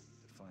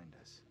to find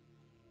us.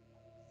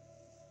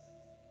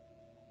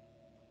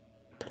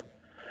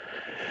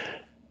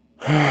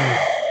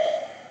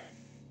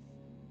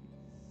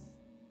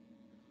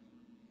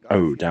 Got a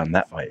Oh, feeling down we'll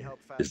that find way help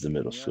is faster the than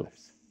middle school.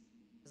 others.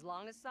 As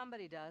long as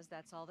somebody does,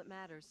 that's all that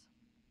matters.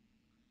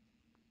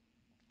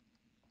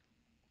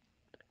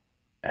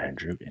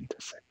 Andrew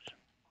intersection.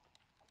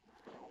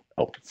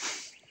 Oh,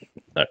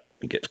 no,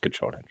 we get to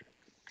control Andrew.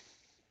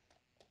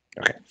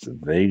 Okay, so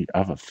the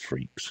other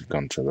freaks have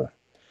gone to the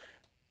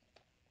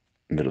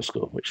middle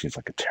school, which seems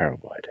like a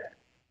terrible idea.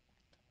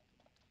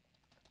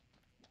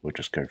 We'll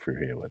just go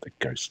through here where the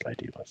ghost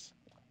lady was.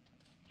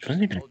 She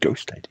wasn't even a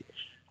ghost lady.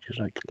 She was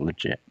like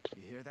legit.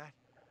 You hear that?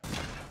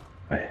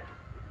 Hey.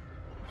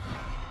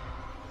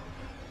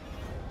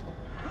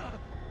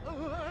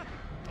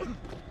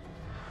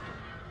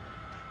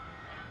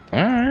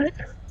 Alright.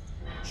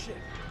 Shit.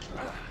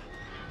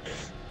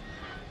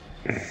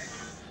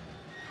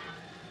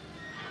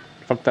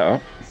 Fuck that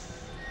up.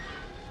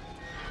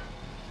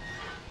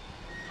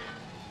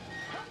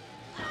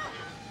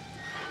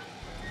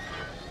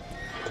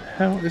 What the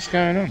hell is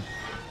going on?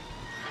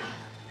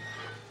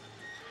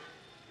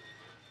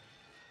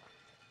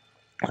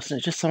 Wasn't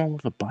it just someone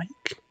with a bike?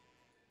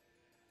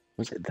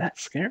 Was it that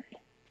scary?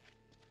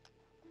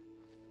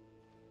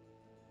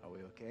 Are we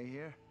okay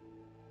here?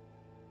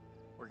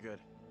 We're good.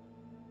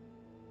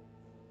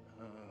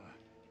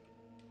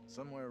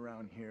 Somewhere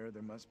around here,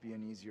 there must be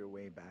an easier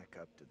way back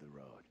up to the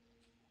road.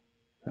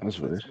 That was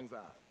weird. Let's move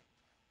out.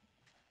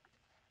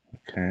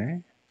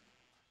 Okay.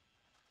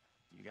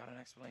 You got an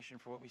explanation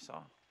for what we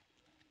saw?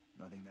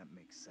 Nothing that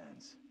makes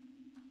sense.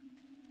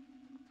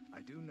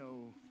 I do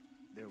know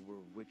there were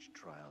witch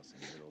trials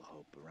in Little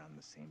Hope around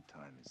the same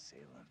time as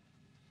Salem.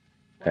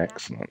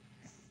 Excellent.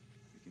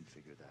 You can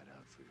figure that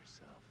out for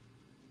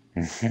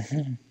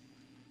yourself.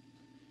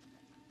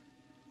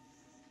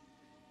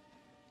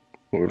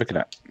 What we're looking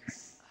at?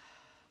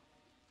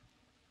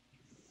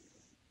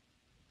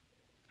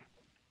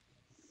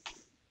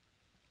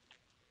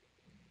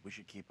 We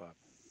should keep up.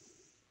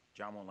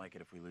 John won't like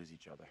it if we lose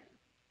each other.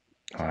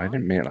 Oh, I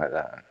didn't mean it like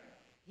that.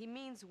 He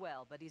means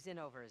well, but he's in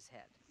over his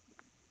head.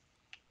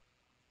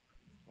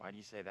 Why do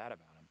you say that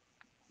about him?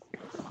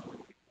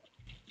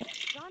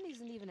 John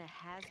isn't even a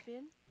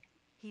has-been.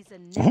 He's a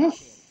never-been.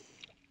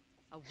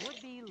 A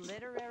would-be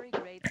literary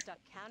great stuck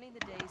counting the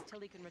days till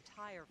he can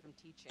retire from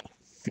teaching.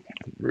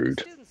 Rude.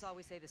 The students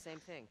always say the same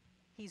thing.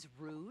 He's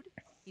rude,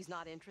 he's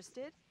not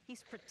interested,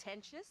 he's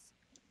pretentious.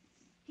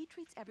 He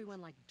treats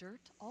everyone like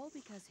dirt, all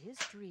because his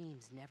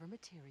dreams never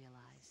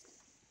materialized.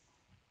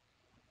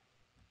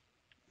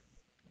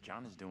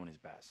 John is doing his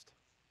best.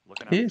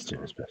 Looking He out is for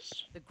doing the his group.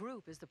 best. The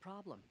group is the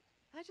problem.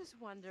 I just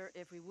wonder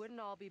if we wouldn't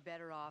all be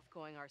better off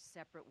going our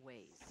separate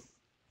ways.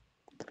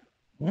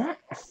 What?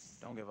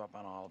 Don't give up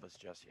on all of us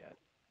just yet.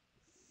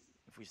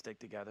 If we stick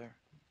together,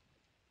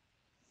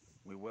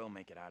 we will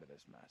make it out of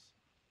this mess.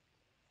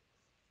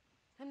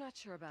 I'm not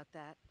sure about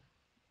that.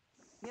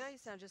 You know, you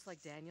sound just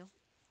like Daniel.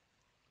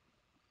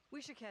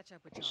 We should catch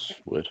up with John.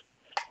 That's weird.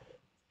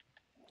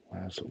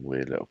 That's a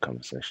weird little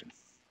conversation.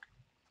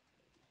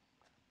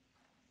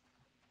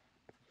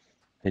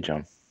 Hey,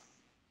 John.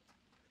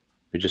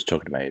 We're just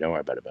talking about you. Don't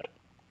worry about it, bud.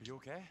 Are you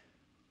okay?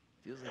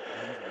 Feels like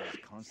Andrew is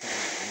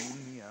constantly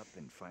bringing me up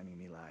and finding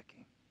me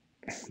lacking.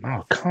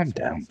 Oh, calm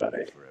down,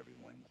 buddy. For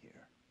everyone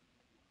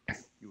here.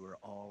 You are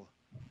all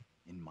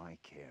in my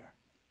care.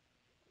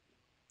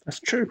 That's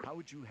true. How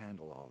would you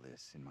handle all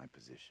this in my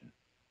position?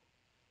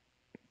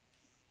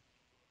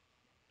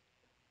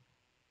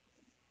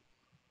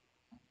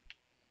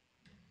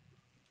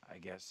 I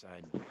guess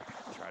I'd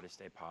try to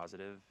stay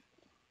positive,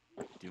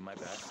 do my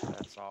best.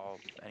 That's all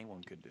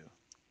anyone could do.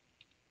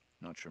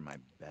 Not sure my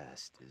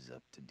best is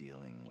up to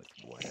dealing with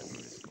whatever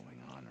is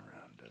going on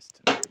around us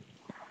tonight.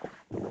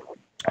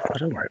 Oh,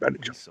 don't worry about it,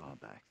 What we John. saw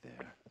back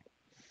there.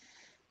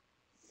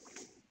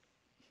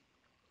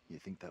 You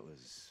think that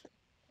was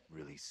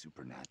really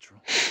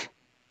supernatural?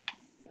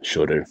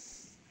 Sure do.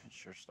 It's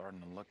sure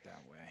starting to look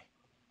that way.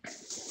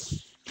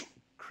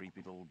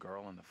 Creepy little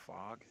girl in the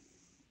fog.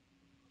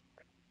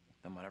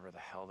 Then whatever the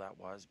hell that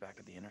was back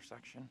at the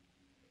intersection.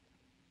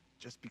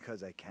 Just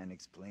because I can't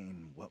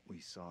explain what we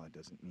saw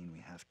doesn't mean we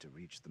have to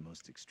reach the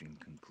most extreme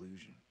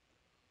conclusion.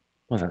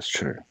 Well, that's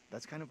true.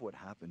 That's kind of what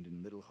happened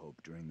in Little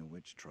Hope during the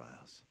witch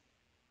trials.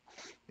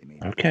 They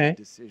made Okay. big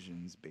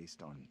decisions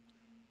based on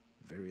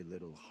very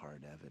little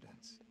hard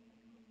evidence.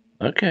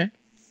 Okay.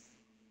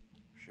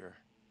 Sure.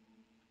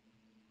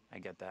 I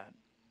get that.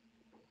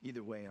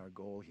 Either way, our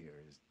goal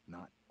here is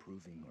not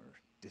proving or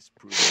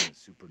disproving the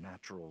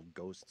supernatural,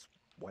 ghosts,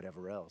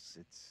 whatever else.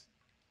 It's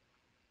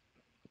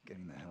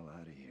getting the hell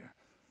out of here.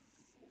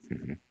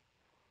 Mm-hmm.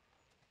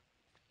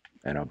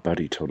 And our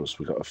buddy told us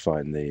we got to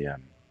find the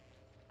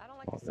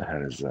what the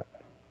hell is that?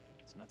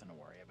 It's nothing to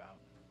worry about.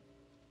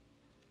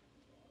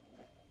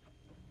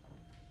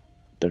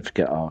 Don't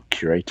forget our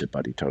curator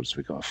buddy told us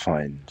we got to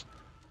find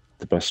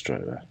the bus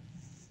driver.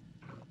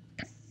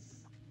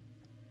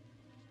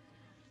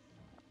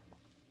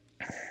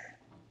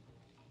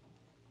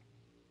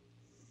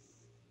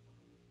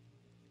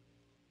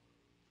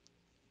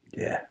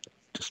 Yeah,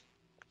 just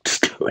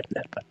go in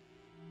there, bud.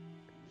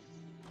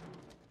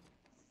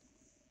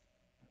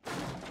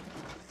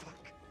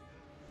 Fuck.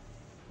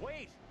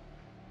 Wait!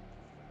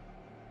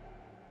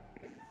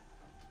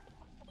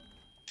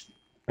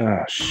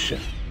 Oh, shit.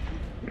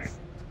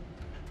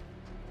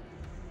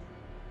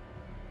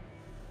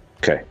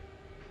 Okay.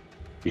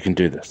 You can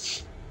do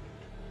this.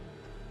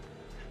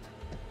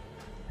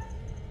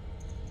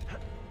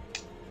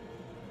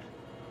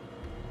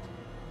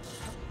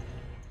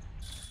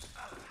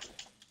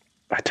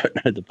 I don't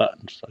know the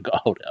buttons, so I got to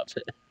hold it up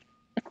here.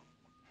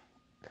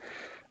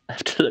 I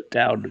have to look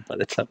down, and by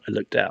the time I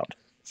look down,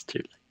 it's too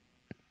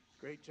late.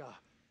 Great job.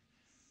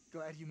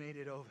 Glad you made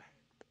it over.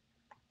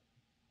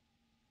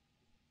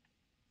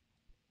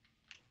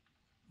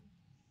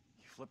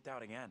 You flipped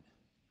out again.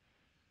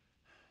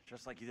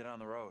 Just like you did on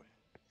the road.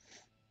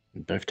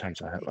 And both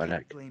times I hurt You my can't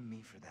leg. blame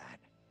me for that.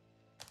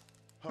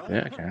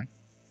 Yeah, I can.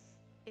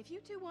 If you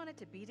two wanted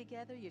to be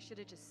together, you should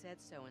have just said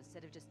so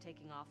instead of just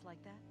taking off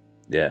like that.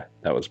 Yeah,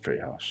 that was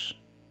pretty harsh.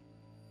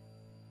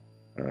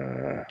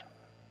 Okay.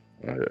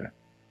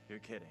 You're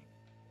kidding.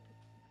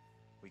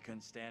 We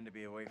couldn't stand to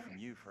be away from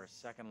you for a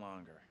second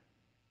longer.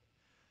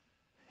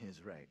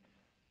 He's right.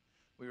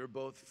 We were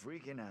both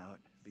freaking out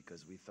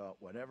because we thought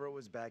whatever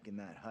was back in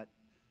that hut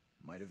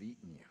might have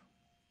eaten you.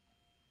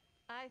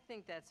 I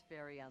think that's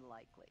very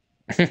unlikely.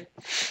 The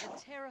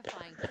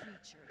terrifying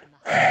creature in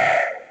the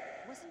hut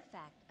was in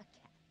fact a cat.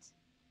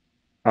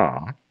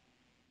 Aw.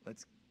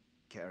 Let's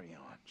carry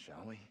on,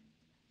 shall we?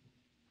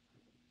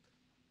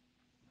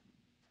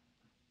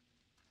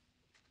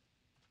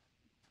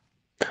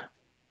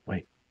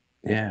 Wait.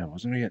 Yeah,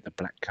 wasn't we at the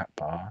Black Cat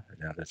Bar?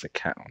 Now there's a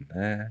cat on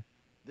there.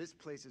 This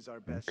place is our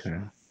best Okay.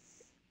 shot.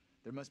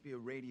 There must be a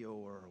radio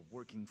or a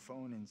working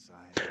phone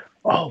inside.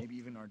 Oh, Maybe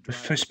even our we're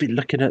driver. supposed to be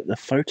looking at the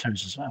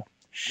photos as well. Look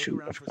Shoot,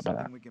 I around for forgot about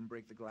something that. we can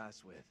break the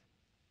glass with.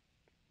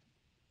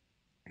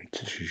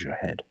 Just use your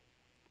head.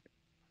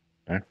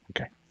 No?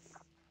 Okay.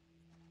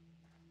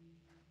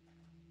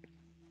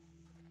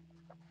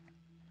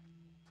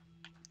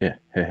 Yeah,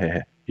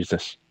 here. Use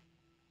this.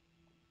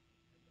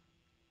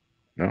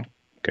 No?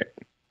 Okay.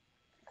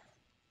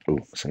 Oh,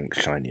 something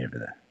shiny over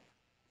there.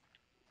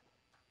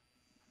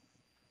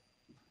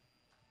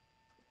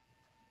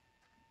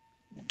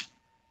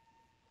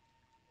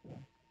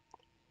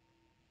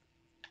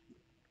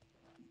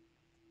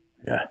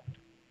 Yeah.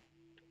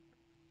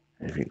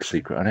 Anything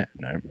secret on it?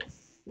 No.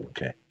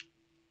 Okay.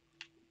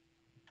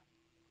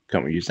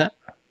 Can't we use that?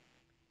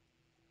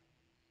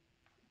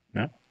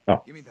 No?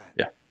 Oh, Give me that.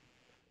 yeah.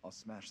 I'll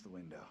smash the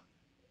window.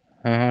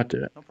 I'll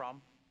do it. No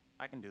problem.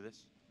 I can do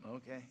this.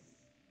 Okay.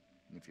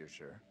 If you're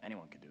sure.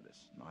 Anyone can do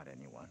this. Not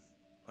anyone.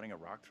 Putting a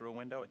rock through a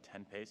window at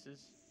 10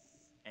 paces?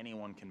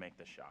 Anyone can make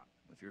the shot.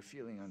 If you're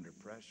feeling under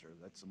pressure,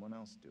 let someone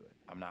else do it.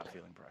 I'm not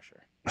feeling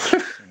pressure.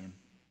 Saying,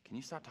 Can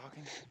you stop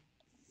talking?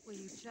 Will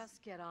you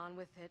just get on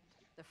with it?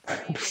 The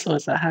frame So will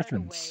as that be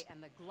happens. away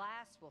and the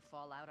glass will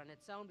fall out on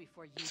its own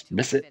before you two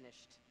Miss are it.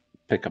 finished.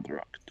 Pick up the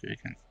rock. Do it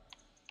again.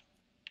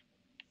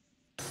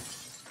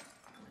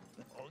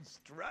 oh,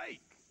 strike!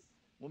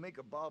 We'll make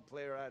a ball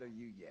player out of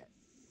you yet.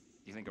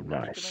 You think a rookie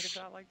could make a Nice.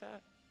 shot like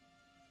that?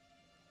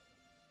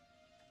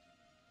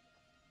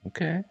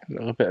 Okay, a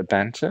little bit of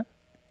banter.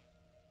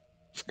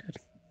 It's good.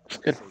 It's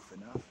good. Safe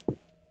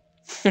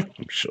enough.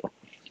 I'm sure.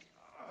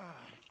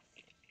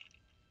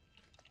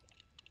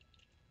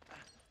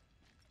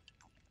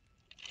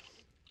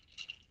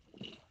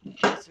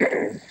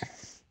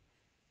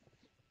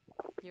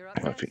 You're up I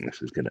don't next. think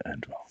this is going to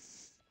end well.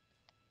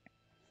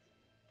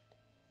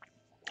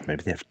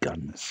 Maybe they have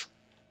guns.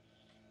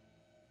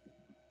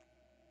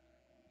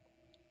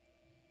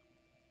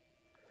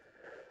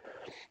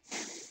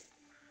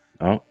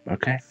 Oh,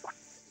 okay.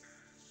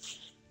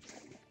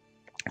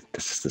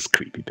 This is this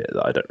creepy bit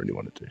that I don't really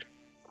want to do.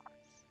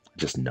 I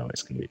just know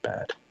it's going to be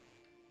bad.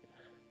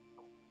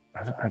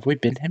 Have we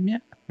been him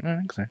yet? I don't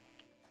think so.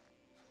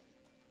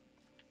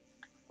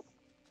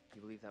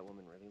 You believe that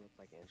woman really looked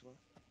like Angela?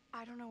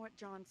 I don't know what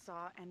John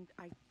saw, and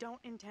I don't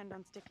intend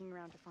on sticking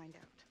around to find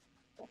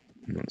out.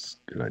 That's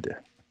a good idea.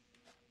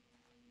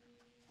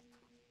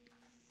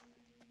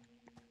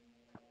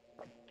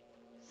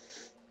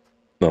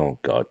 Oh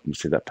god, you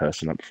see that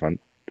person up front?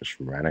 Just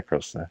ran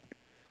across there.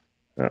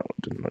 Oh,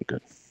 it didn't look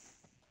good.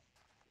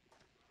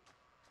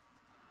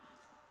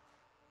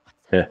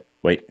 Here,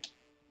 wait.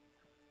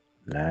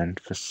 Land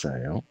for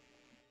sale.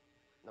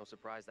 No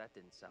surprise that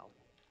didn't sell.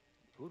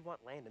 Who'd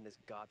want land in this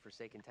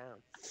godforsaken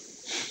town?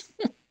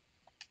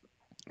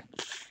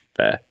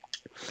 Fair.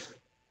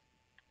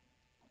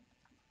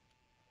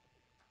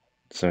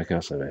 Something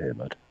else over here,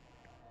 bud.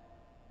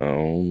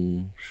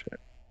 Oh, shit.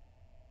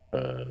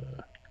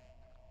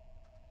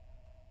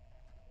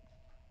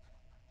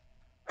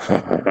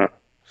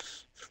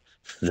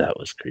 That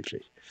was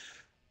creepy.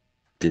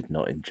 Did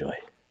not enjoy.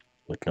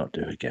 Would not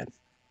do again.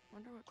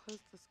 Wonder what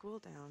closed the school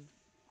down.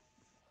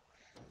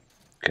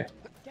 Okay.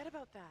 Forget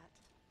about that.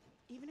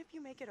 Even if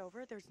you make it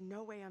over, there's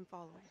no way I'm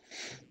following.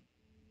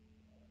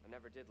 I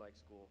never did like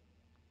school.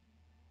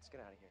 Let's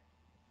get out of here.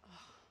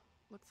 Ugh,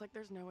 looks like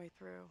there's no way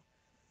through.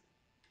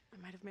 I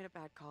might have made a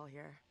bad call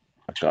here.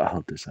 I gotta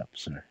hold this up,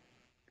 sorry.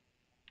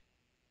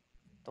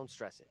 Don't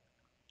stress it.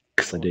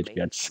 Because I need to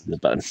be able to see the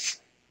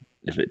buttons.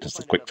 If it just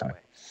a quick time.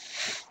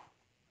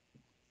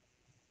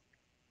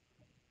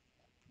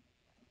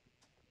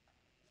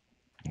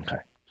 Okay.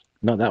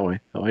 Not that way.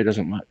 That way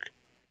doesn't work.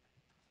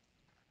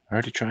 I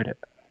already tried it.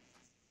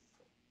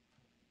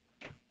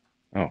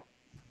 Oh.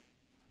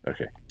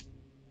 Okay.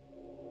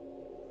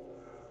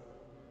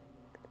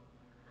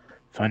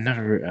 Find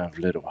another route out of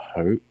Little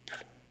Hope.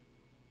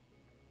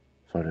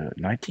 For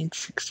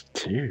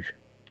 1962.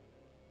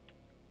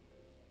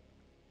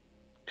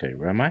 Okay,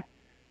 where am I?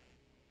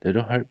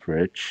 Little Hope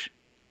Bridge.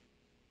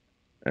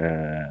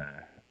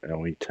 And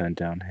we turn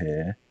down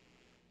here.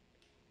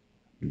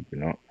 Maybe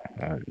not.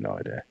 I have no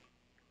idea.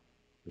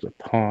 There's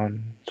a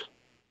pond.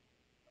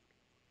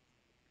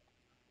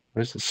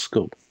 Where's the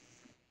school?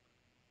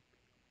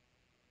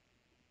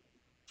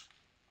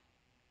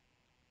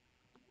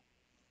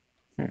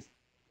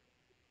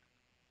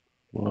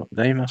 Well,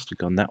 they must have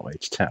gone that way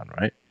to town,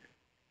 right?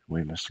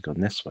 We must have gone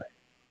this way.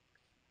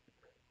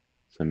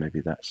 So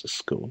maybe that's the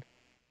school.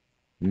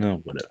 No,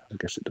 whatever. I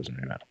guess it doesn't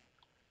really matter.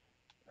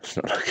 It's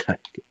not like I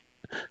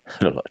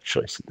have a lot of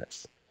choice in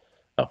this.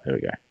 Oh, here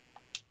we go.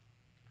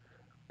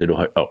 Little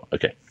Hope. Oh,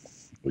 okay.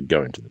 We're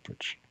going to the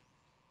bridge.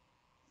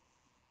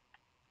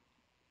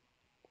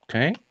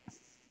 Okay.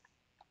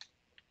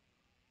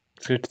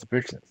 Let's go to the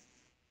bridge then.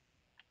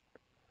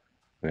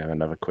 We have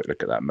another quick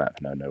look at that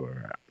map now. I know where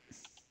we're at.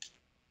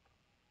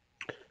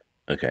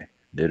 Okay.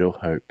 Little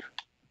Hope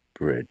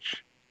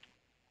Bridge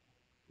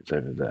is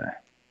over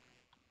there.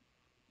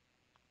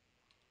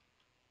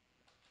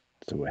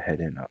 So we're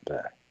heading up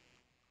there.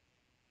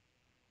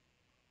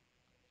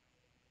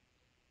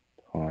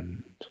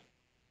 Pond.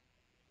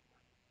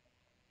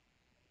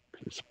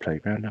 There's a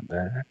playground up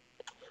there.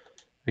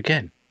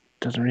 Again,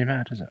 doesn't really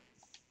matter, does it?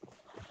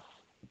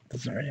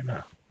 Doesn't really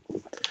matter.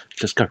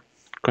 Just go.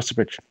 Cross the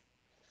bridge.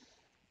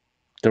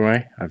 Don't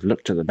worry, I've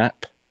looked at the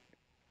map.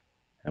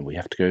 And we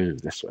have to go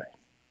this way.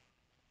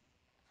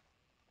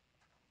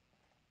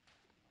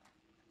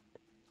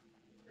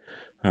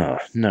 Oh,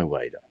 no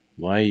way though.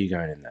 Why are you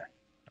going in there?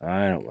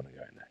 I don't want to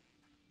go in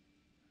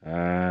there.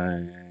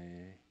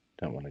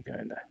 I don't want to go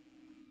in there.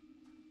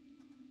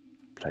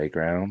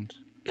 Playground,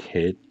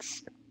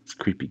 kids, there's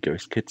creepy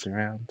ghost kids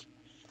around.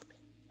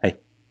 Hey,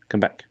 come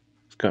back.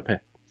 Let's go up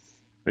here.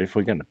 But if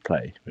we're going to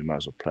play, we might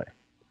as well play.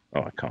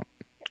 Oh, I can't.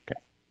 Okay.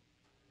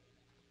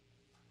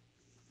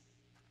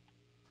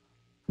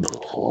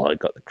 Oh, I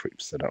got the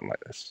creeps. I don't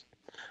like this.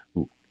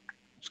 Ooh,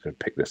 let's go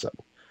pick this up.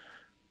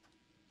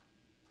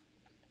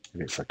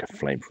 It's like a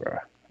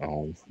flamethrower.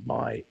 Oh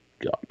my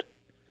god.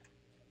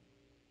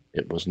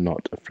 It was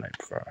not a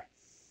flamethrower.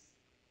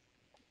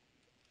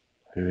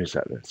 Who is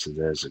that then? So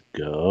there's a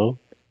girl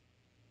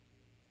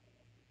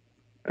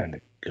and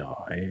a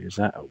guy. Is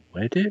that a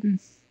wedding?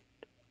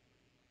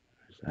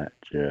 Is that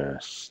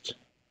just...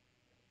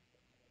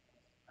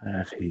 I don't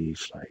know if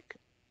he's like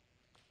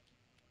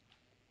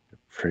a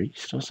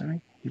priest or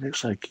something. He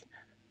looks like...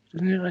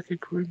 Doesn't he look like a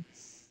groom?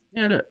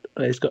 Yeah, look.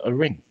 He's got a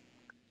ring.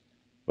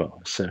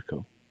 Well, a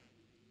circle.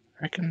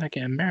 I reckon they're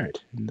getting married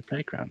in the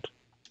playground.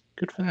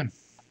 Good for them.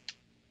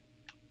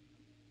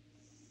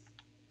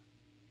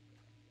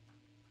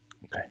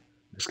 Okay,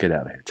 let's get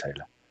out of here,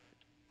 Taylor.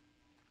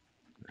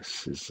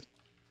 This is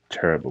a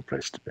terrible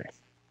place to be.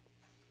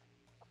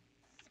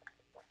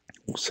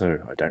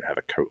 Also, I don't have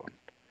a coat on.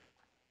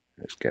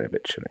 Let's get a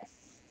bit chilly.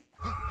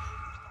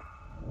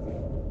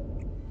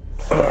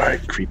 Alright,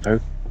 creepo.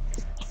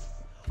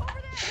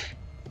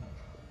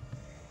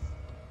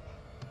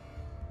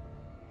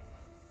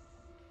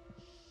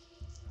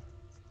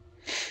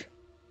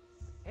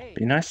 Hey,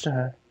 Be nice to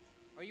her.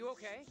 are you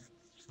okay?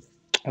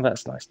 Oh,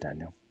 that's nice,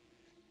 Daniel.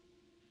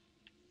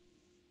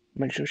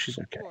 Make sure she's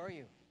okay. Who are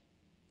you?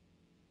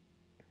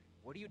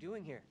 What are you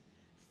doing here?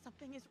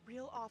 Something is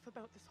real off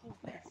about this whole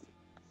thing.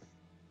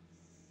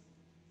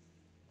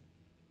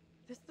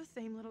 This the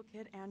same little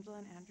kid Angela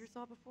and Andrew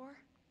saw before?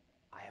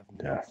 I have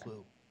no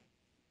clue.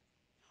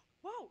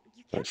 Whoa,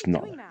 you can't It's be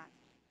not. doing that.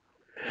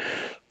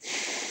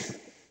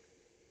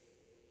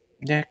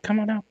 Yeah, come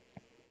on out.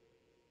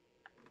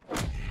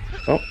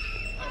 Oh.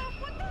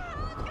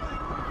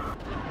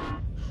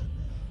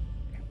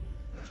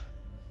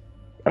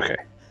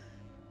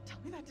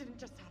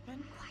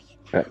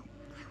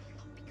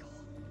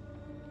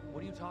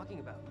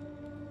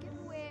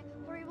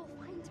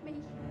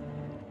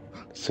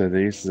 So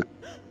these are the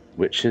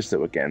witches that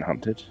were getting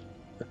hunted.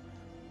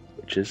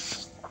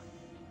 Witches.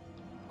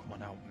 Come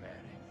on out, Mary.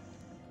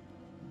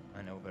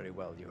 I know very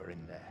well you're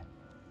in there.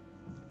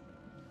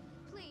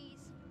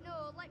 Please,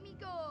 no, let me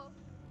go.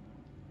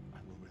 I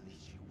will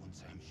release you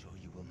once I am sure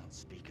you will not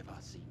speak of our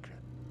secret.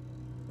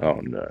 Oh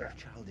no. Your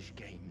childish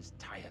games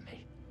tire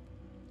me.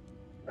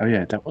 Oh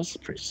yeah, that was the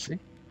priest, see?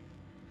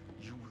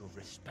 You will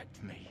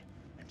respect me,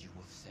 and you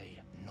will say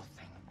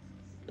nothing.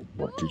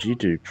 What did you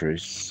do,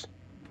 Bruce?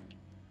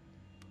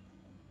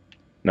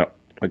 No,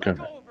 let go of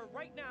Let it. go of her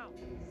right now.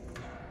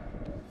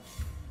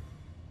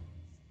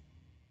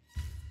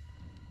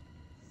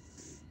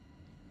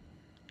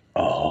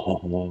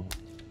 Oh.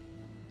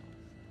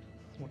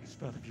 What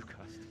spell have you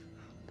cast?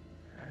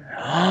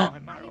 Oh I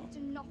have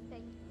done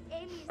nothing.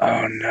 Amy's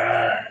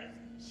no.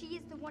 She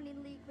is the one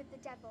in league with the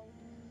devil.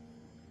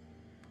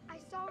 I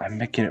saw her I'm in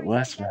making the it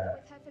forest worse for together her.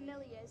 with her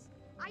familiars.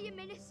 I am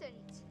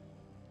innocent.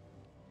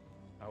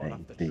 I will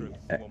have the A, B, truth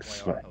one way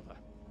X, or Y.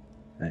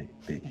 another. A,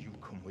 B. You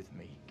come with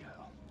me, girl.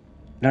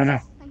 No, no.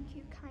 Thank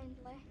you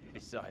kindly. Be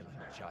silent,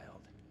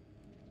 child.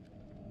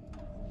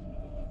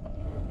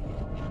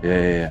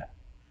 Yeah.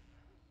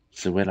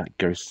 So we're like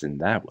ghosts in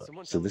that world.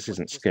 Someone So tell me this what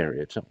isn't just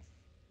scary at all.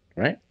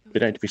 Right? Those We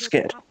don't two need to be trips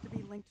scared. have to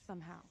be linked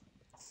somehow.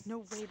 No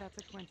way that's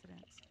a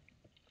coincidence.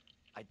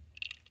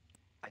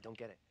 I don't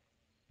get it.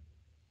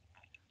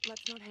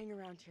 Let's not hang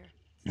around here.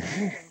 It's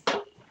time to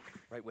go.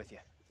 Right with you.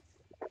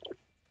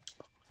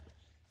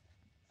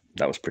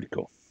 That was pretty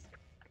cool.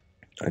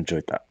 I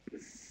enjoyed that.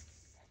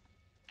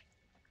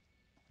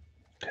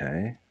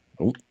 Okay.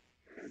 Oh.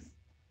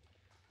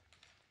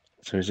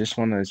 So is this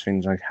one of those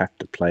things I have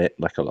to play it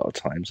like a lot of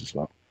times as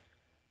well?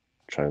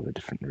 Try all the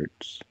different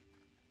routes.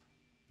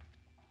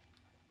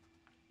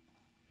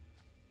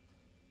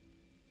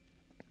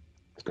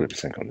 It's got to be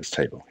something on this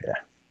table, yeah.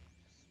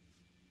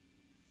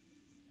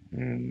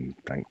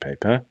 Blank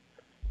paper.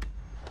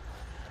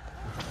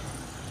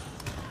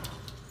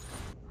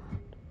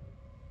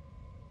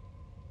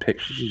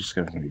 Pictures you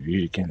discover from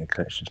review again in the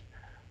collection.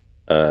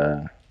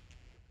 That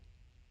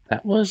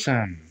was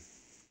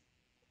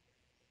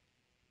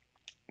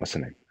what's her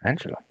name?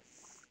 Angela.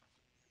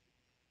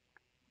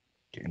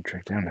 Getting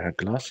dragged down and her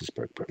glasses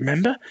broke. But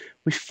remember,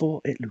 we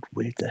thought it looked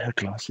weird that her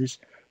glasses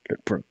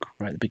looked broke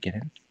right at the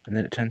beginning, and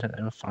then it turned out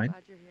they were fine.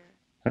 Glad you're here.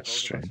 That's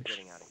Both of us are strange.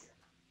 getting out of here.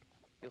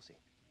 You'll see.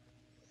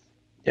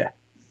 Yeah,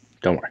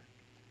 don't worry.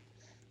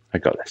 I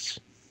got this.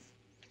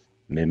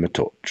 Me and my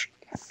torch.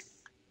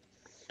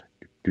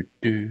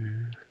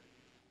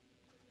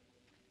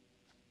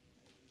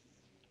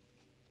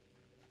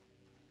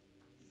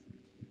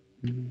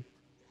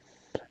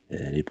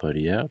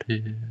 Anybody out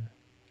here?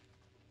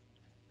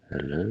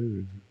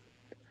 Hello?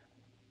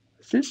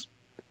 Is this?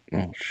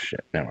 Oh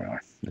shit, now where am I?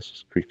 This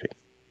is creepy.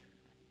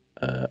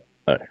 Oh.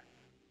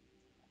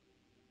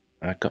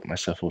 I got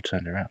myself all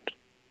turned around.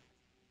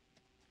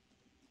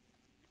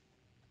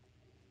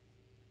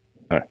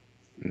 Alright,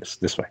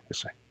 this way.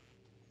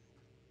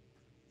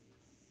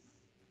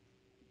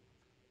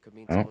 Could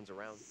mean Oh. someone's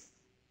around.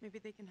 Maybe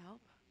they can help.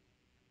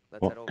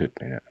 Let's head What over. good,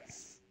 yeah.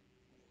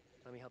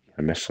 Let me help you.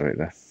 I missed something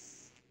there.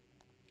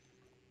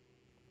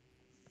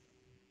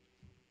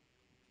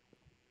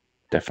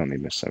 Definitely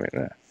missed something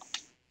there.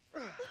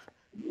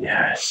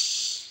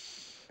 Yes!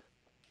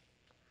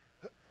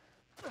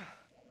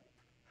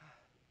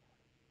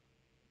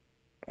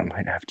 I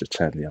might have to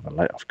turn the other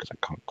light off because I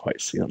can't quite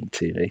see on the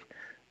TV.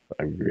 But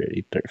I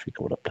really don't think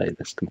I want to play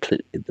this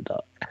completely in the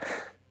dark.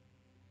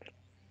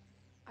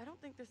 I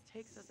don't think this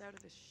takes us out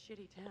of this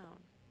shitty town.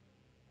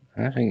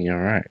 I think you're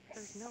right.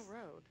 There's no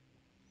road.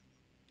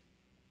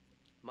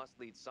 Must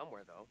lead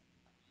somewhere, though.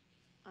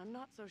 I'm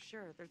not so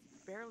sure. There's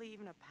barely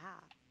even a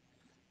path.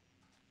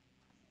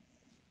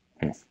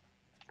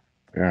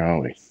 Where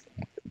are we?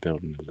 What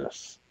building is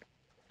this?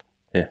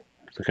 Here,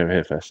 let's look over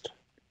here first.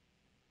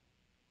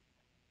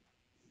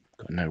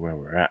 Gotta know where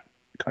we're at.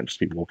 Can't just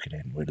be walking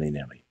in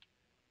willy-nilly.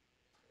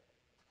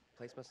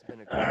 Place must have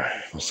been a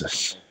good What's or this?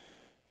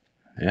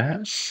 something. Yeah,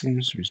 that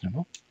seems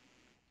reasonable.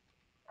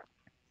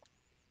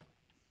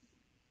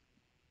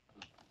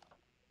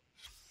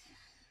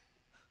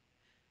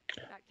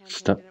 That campaign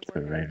Stop didn't the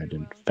work out Raven too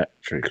well.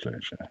 factory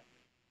closure.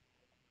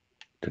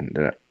 Didn't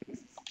do it.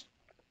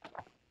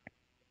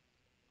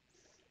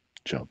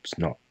 Jobs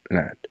not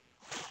land.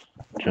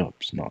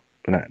 Jobs not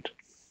land.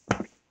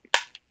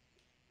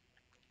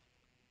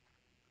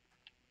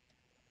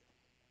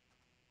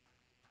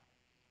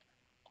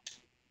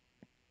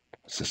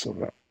 What's this all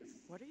about?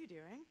 What are you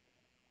doing?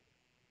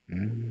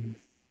 It's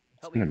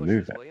Help me gonna push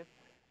move this, it. will you?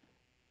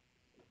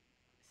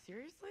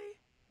 Seriously?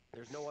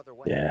 There's no other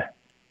way. Yeah.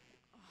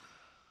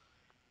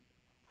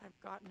 I've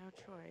got no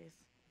choice.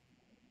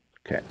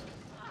 Okay.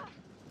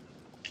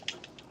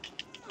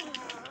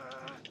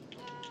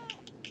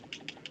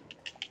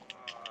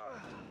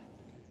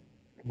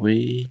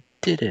 We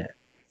did it.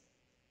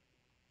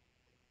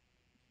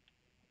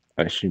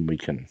 I assume we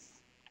can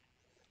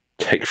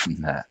take from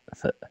that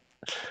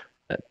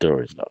that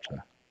door is locked. Huh?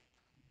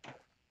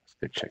 Let's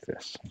go check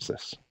this. What's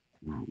this?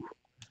 Ooh,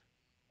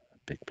 a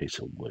big piece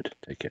of wood.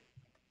 Take it.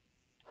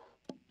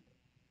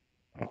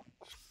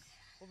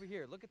 over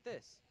here. Look at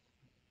this.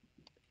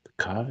 The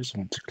carvers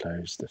want to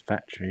close the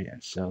factory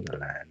and sell the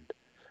land,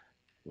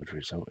 would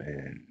result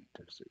in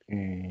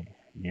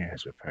union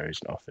has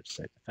proposed and offered to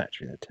save the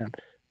factory in the town.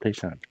 Please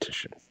sign a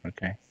petition.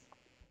 Okay.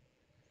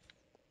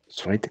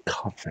 Persuade the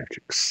carver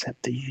to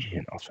accept the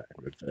union offer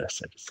and reverse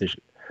their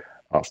decision.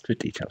 Ask for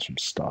details from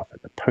staff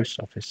at the post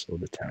office or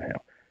the town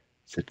hall.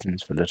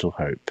 Citizens for Little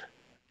Hope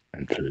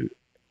and Blue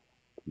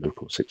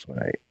Local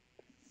 618.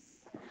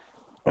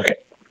 Okay.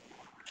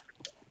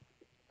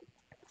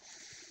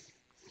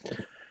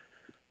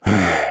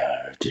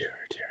 Dear.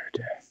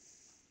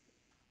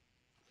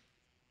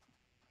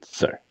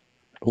 So,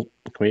 can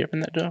we open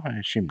that door? I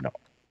assume not.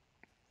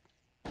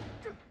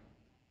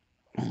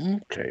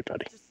 Okay,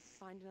 buddy. Just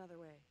find another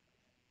way.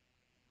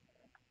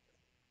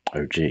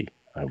 Oh, gee.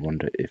 I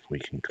wonder if we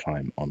can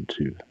climb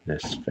onto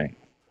this thing.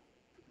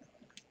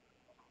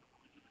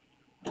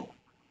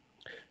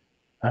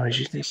 Oh, he's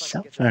using his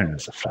cell phone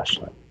as a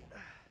flashlight.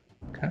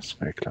 That's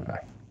very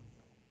clever.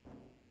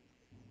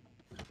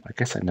 I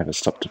guess I never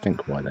stopped to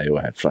think why they all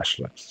had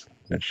flashlights.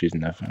 They're using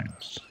their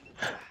phones.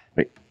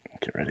 Wait,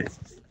 get ready.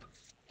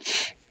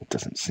 It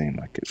doesn't seem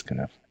like it's going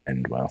to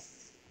end well.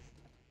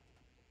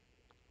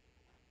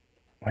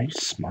 Why are you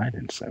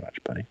smiling so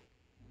much, buddy?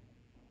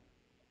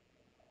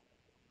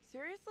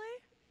 Seriously?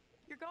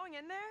 You're going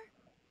in there?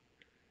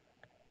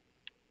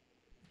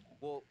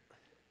 Well,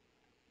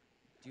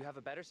 do you have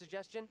a better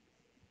suggestion?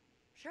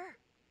 Sure.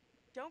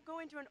 Don't go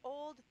into an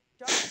old,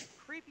 dark,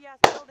 creepy-ass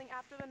building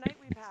after the night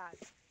we've had.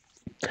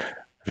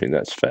 I think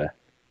that's fair.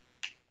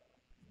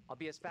 I'll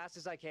be as fast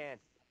as I can.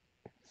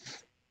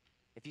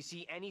 If you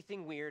see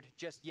anything weird,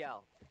 just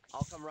yell.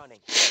 I'll come running.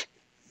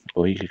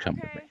 Or you could come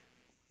with me.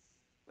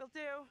 Will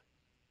do.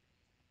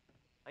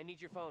 I need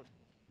your phone.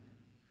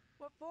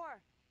 What for?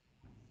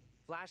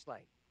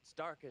 Flashlight. It's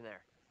dark in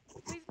there.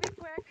 Please be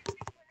quick.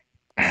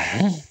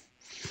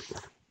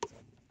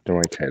 Don't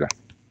worry, Taylor.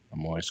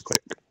 I'm always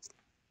quick.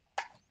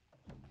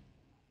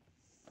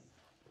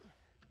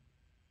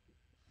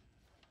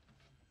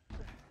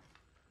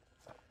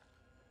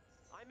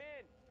 I'm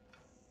in.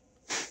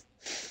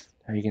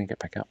 How are you going to get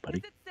back out, buddy?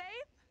 Is it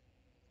safe?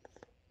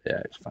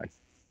 Yeah, it's fine.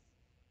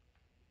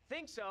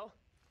 Think so.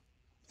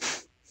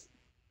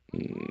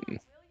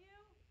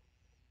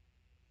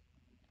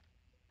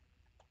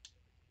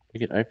 We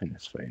can open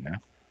this for you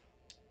now.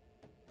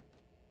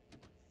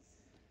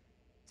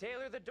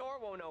 Taylor, the door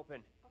won't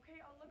open. Okay,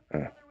 I'll look for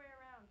another way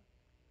around.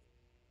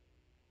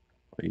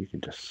 Or you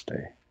can just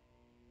stay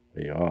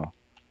where you are.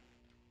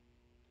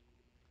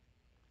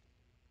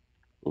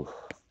 Oof.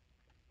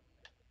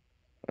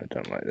 I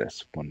don't like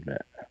this one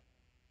bit.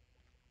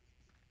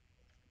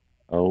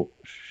 Oh,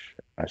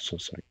 shit. I saw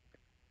something.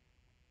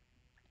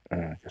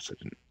 I guess I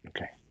didn't.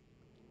 Okay.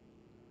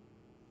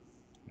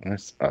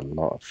 That's a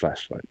lot of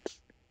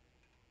flashlights.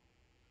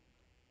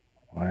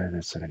 Why are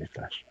there so many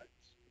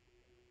flashlights?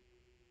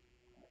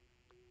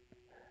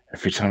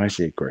 Every time I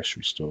see a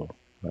grocery store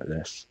like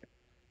this,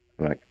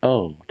 I'm like,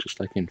 oh, just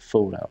like in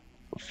Fallout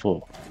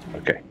 4.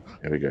 Okay,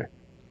 here we go.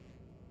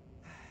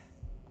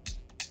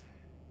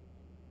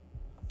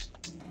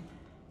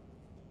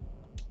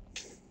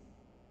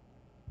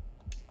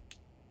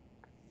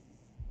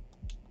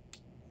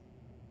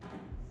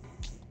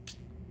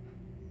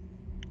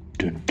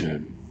 Dun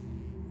dun.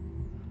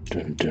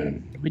 Dun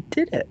dun. We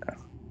did it.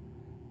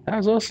 That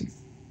was awesome.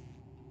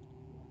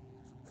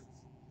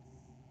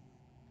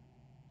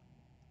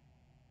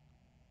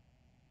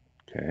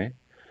 Okay.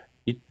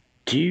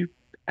 Do you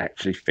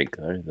actually think,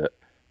 though, that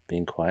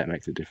being quiet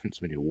makes a difference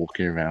when you're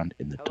walking around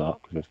in the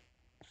dark with a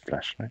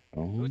flashlight?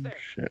 Oh,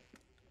 shit.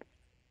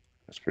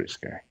 That's pretty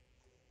scary.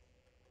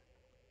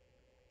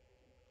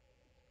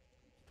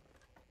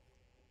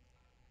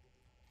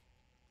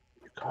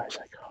 You guys,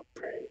 I can't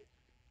breathe.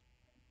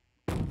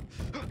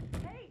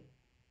 Hey!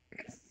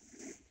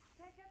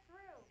 Can't get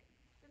through.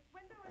 This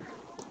window is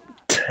all boarded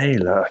up.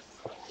 Taylor.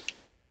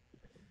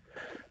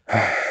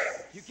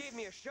 You gave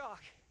me a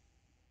shock.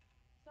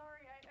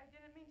 Sorry, I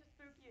didn't mean to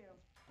spook you.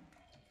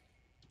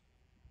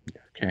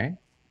 Okay.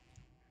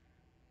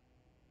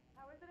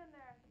 How is it in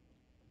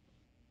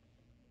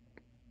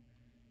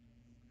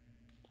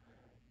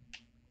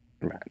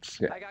there? Rats,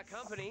 yeah. I got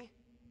company.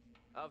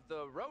 Of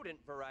the rodent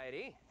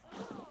variety.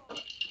 Oh.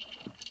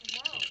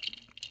 Whoa.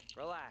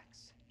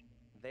 Relax.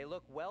 They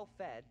look well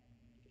fed.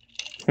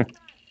 I'll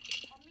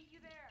meet you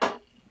there.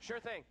 Sure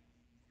thing.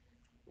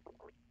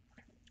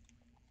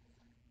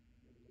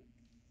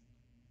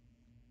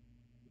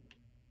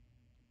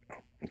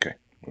 Okay,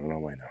 we're on our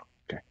way now.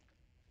 Okay.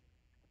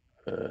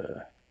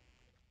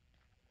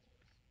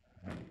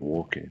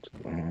 Walk it.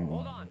 Oh.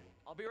 Hold on.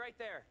 I'll be right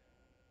there.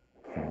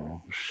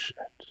 Oh,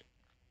 shit.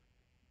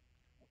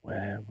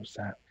 Where was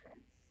that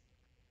from?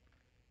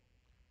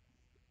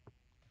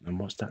 And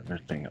what's that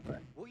red thing up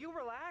there? Will you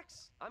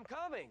relax? I'm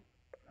coming.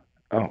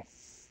 Oh.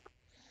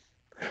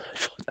 I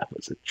thought that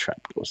was a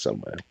trapdoor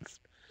somewhere.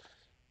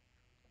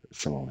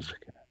 Someone was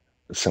looking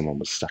at. Someone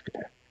was stuck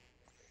in here.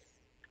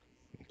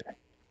 Okay.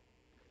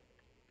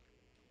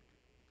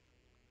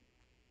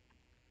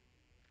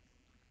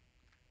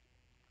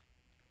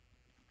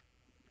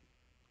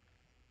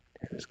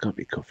 There's got to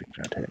be coffee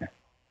around here.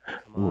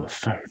 Come Ooh, on. a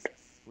phone.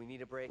 We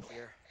need a break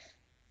here.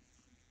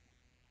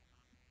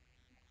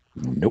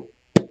 Nope.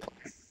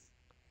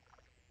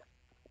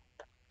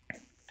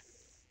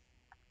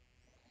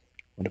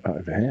 What about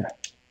over here?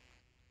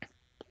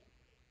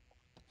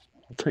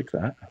 I'll take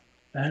that.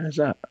 The hell is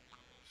that?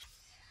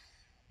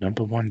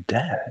 Number one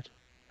dad?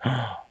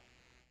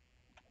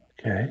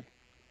 Okay.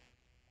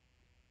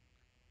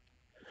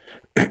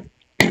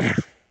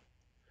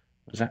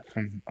 Was that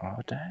from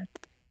our dad?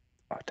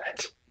 Our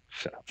dad.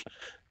 Shut up.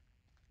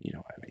 You know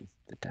what I mean.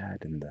 The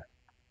dad in the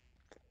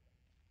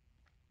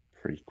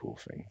prequel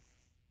thing.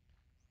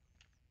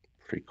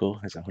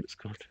 Prequel? Is that what it's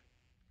called?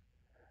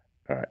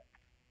 Alright.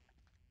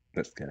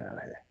 Let's get out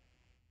of here.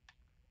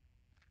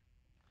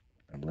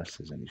 Unless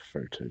there's any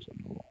photos on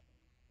the wall.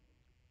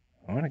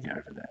 I want to go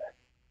over there.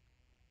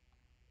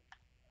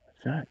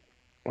 Okay.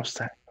 What's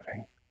that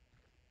thing?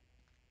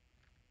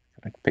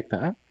 Can I pick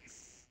that up?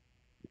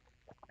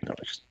 No,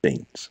 it's just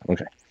beans.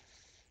 Okay.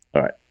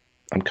 Alright.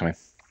 I'm coming.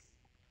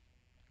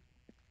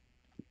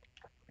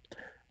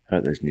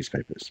 Those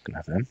newspapers. Can I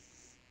have them?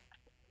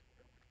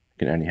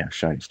 You can only have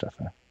shiny stuff,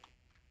 huh?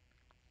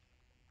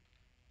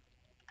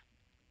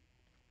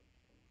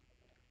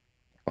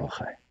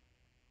 Okay.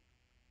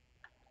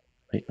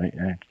 Wait,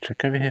 no.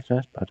 Check over here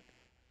first, bud.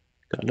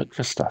 Gotta look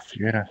for stuff.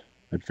 You're in an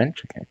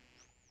adventure game.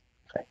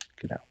 Okay,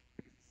 get out.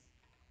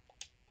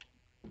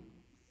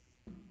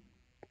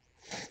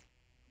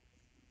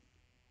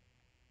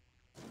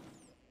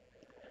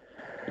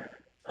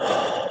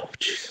 Oh,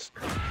 Jesus.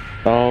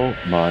 Oh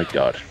my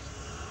god.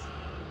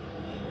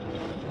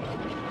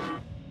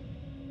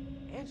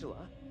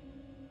 Angela?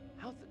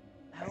 How the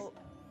hell?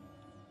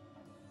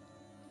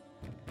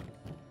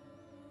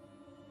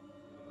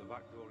 The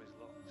back door is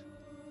locked.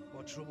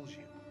 What troubles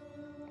you?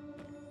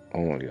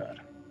 Oh my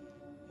god.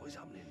 What is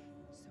happening?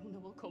 Soon they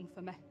will come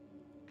for me.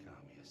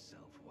 Calm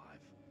yourself, wife.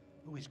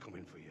 Who is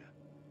coming for you?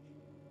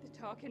 They're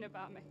talking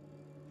about me.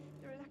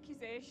 There are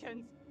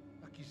accusations.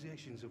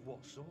 Accusations of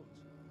what sort?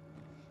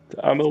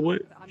 That I'm a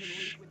witch. That I'm in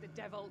league with the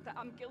devil, that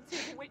I'm guilty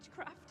of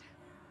witchcraft.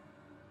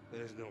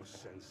 There's no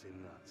sense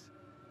in that.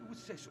 Who would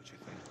say such a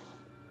thing?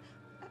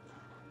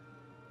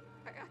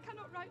 I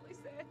cannot rightly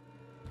say.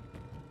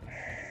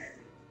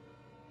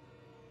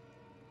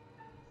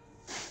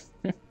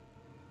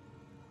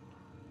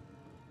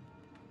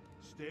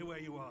 Stay where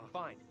you are.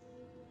 Fine.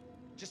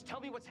 Just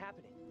tell me what's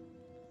happening.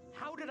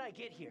 How did I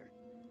get here?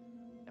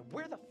 And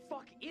where the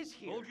fuck is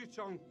here? Hold your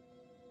tongue.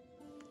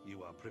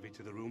 You are privy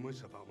to the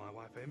rumors about my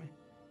wife, Amy?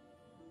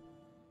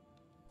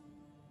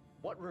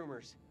 What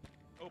rumors?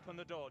 Open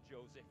the door,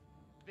 Joseph.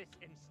 This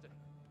instant.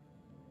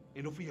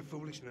 Enough of your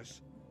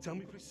foolishness. Tell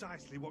me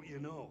precisely what you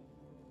know.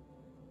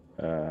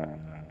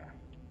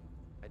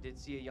 I did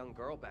see a young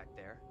girl back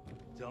there.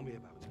 Tell me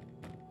about it.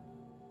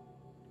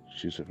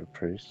 She's with a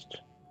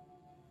priest.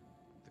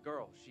 The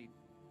girl, she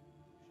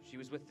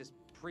was with this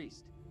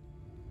priest.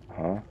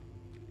 Huh?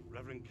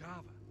 Reverend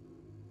Carver.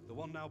 The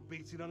one now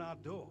beating on our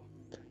door.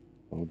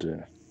 Oh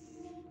dear.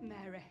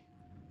 Mary.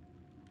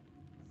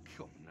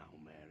 Come now,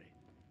 Mary.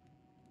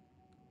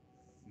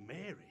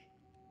 Mary?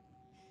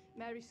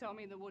 Mary saw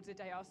me in the woods a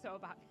day or so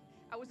back.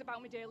 I was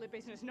about my daily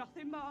business,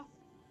 nothing more.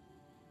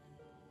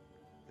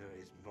 There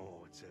is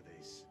more to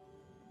this.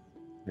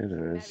 Yeah, there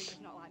Mary is. does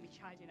not like me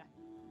chiding her.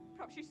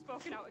 Perhaps she's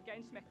spoken out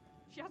against me.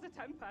 She has a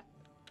temper.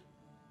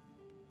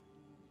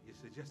 You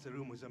suggest the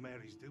rumors are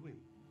Mary's doing.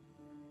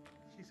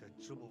 She's a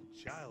troubled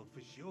child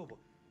for sure, but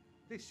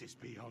this is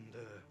beyond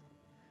her.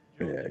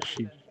 Yeah,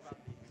 she.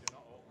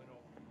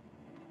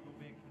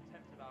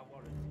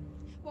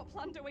 What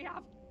plan do we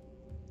have?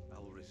 I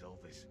will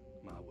resolve this.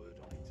 My word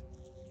on it.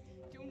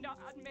 Do not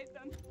admit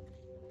them.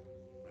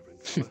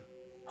 Reverend Carver.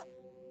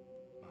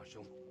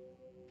 Marshal.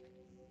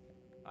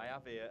 I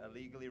have here a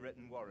legally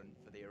written warrant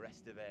for the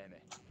arrest of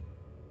Amy.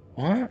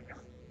 What?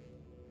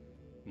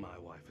 My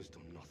wife has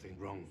done nothing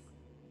wrong.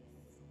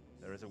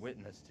 There is a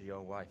witness to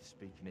your wife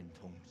speaking in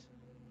tongues.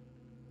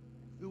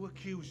 Who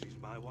accuses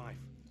my wife?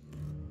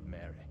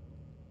 Mary.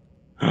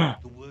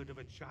 The word of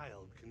a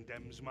child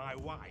condemns my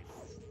wife.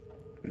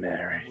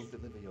 Mary. You will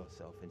deliver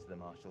yourself into the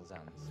marshal's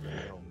hands for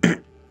your own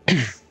good.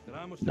 Then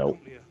I must Nope.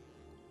 accompany her.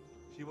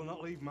 She will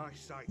not leave my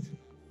sight.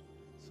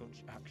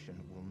 Such action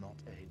will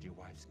not aid your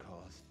wife's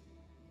cause.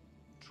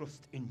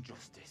 Trust in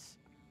justice.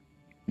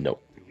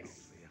 Nope. Do not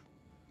fear.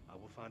 I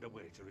will find a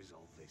way to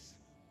resolve this.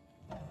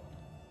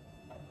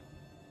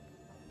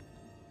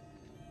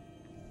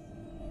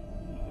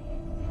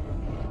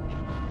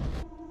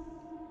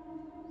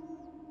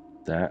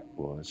 That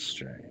was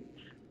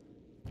strange.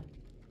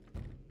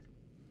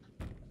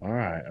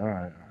 Alright.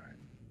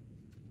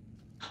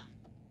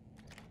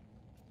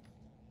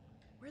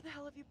 Where the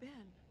hell have you been?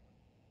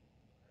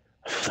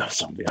 There was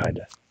someone behind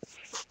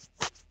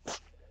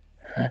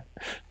her.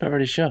 Not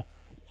really sure.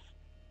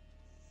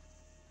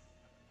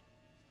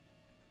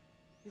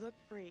 You look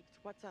freaked.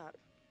 What's up?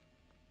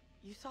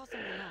 You saw something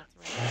else,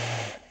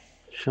 right?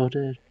 Sure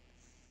did.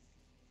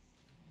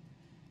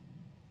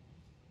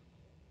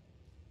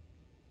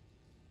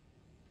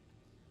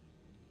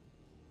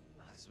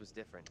 This was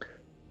different.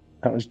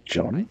 That was I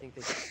John? think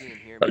they could see and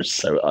hear That me. was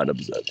so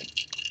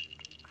unobservant.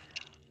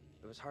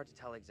 It was hard to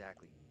tell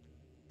exactly.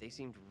 They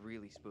seemed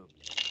really spooked.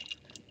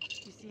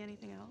 You see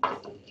anything else?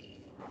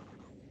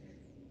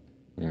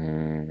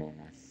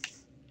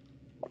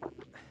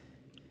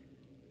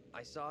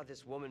 I saw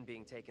this woman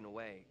being taken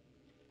away.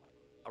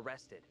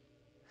 Arrested.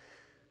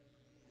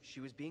 She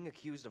was being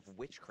accused of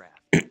witchcraft.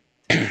 The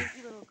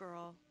spooky little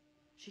girl.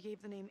 She gave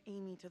the name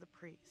Amy to the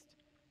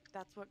priest.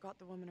 That's what got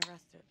the woman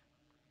arrested.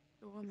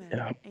 The woman,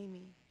 Yeah.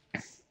 Amy.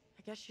 I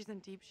guess she's in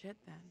deep shit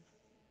then.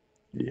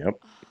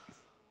 Yep.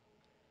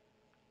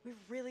 We've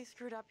really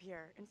screwed up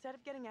here. Instead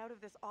of getting out of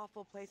this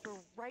awful place, we're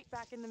right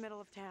back in the middle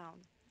of town.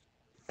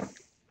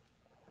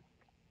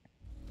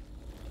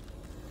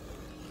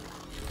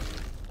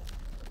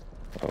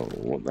 Oh,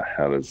 what the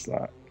hell is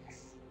that?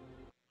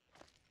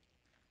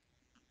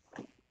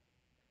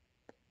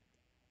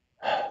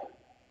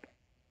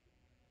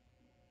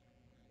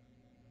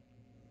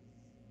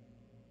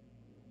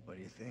 What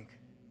do you think?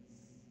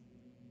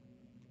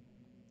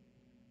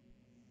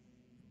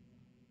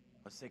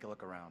 Let's take a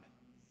look around.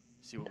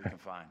 See what we can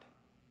find.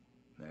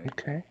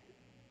 Okay.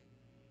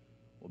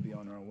 We'll be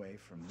on our way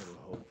from Little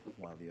Hope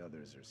while the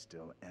others are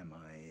still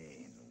MIA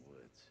in the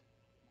woods.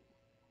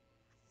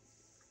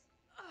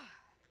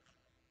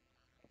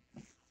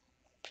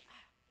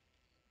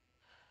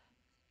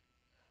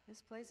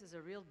 This place is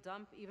a real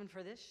dump even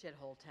for this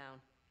shithole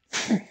town.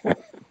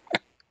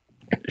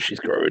 She's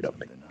growing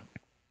up.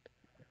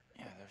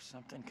 Yeah, there's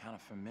something kind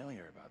of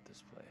familiar about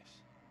this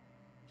place.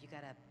 You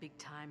got a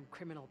big-time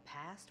criminal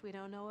past we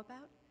don't know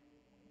about?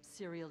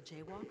 Serial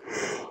jaywalker?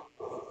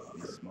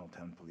 These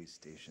small-town police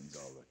stations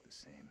all look the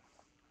same.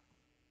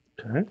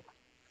 Okay.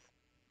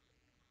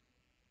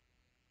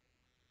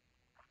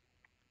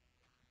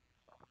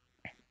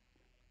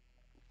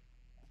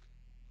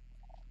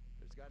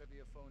 There's got to be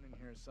a phone in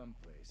here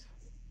someplace.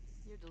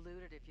 You're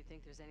deluded if you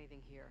think there's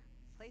anything here.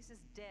 Place is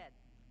dead,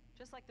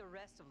 just like the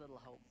rest of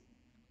Little Hope.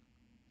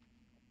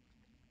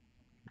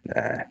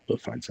 Nah, we'll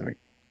find something.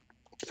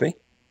 See?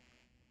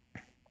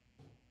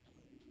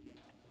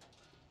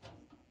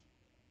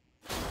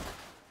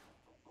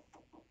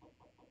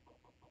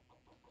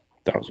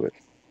 That was weird.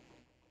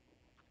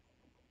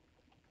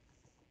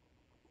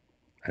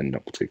 And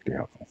not particularly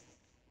helpful.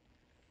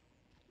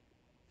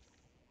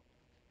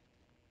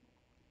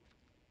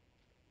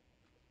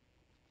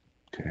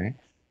 Okay.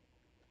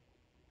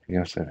 Anything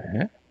else over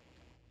here?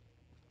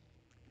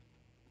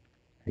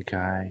 Hey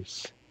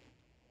guys.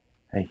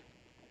 Hey,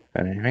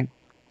 found anything?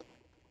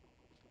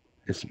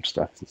 There's some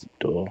stuff. There's a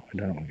door. I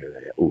don't want to go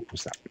there yet. Oh,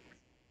 what's that?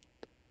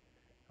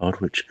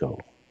 Old Witch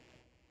Goal.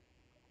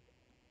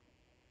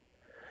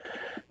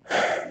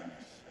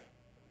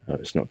 Oh,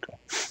 it's not gone.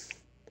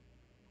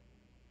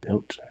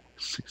 Built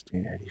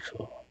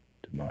 1684.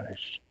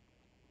 Demolished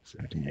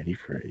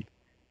 1783.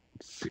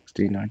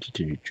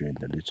 1692 during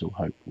the Little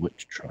Hope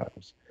witch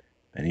trials.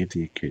 Many of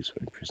the accused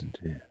were imprisoned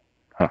here.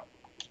 Huh.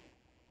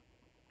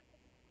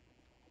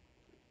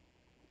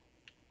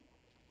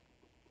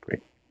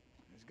 Great.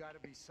 There's got to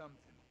be something.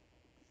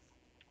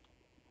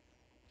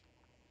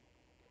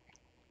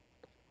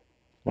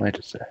 Why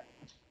does there?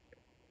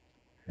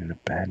 An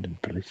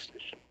abandoned police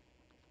station.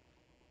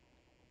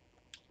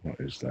 What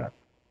is that?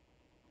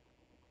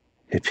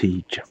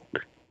 Hippie junk.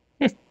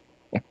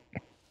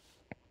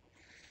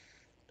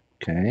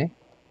 Okay.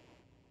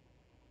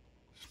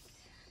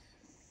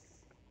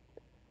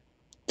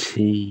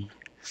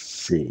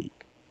 TC.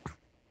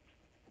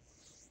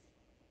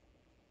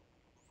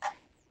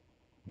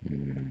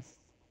 Can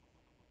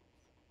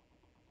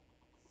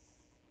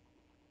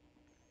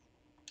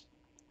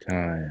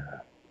I,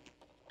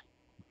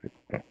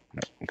 oh,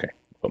 no, okay.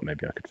 Well,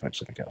 maybe I could find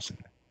something else in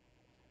there.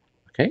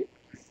 Okay.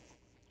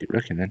 Keep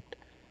looking then.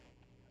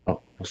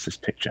 Oh, what's this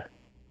picture?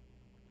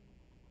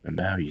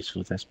 Remember how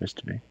useful they're supposed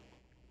to be?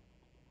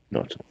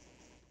 Not at all.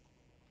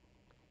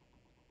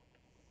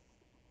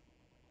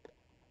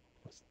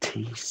 What's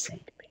TC mean?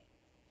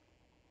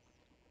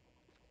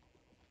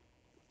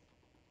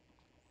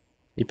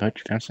 Hey, bud,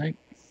 you found something?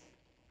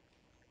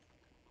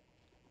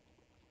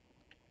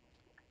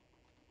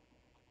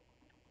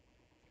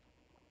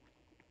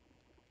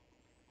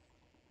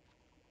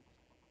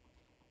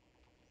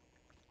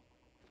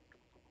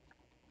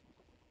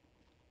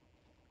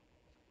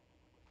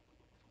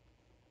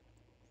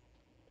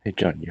 Hey,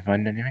 John, you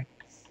find anything?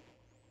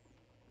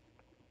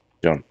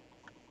 John.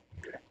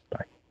 Okay,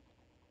 bye.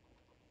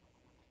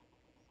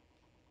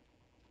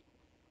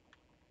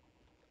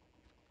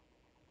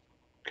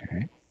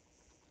 Okay.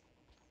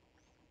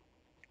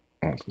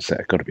 I was gonna say,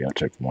 I've got to be able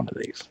to open one of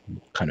these.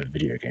 What kind of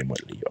video game will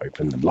let you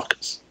open the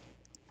lockers?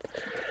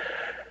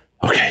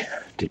 Okay,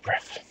 deep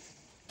breath.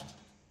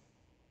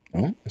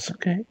 Oh, it's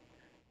okay.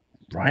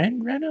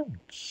 Ryan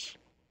Reynolds.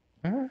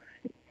 Alright.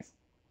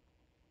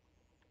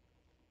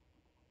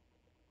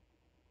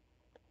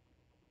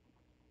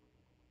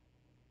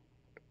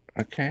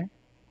 Okay.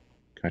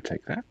 Can I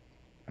take that?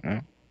 Oh.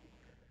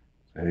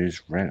 So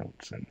who's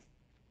Reynolds then?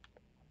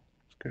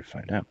 Let's go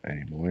find out.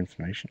 Any more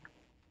information?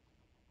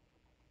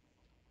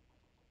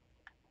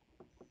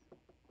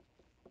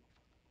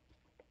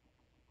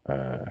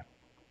 What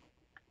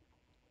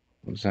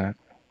was that?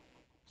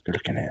 Let's go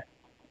look in here.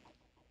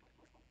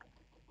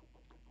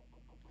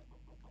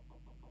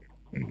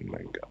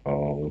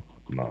 Oh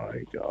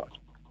my god.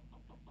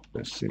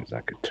 This seems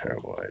like a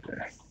terrible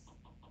idea.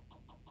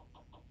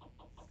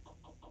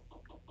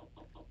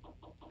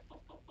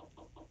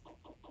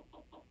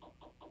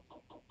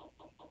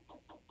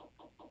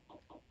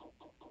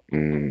 I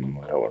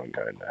don't want to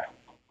go in there.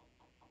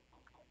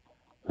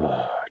 Oh,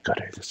 I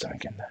gotta do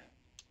something in there.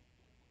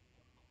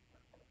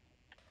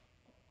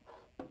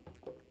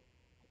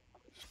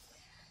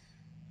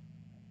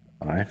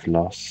 I've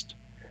lost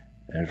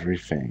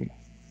everything.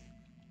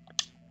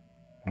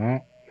 Oh,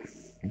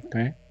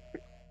 okay.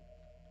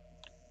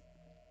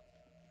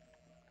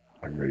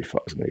 I really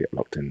thought I was going to get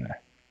locked in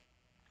there.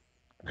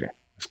 Okay,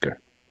 let's go.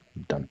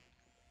 I'm done.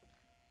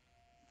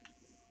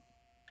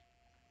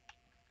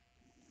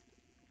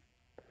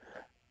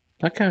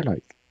 Like how,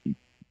 like, you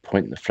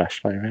point the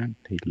flashlight around,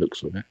 he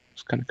looks with it.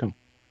 It's kind of cool.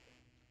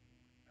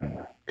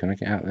 Can I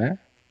get out there?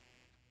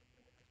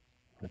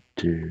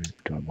 Do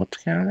I want to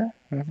get out there?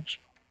 I'm not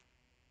sure.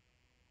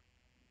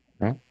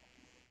 No?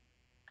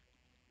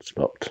 It's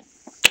locked.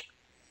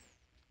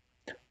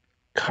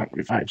 Can't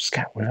revive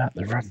Scat without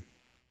the rum.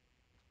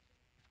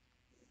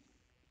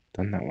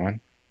 Done that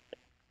one.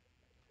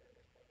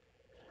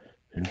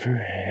 And through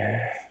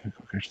here, we've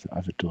got to go to the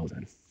other door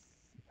then.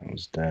 That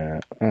was there.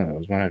 Oh, there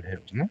was one over here,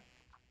 wasn't there?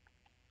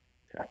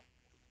 Yeah.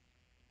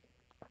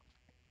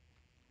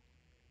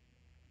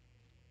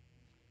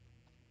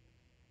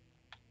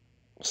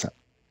 What's that?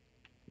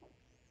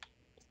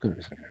 Could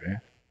be something over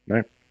here.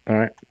 Nope.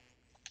 Alright.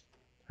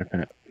 Open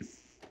it.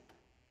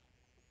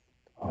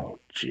 Oh,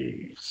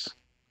 jeez.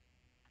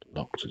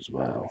 Locked as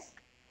well.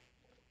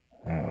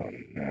 Oh,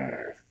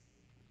 no.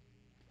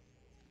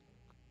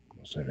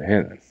 What's over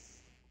here then?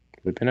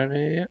 Have we been over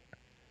here yet?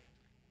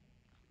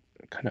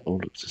 It kind of all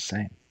looks the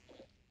same.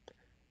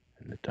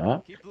 In the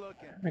dark? Keep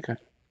looking. Okay.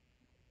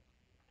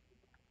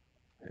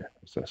 Yeah,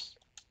 what's this?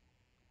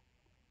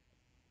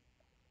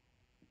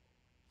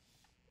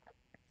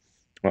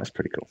 Oh, that's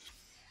pretty cool.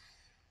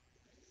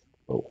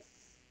 Oh.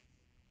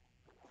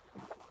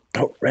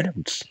 Oh,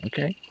 Reynolds.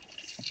 Okay.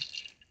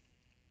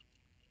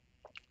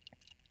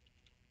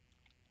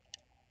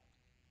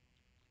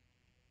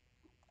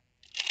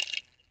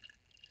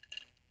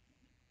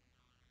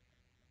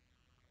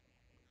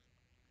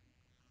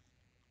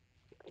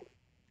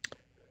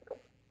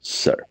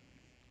 So,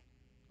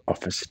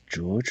 Officer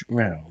George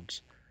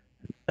Reynolds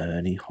and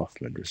Ernie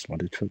Hoffman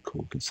responded to a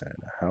call concerning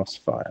a house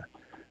fire.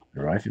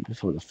 Arriving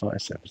before the fire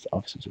service,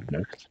 officers with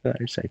no concern for their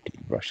own safety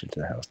rushed into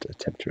the house to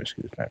attempt to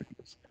rescue the family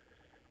members.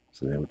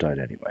 So they all died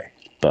anyway.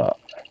 But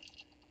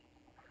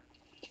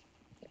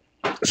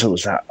so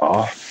was that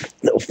our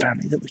little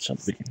family that we saw at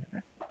the beginning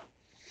there?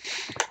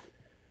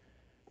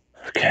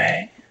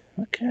 Okay.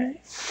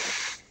 Okay.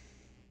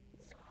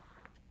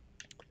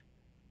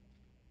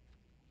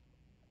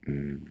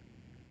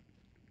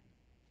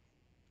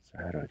 So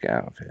how do I get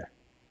out of here?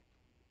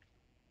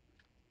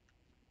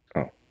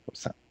 Oh,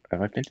 what's that?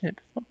 Have I been here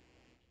before?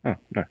 Oh,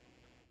 no.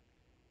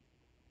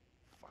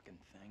 Fucking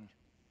thing.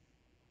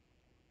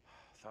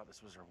 I thought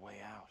this was our way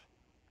out.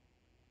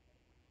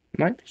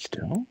 Might be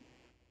still.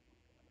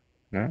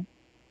 No?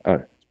 Oh,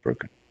 it's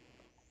broken.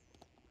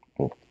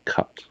 Or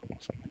cut or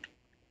something.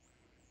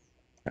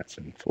 That's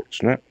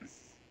unfortunate.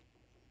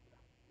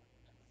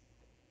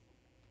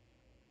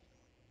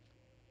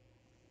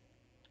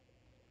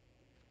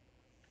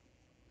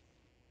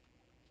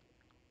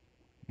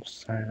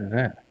 What's over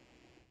there?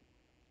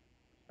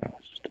 Oh,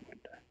 it's just a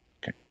window.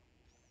 Okay.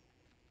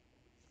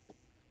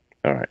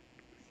 Alright.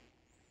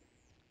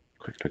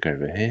 Quick look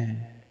over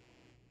here.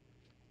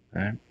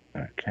 No.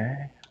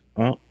 Okay.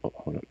 Oh,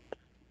 hold on.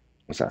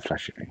 What's that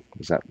flashing thing?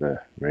 Was that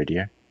the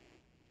radio?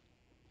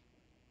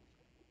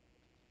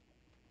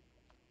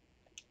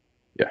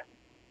 Yeah.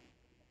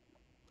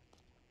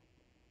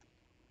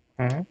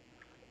 Oh. I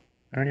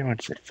already want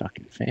to say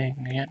fucking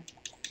thing again.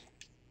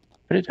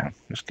 Put it down.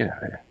 Let's get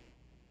out of here.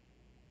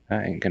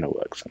 That ain't gonna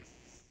work, son.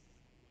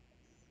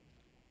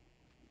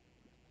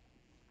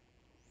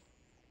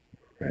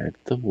 Read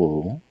the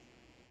wall.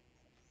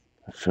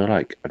 I feel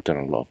like I've done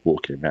a lot of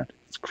walking around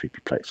this creepy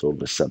place all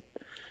of a sudden.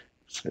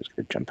 So it's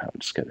gonna jump out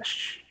and scare the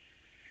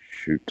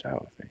shoot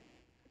out of me.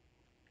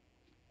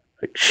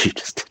 Like she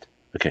just did.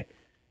 Okay.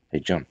 Hey,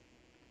 John.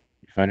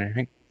 You find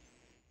anything?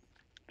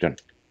 John.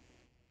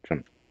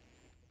 John.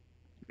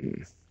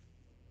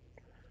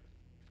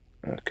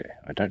 Okay.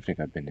 I don't think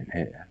I've been in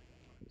here.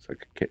 It's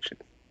like a kitchen.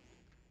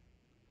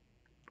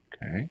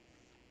 Okay.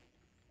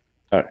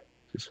 Alright.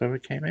 Is this where we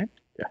came in?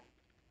 Yeah.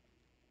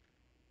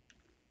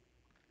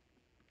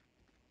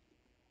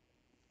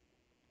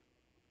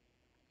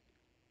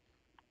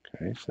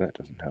 Okay, so that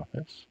doesn't help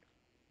us.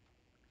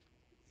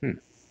 What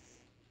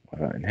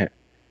about in here?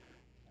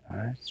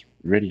 It's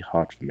really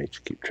hard for me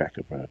to keep track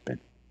of where I've been.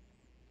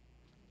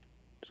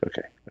 It's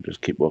okay. I'll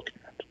just keep walking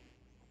around.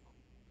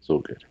 It's all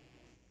good.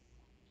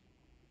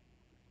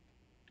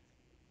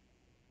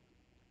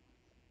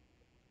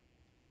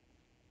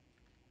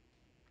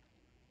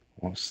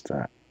 What's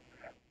that?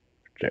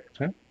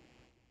 Projector?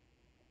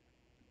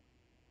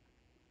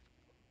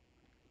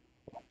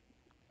 I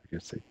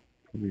guess they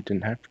probably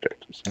didn't have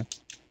projectors, huh?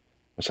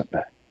 What's up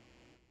there?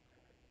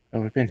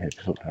 Oh, we've been here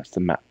before. That's the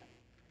map.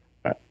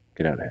 Right,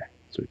 get out of here.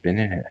 So we've been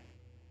in here.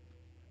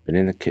 Been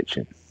in the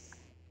kitchen.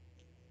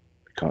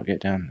 We can't get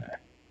down there.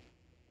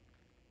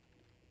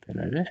 Been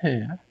over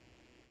here.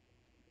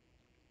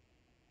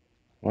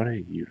 What are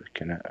you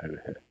looking at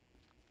over here?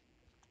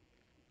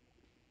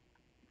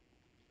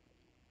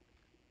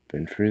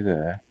 Been through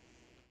there.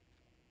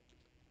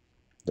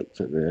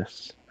 Looked at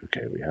this.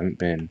 Okay, we haven't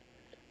been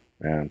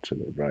round to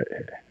the right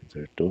here. Is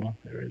there a door?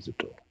 There is a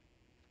door.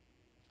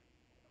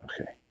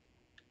 Okay.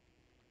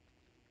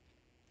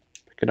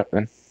 Pick it up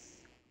then.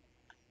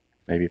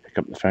 Maybe pick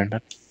up the phone,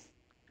 bud.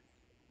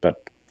 Bud.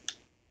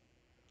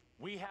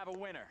 We have a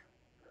winner.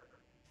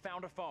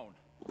 Found a phone.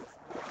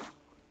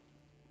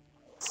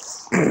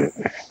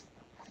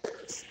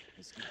 This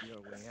could be our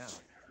way out.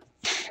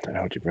 Don't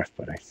hold your breath,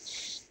 buddy.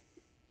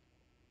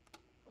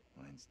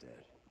 Mine's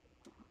dead.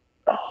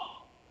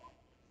 Oh.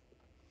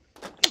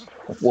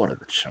 What are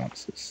the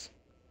chances?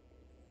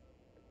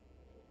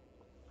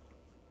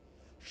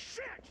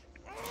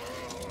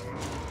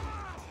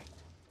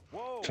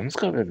 Whoa. John's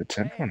got a bit of a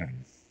temper on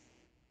him.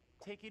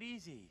 Take it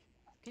easy.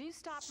 Can you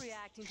stop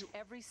reacting to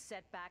every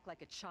setback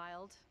like a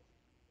child?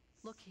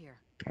 Look here.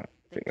 I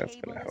The think that's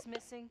cable gonna is help.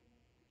 missing.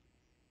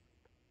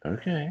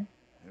 Okay.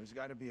 There's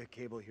got to be a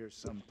cable here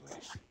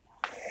someplace.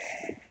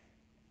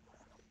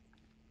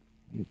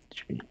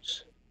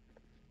 Jeez.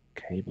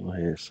 Cable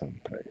here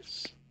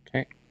someplace.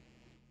 Okay.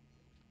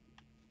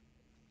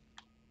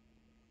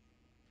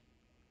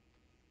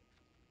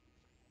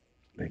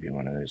 Maybe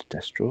one of those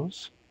desk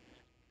drawers.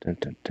 Dun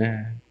dun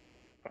dun.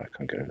 Oh, I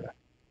can't go there.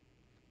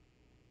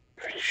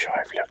 Pretty sure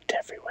I've looked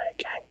everywhere,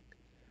 gang.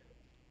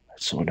 I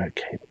saw no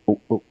cable.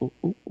 Oh, oh, oh,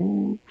 oh,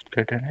 oh. Let's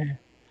go down here.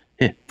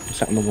 Here, what's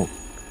that on the wall?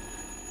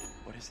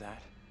 What is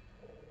that?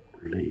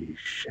 Holy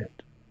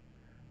shit.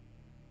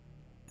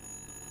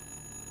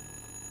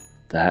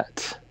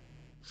 That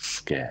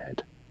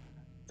scared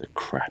the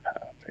crap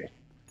out of me.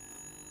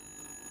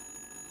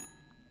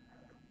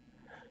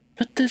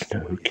 But there's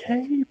no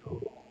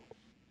cable.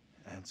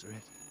 Answer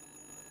it.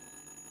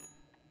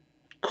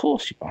 Of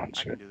course you I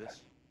answer can it. do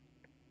this.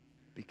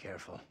 Be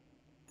careful.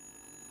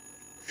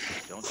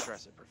 Don't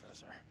stress it,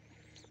 Professor.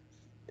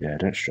 Yeah,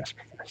 don't stress,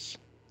 Professor.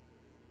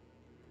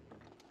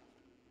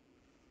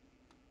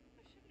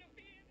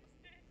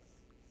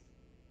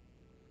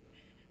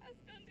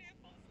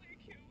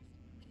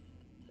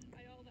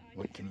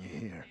 What can you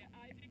hear?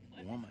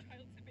 Woman.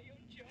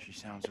 She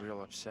sounds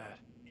real upset.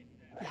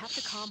 You have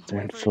to calm Don't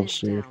whoever it is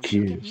falsely down. You'll get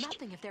accused.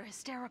 nothing if they're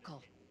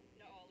hysterical.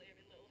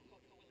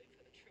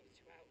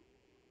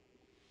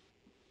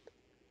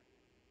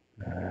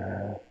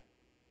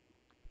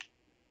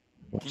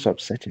 What's Can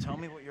upsetting Tell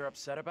you? me what you're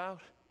upset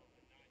about?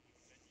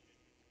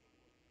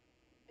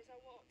 As I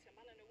walked, a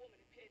man and a woman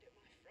appeared at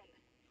my front.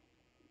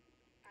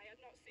 I had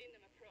not seen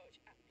them approach.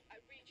 I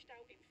reached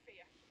out in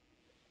fear.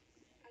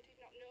 I did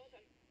not know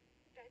them.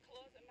 Their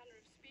clothes and manner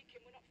of speaking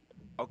were not...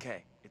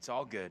 Okay, it's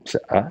all good. Was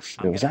it us?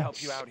 I'm It was gonna help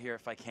us. you out here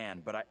if I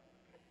can, but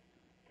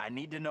I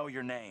need to know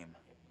your name.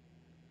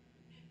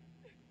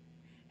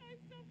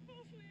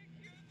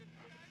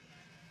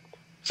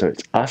 So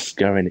it's us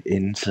going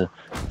into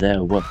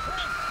their world.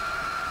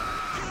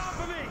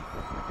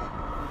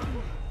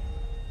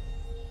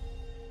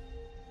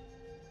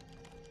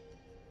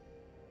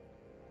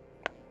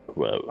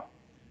 Whoa.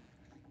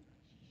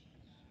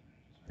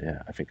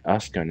 Yeah, I think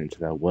us going into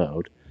their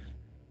world,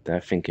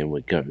 they're thinking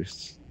we're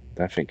ghosts.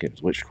 They're thinking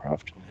it's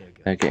witchcraft.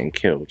 They're getting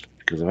killed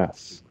because of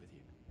us.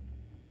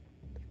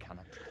 You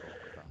cannot talk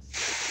with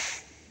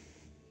us.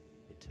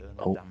 Eternal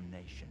Oh.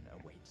 damnation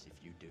awaits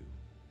if you do.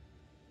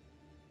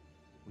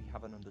 We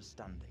have an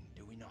understanding,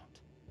 do we not?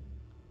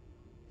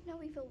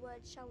 No evil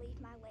word shall leave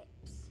my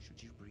lips.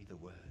 Should you breathe a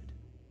word,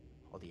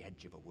 or the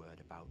edge of a word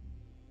about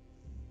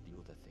the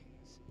other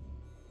things,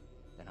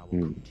 then I will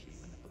come to you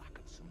in the black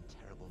of some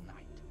terrible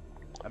night,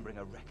 and bring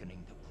a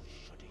reckoning that will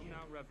shudder you.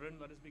 Now, Reverend,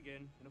 let us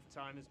begin. Enough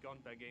time has gone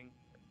begging.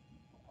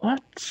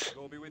 What?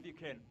 Go be with your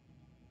kin.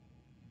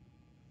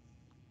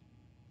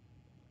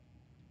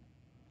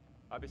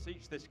 I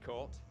beseech this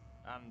court,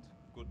 and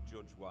good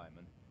Judge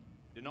Wyman,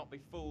 do not be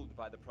fooled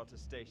by the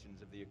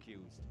protestations of the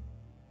accused.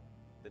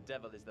 The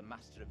devil is the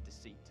master of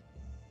deceit.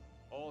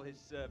 All his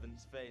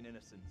servants feign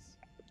innocence.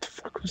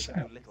 Fuck was They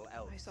can that? do little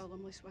else. I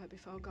solemnly swear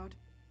before God,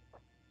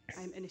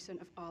 I am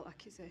innocent of all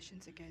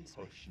accusations against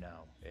me. Hush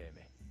now,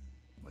 Amy.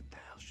 What the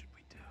hell should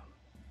we do?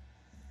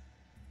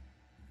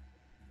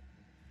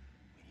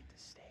 We need to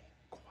stay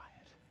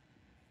quiet.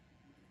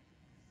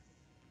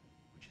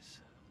 We just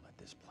let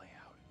this play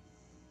out.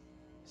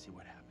 See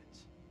what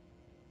happens.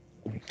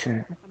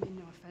 Okay. I mean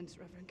no offence,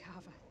 Reverend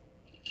Carver.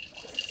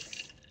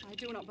 I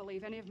do not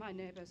believe any of my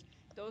neighbours.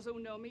 Those who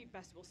know me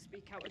best will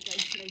speak out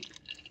against me.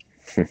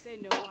 They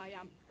know who I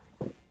am,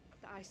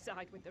 that I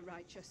side with the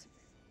righteous.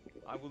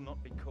 I will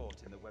not be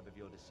caught in the web of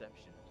your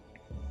deception.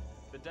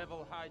 The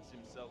devil hides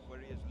himself where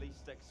he is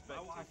least expected.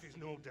 My wife is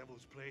no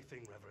devil's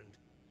plaything, Reverend.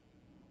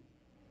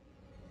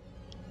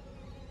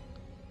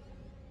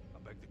 I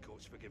beg the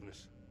court's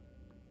forgiveness.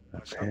 I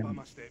stand by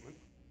my statement.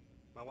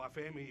 My wife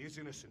Amy is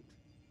innocent.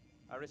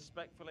 I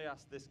respectfully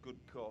ask this good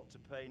court to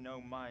pay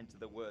no mind to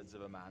the words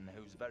of a man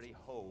whose very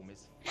home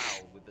is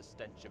foul with the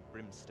stench of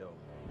brimstone.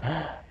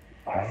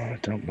 I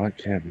don't like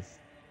him.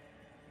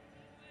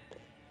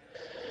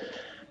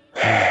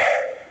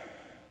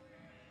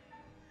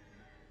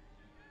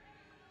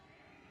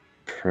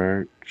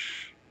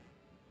 Approach.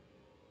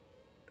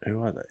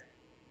 Who are they?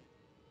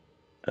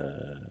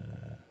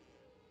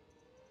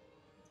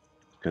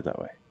 Go that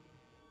way.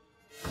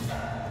 I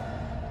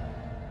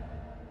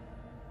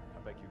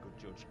beg you, good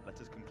judge, let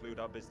us conclude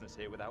our business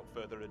here without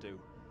further ado,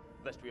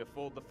 lest we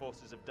afford the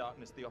forces of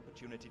darkness the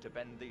opportunity to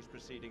bend these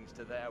proceedings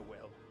to their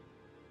will.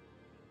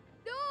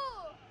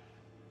 No!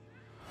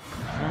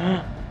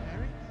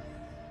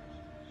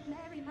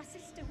 Mary, my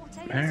sister, what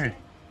ails Mary. you?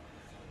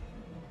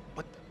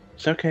 What the?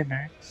 It's okay,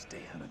 Mary.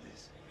 Stay out of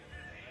this.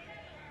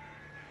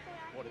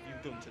 What have you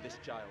done to this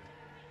child?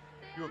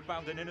 You have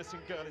bound an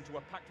innocent girl into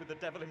a pact with the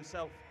devil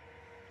himself.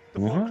 The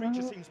poor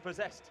creature seems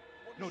possessed.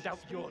 No doubt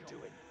you're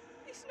doing.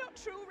 It's not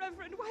true,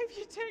 Reverend. Why have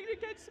you taken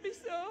against me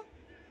so?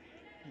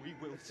 We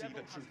will see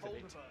the truth of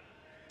it.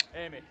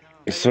 Amy,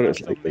 It's sort of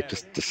like they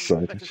just let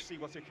decided. us see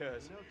what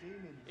occurs.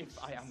 If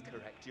I am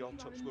correct, your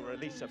touch will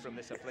release her from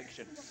this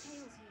affliction.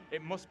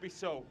 It must be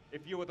so,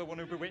 if you are the one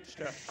who bewitched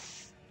her.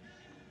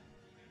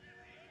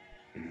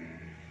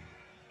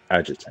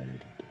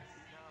 Agitated.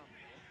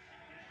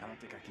 I don't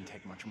think I can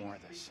take much more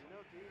of this.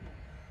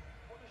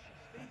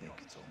 I think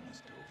it's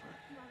almost over.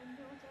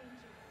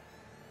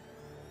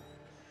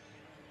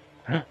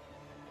 Huh?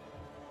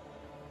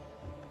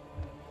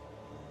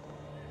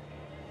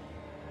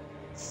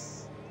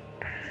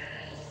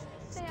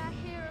 They are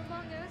here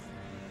among us.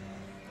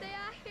 They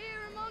are here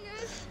among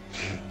us.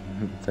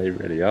 They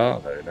really are,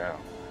 though, now.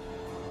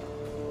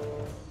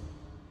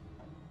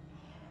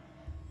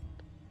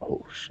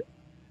 Oh, shit.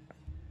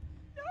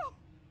 No!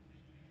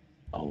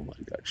 Oh my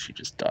god, she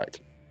just died.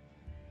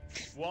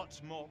 What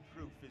more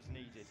proof is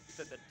needed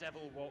that the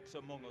devil walks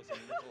among us in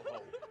Little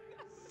Hope?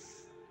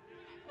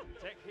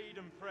 Take heed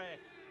and pray.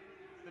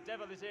 The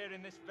devil is here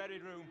in this very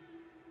room.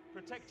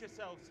 Protect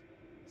yourselves.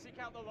 Seek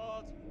out the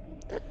Lord.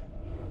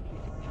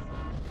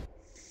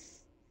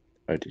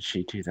 Oh, did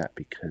she do that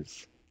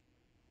because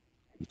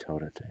he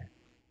told her to?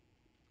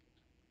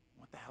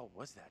 What the hell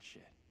was that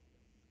shit?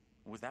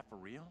 Was that for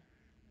real?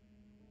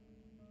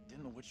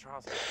 Didn't the witch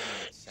trials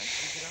happen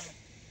centuries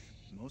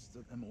ago? Most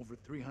of them over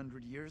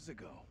 300 years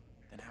ago.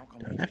 Then how come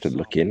Don't we have to just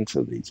look saw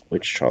into these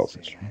witch trials.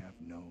 I have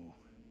no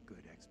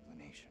good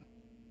explanation.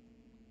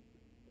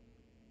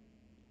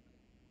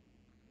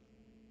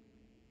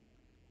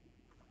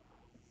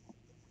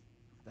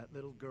 That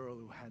little girl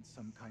who had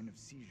some kind of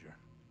seizure.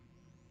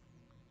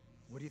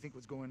 What do you think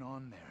was going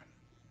on there?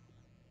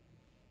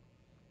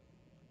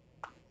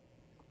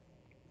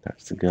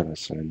 That's the girl I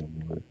saw in the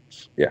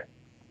woods. Yeah.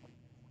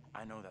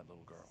 I know that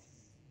little girl.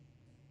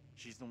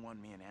 She's the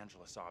one me and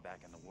Angela saw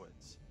back in the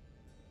woods.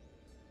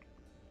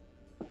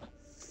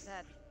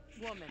 That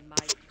woman,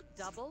 my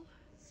double?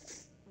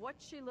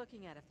 What's she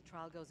looking at if the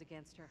trial goes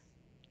against her?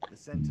 The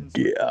sentence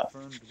Yeah.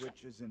 for confirmed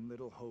witches in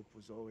Little Hope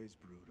was always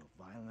brutal.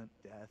 Violent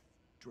death,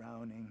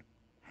 drowning,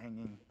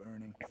 hanging,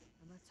 burning.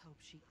 And let's hope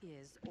she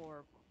is,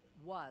 or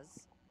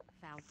was,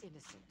 found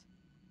innocent.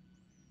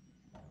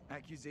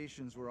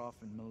 Accusations were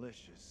often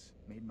malicious,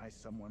 made by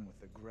someone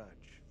with a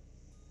grudge.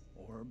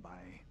 Or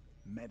by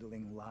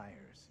meddling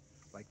liars,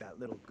 like that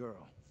little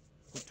girl,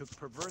 who took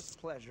perverse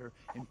pleasure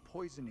in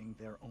poisoning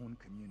their own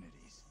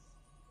communities.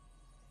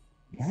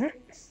 What?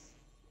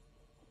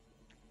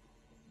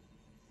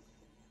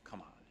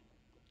 Come on.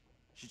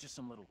 She's just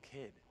some little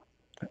kid.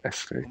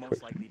 That's very who most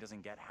quick. likely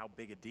doesn't get how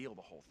big a deal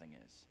the whole thing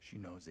is. She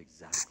knows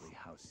exactly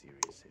how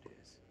serious it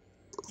is.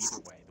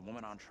 Either way, the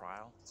woman on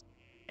trial,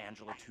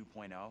 Angela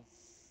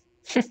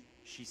 2.0,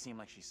 she seemed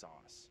like she saw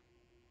us.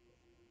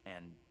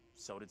 And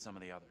so did some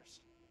of the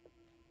others.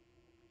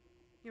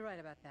 You're right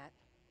about that.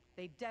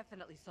 They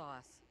definitely saw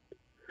us.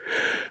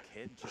 A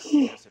kid just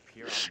seeing us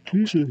appear out of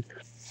nowhere. Excuse me.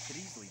 Could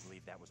easily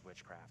believe that was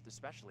witchcraft,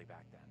 especially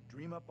back then.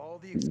 Dream up all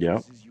the Yep.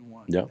 excuses you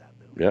want Yep. for that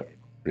little Yep. kid.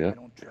 Yep. I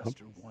don't trust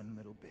her one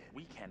little bit.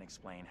 We can't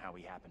explain how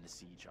we happened to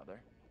see each other.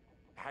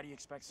 How do you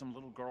expect some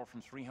little girl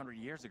from 300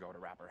 years ago to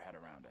wrap her head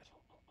around it?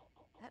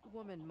 That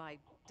woman, my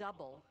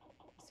double,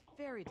 was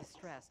very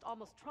distressed,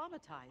 almost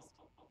traumatized.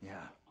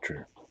 Yeah.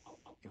 True.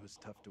 It was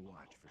tough to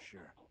watch, for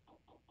sure.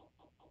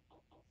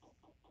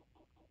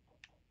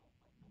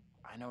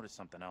 I noticed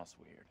something else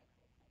weird.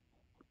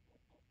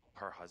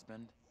 Her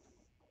husband,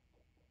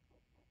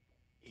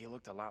 he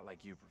looked a lot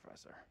like you,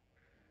 Professor.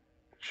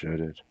 Sure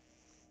did.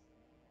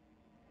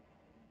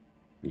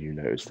 You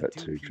noticed The that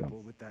two too, people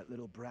John. with that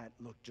little brat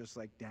look just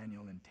like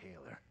Daniel and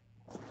Taylor.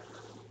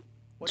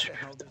 What the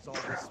hell does all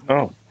this mean?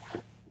 Oh,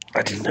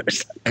 I didn't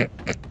notice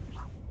that.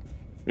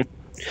 You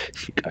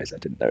guys, I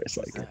didn't notice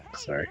that again.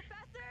 Sorry.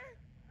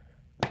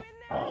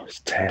 Oh, it's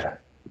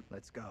Taylor.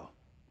 Let's go.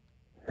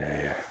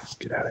 Yeah, let's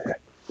get out of here.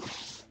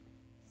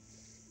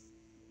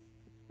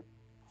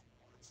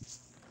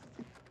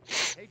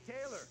 Hey,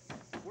 Taylor,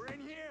 we're in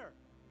here.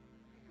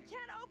 We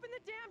can't open the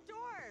damn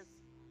doors.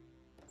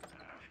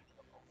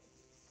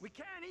 We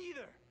can't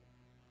either.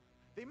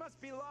 They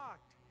must be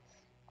locked.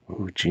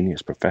 Ooh,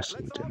 genius professor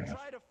we Let's all didn't have.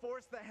 try to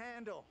force the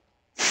handle.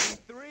 In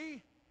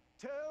 3,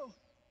 2,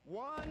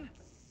 1.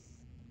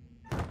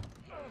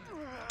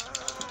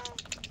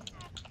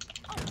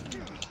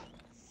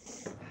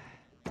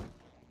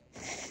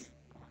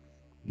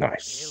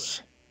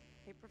 Nice.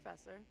 Hey,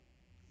 Professor.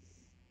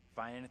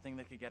 Find anything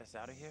that could get us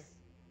out of here?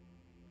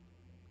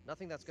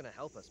 Nothing that's gonna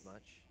help us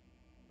much.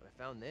 But I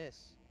found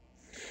this.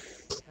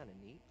 Kinda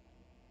neat.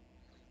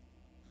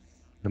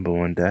 Number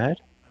one,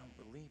 Dad. I don't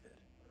believe it.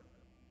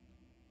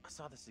 I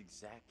saw this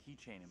exact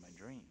keychain in my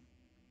dream.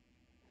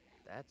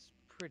 That's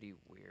pretty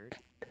weird.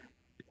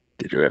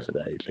 Did you ever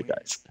that either,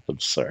 guys? I'm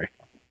sorry.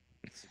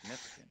 It's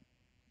significant.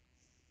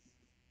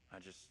 I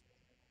just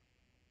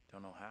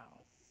don't know how.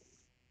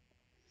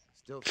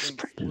 Still think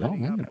pretty long,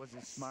 splitting isn't up it? was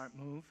a smart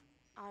move?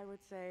 I would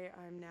say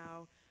I'm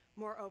now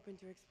more open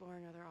to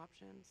exploring other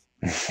options.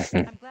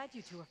 I'm glad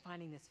you two are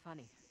finding this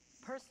funny.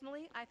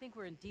 Personally, I think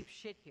we're in deep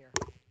shit here.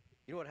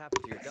 You know what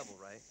happened to your double,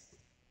 right?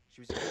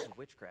 She was accused of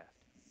witchcraft.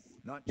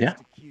 Not Yeah.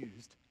 just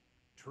accused,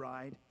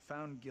 tried,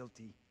 found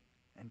guilty,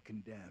 and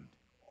condemned.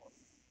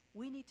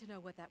 We need to know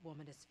what that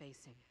woman is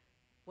facing.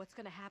 What's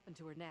going to happen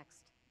to her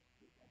next?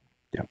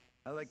 Yep.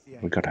 I like the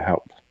idea. We gotta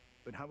help.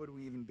 But how would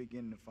we even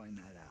begin to find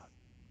that out?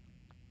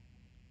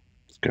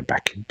 Let's go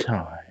back in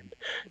time.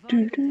 We've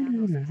already been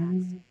down those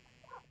paths.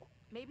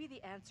 Maybe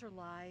the answer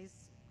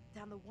lies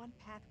down the one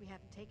path we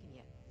haven't taken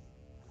yet.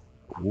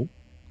 Ooh.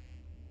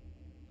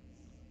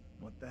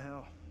 What the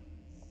hell?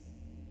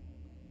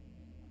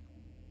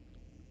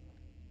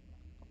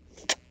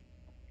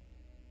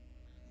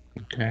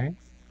 Okay.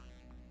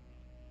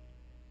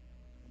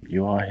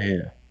 You are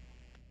here.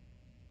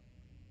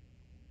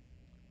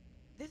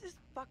 This is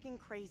fucking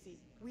crazy.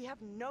 We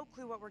have no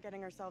clue what we're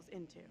getting ourselves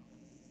into.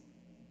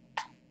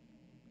 The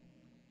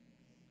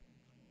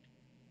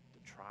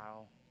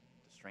trial,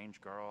 the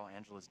strange girl,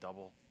 Angela's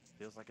double.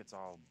 Feels like it's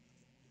all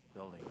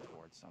building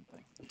towards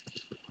something.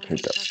 And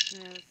the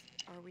question is,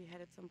 are we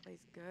headed someplace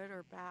good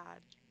or bad?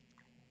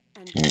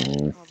 And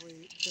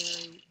probably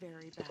very,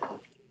 very bad.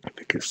 I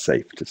think it's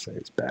safe to say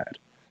it's bad.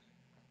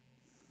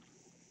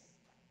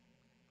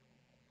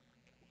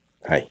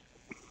 Hey.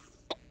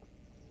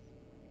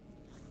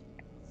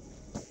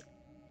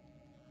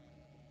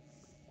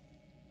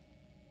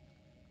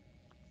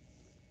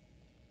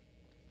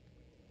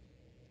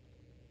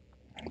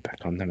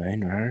 Back on the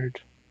main road.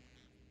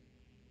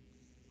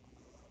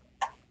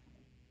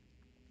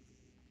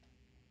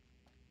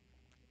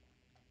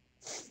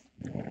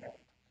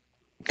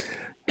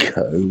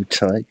 Go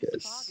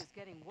Tigers. Fog is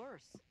getting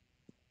worse.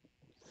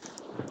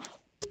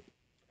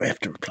 We have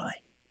to reply.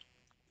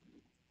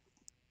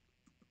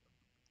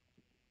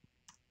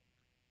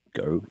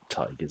 Go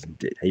Tigers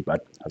indeed. Hey bud,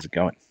 how's it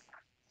going?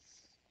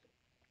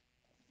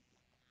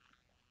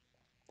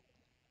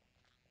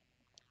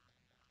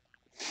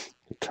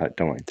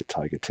 Don't worry, the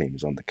Tiger team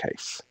is on the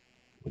case.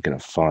 We're gonna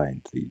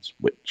find these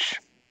witch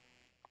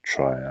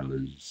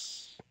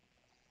trialers.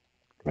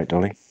 Right,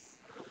 Dolly?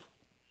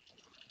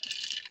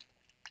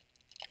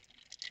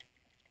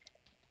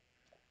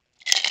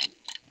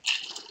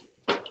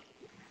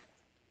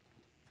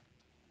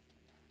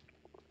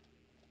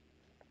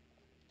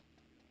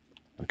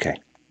 Okay.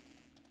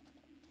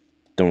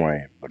 Don't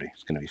worry, everybody.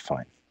 It's gonna be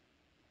fine.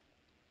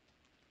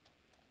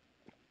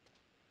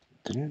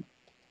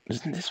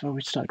 Isn't this where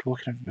we started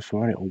walking over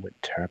before and it all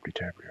went terribly,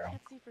 terribly wrong?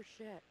 Can't see for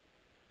shit.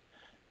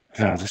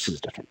 No, this is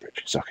a different bridge.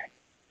 It's okay.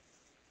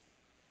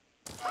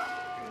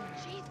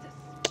 Jesus.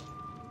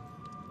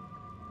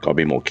 Gotta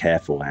be more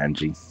careful,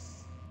 Angie. Water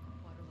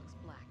looks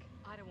black.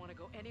 I don't want to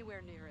go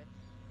anywhere near it.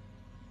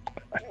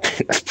 I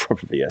think that's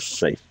probably a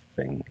safe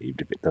thing, even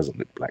if it doesn't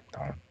look black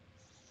time.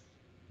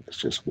 Let's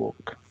just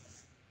walk.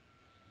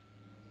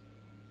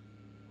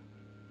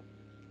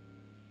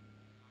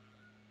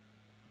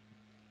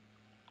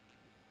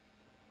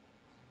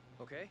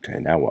 Okay,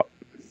 now what?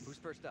 Who's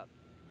first up?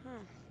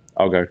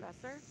 I'll go.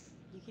 Professor,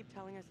 you keep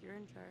telling us you're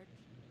in charge.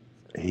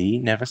 He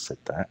never said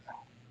that.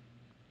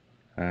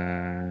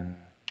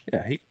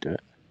 Yeah, he could do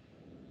it.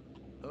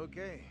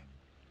 Okay.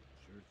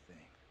 Sure thing.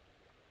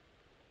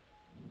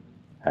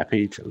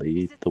 Happy to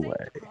lead the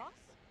way.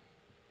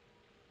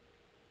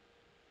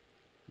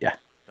 Yeah.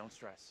 Don't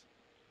stress.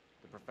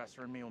 The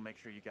professor and me will make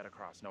sure you get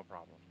across, no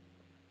problem.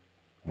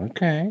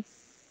 Okay.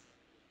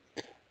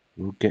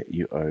 We'll get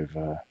you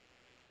over.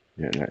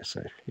 Yeah, no,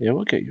 safe. Yeah,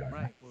 we'll get you over.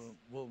 Right,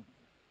 we'll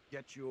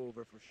get you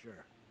over for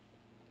sure.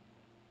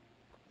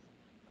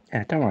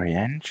 Yeah, don't worry,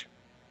 Ange.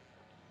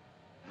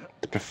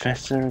 The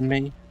professor and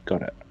me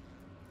got it.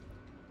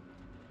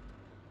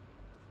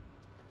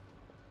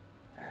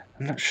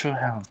 I'm not sure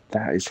how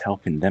that is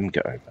helping them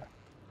get over,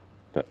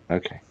 but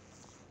okay.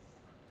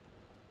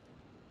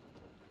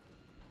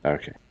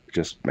 Okay,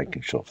 just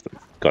making sure for them.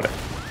 Got it.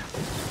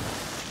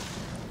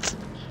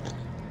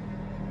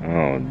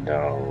 Oh Oh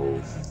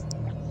no.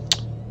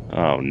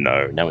 Oh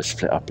no, now it's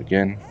split up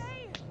again.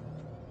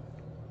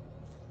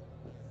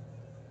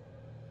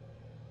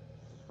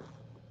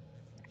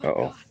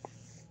 Uh-oh.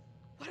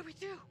 What do we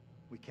do?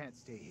 We can't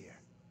stay here.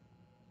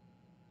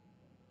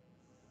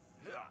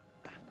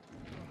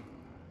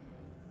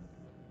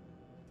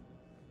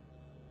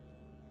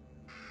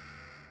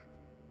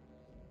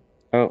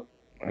 Oh,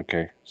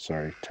 okay.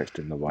 Sorry,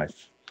 texting the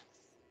wife.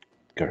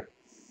 Go.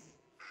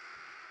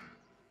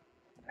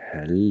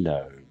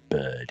 Hello,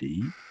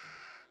 birdie.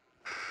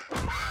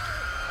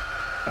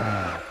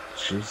 Oh,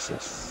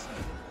 Jesus.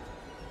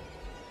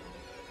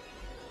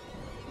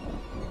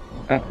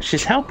 Oh,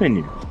 she's helping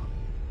you.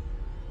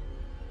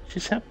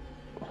 She's help.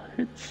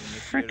 Who the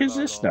frick is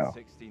this now?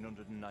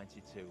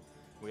 1692.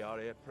 We are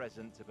here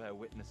present to bear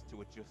witness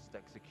to a just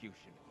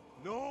execution.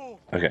 No!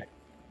 Okay,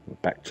 we're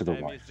back to the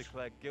Amy wife. is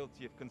declared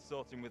guilty of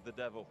consorting with the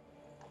devil,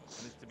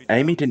 and is to be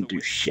Amy damned as didn't a do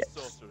witch and shit.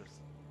 sorceress.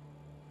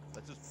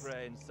 Let us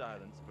pray in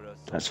silence for her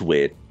soul. That's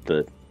weird.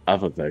 The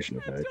other version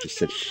of her just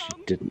said she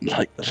didn't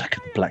like the look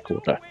of the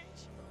Blackwater.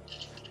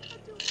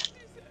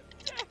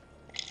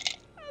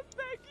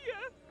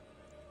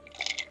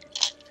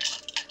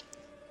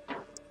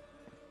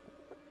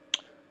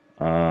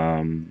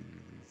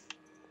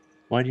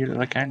 Why do you look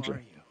like Angela?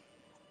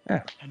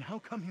 Yeah. And how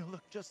come you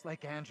look just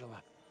like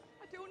Angela?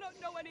 I do not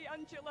know any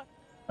Angela.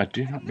 I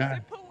do not know. The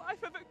simple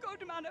life of a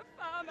good man, a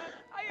farmer.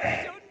 I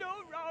have done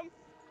no wrong.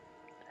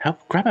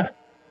 Help, grab her.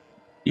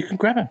 You can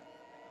grab her.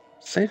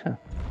 Save her.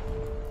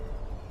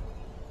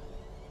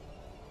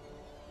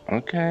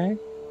 Okay.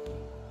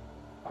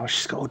 Oh,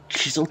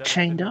 she's all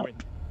chained up.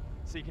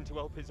 Seeking to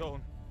help his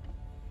own.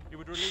 He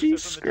would release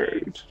She's her from the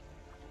screwed. chains.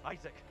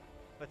 Isaac,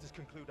 let us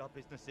conclude our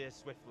business here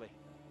swiftly.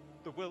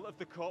 The will of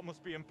the court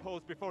must be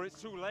imposed before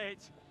it's too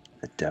late.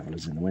 The devil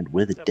is in the wind.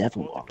 We're the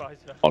devil.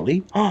 fortifies her.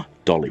 Ollie? Oh,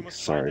 Dolly, You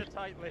must sorry.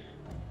 bind her tightly.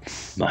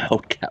 My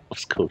old cat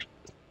was called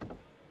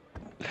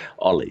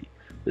Ollie.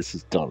 This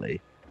is Dolly.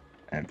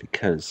 And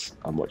because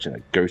I'm watching a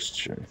ghost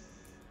show,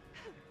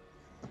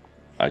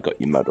 I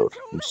got you muddled.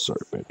 I'm sorry,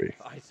 baby.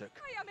 Isaac,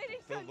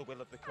 fulfill the will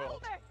of the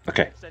court.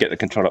 Okay, get the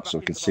control up so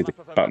we can see the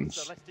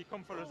buttons.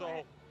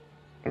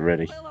 We're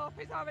ready.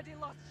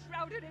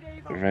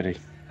 We're ready.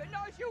 But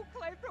not as you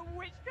claim from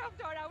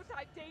witchcraft or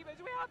outside demons.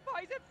 We are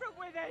poisoned from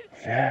within.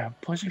 Yeah,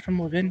 poison from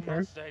within,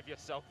 bro. Save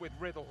yourself with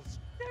riddles.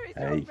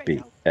 A,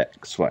 B,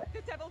 X, Y.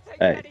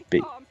 A,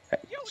 B,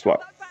 X, Y.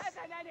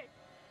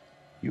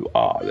 You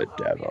are the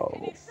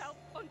devil.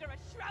 Under a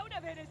shroud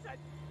of innocence,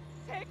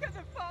 taken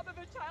the form of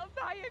a child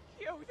by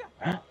accuser.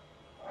 Huh.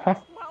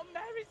 While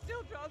Mary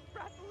still draws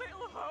breath,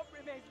 little hope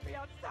remains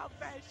beyond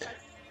salvation.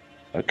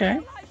 Okay.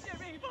 Realize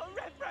your evil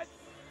reverence.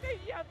 Be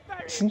your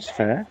very Seems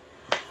fair.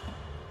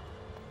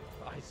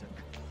 Isaac.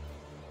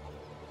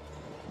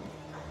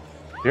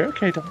 You're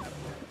okay, Dolly.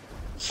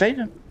 Save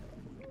him.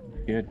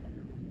 You're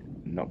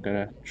not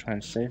gonna try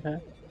and save her?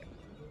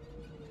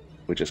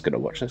 We're just gonna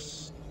watch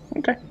this?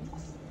 Okay.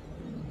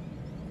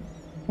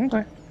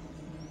 Okay.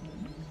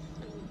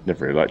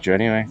 Never really liked you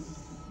anyway.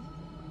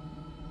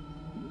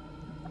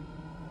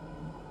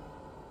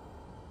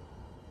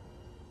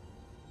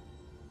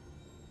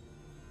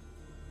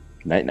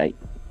 Night night.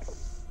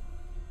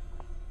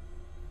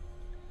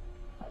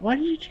 Why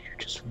did you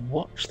just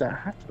watch that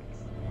happen?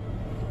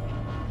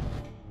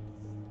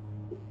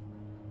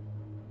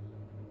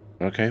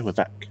 Okay, we're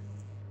back.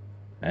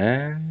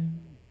 And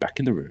back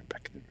in the room,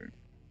 back in the room.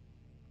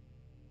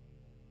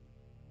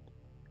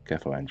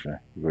 Careful, Angela.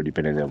 You've already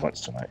been in there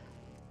once tonight.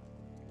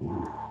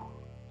 Ooh.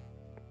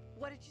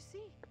 What did you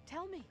see?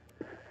 Tell me.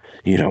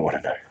 You don't want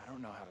to know. I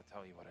don't know how to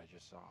tell you what I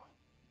just saw.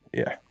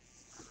 Yeah.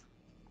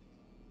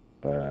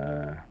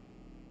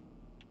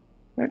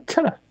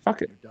 Tell her.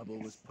 Fuck it. Your double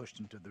was pushed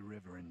into the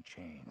river in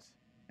chains.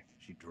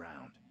 She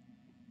drowned.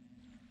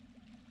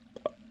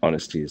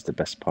 Honesty is the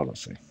best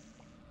policy.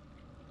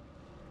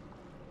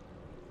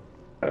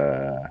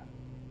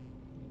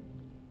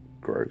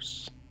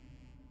 Gross.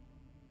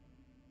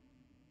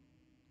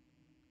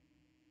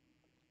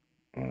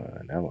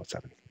 Now what's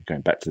happening?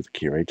 Going back to the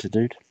curator,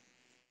 dude?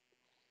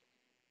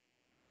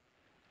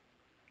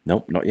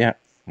 Nope, not yet.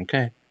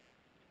 Okay.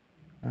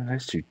 Oh,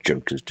 those two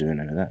jokers doing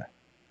over there.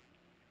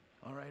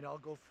 All right, I'll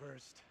go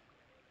first.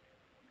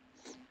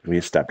 We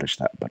established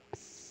that, but...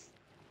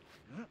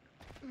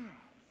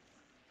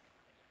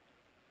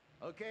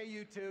 Okay,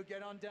 you two,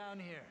 get on down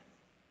here.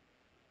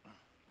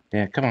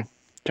 Yeah, come on.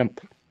 Jump.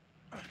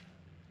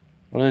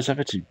 What are those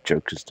other two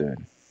jokers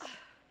doing?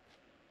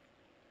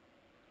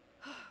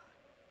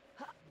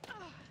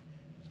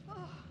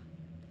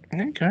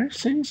 Okay,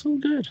 see, it's all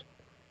good.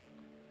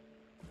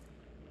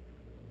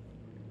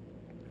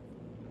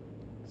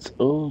 It's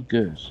all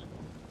good.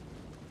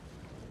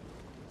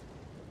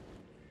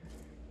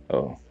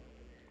 Oh.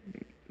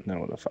 Now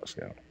what the fuck's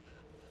going on?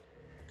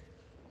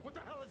 What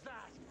the hell is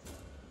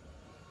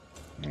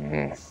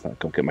that? I've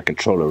got to get my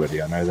controller ready,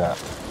 I know that.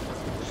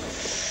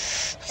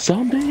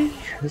 Zombie!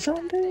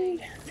 Zombie!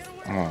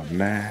 Oh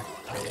man.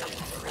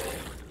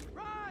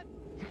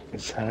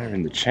 It's her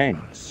in the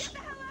chains.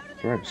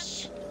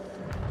 Gross.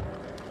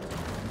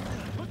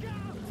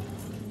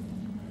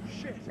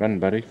 Run,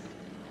 buddy.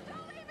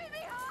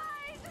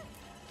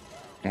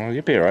 Oh,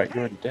 you'll be alright. You're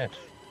already dead.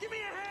 Give me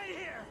a hand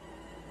here.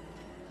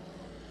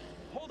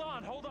 Hold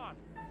on, hold on.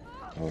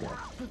 Hold on.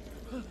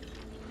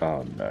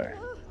 Oh no.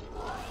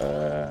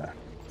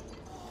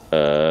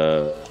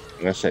 I'm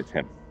gonna save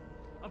him.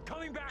 I'm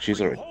coming back.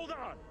 She's already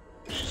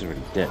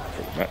dead,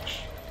 pretty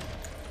much.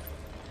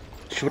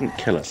 She wouldn't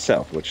kill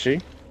herself, would she?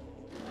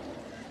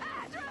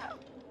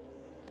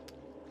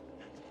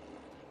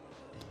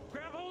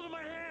 Grab hold of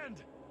my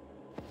hand.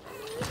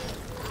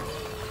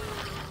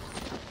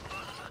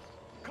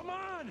 Come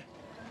on.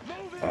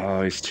 Move it.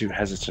 Oh, he's too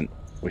hesitant.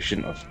 We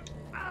shouldn't have.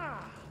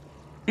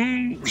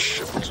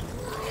 Shit.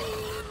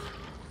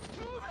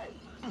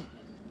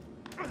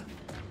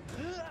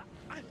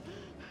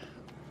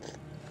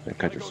 I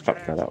think I just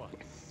fucked that up.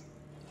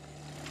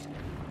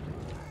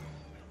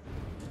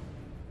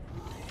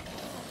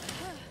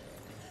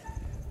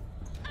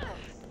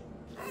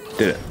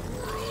 Did it.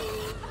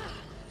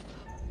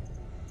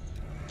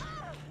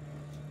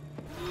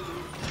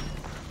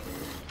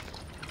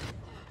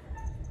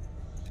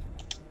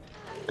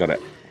 Got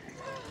it.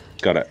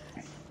 Got it.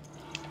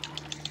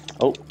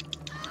 Oh.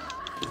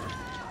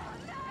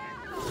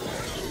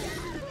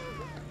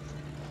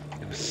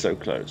 It was so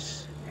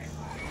close.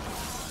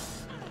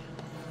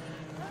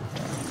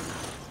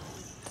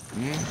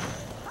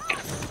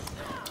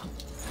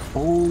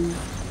 Oh,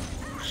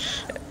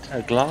 shit.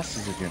 Her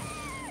glasses again.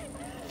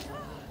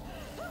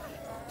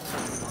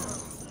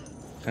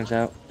 Turns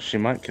out she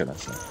might kill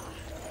herself.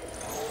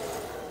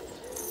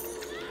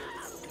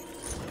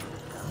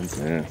 Oh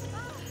dear.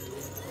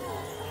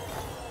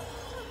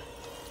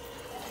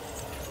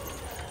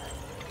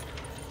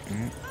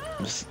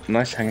 It's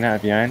nice hanging out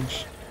with you,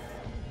 Ange.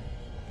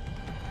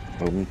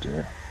 Oh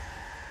dear.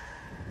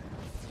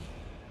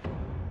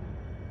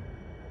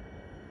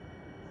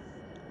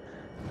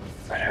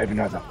 I don't even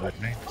know what that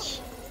word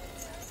means.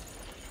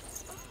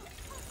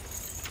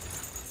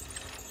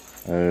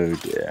 Oh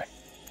dear.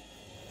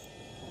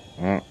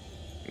 Well,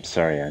 I'm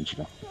sorry,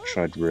 Angela. I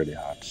tried really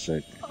hard to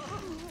save you.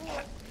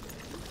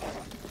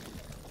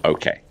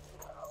 Okay.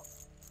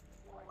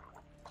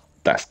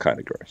 That's kind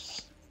of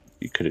gross.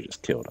 You could have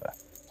just killed her.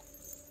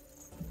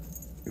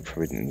 You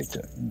probably didn't need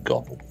to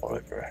gobble all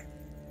over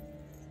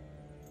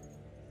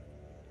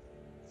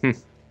her.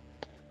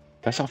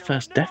 That's our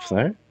first death,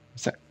 though.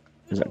 Is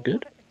that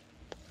good?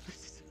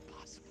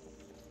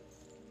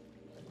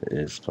 It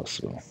is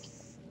possible.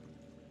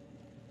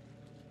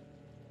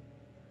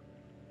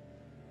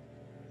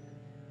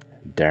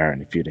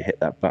 Darren, if you'd have hit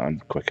that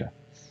button quicker,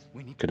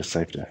 could have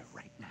saved her.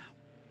 Right now.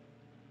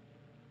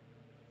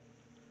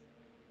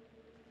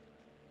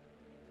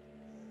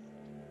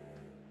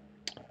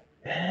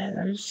 Yeah,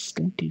 those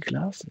stinky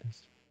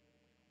glasses.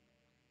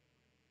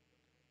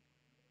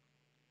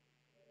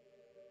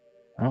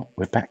 Oh,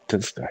 we're back to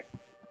this guy.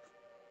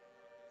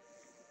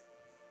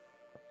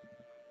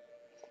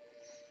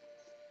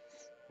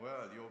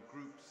 Well, your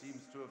group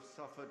seems to have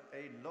suffered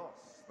a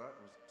loss. That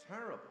was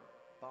terrible,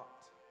 but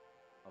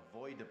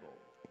avoidable.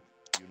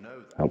 You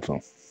know that.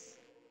 Helpful.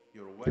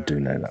 You're aware I do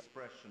of know the that.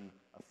 expression,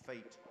 a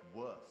fate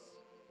worse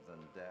than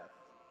death.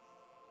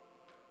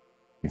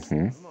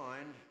 Mm-hmm. Never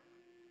mind.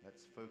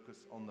 Let's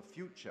focus on the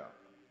future,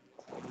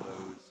 on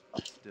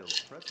those still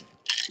present.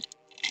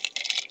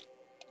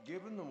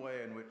 Given the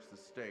way in which the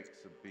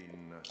stakes have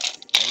been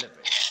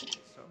elevated,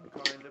 some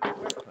kind of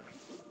weapon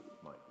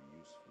might be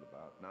useful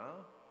about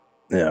now.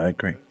 Yeah, I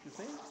agree. Don't you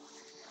think?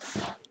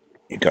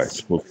 You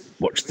guys will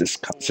watch this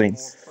cutscene,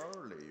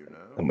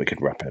 and we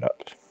could wrap it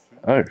up.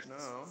 Oh.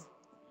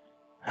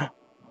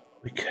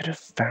 We could have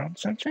found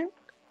something?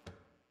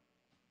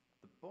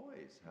 The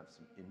boys have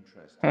some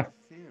interesting Huh.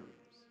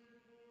 theories.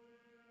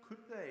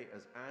 Could they,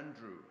 as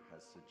Andrew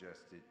has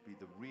suggested, be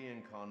the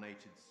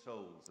reincarnated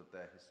souls of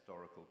their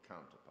historical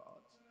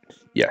counterparts?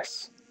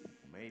 Yes.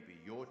 Maybe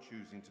you're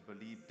choosing to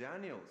believe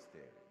Daniel's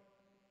theory,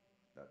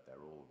 that they're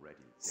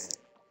already dead.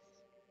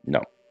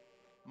 No.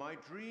 My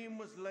dream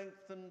was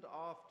lengthened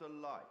after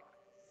life.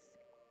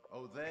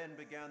 Oh, then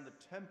began the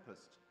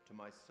tempest to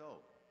my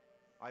soul.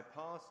 I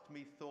passed,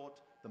 methought,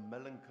 the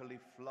melancholy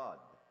flood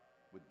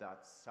with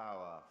that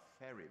sour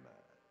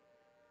ferryman.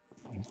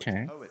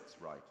 Okay. Poets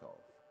write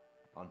of,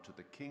 unto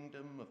the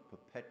kingdom of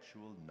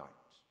perpetual night.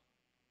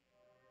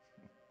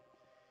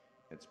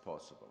 It's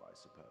possible, I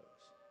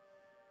suppose.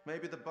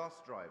 Maybe the bus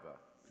driver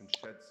can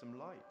shed some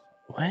light.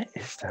 Where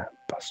is that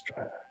bus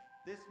driver?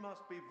 This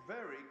must be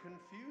very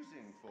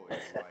confusing for you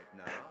right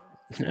now.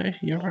 No,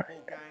 you're right.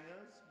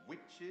 Doppelgangers,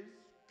 witches,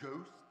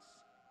 ghosts,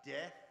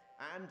 death,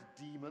 and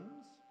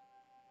demons.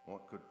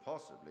 What could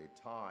possibly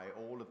tie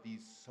all of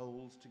these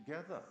souls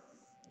together?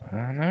 I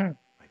don't know.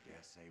 I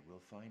dare say we'll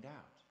find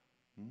out.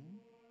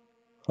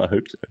 I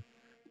hope so.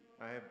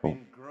 I have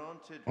been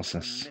granted What's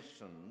this?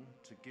 permission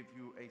to give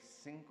you a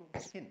single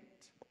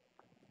hint.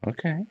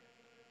 Okay.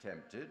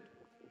 Tempted?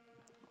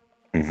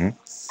 Mm-hmm.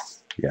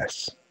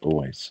 Yes,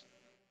 always.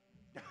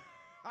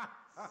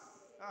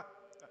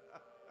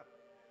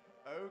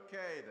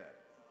 Okay then.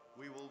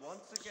 We will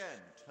once again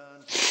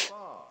turn to the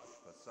bard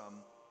for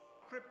some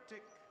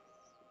cryptic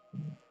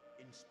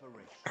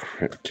Inspiration.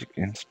 Cryptic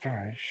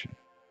inspiration.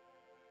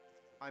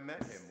 I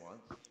met him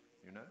once,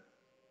 you know?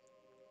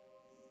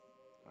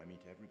 I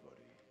meet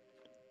everybody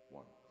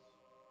once.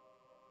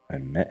 I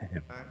met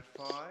him. Act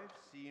 5,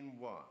 Scene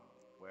 1,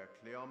 where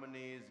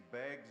Cleomenes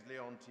begs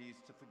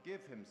Leontes to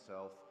forgive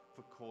himself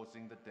for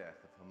causing the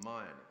death of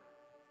Hermione.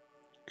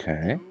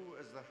 Okay. Do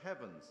as the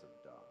heavens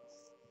have done.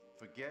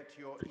 Forget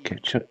your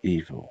Forget your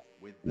evil.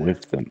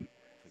 With them,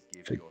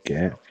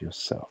 forgive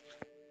yourself.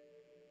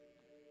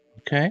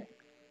 Okay.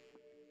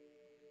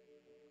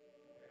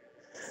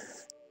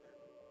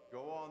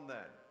 Go on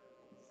then.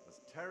 As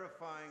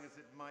terrifying as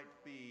it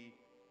might be,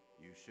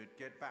 you should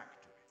get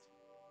back to it.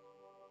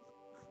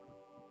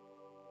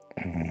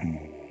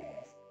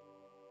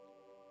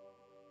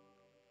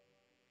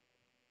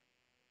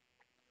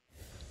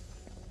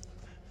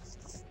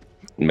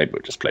 Maybe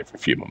we'll just play for a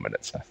few more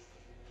minutes.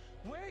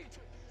 Wait!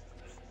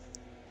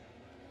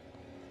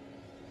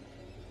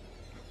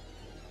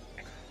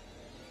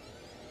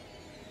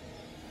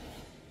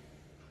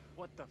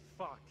 What the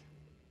fuck?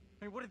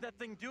 I mean, what did that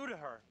thing do to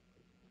her?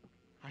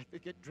 I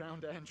think it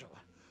drowned Angela.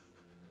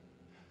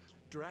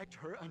 Dragged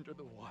her under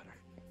the water.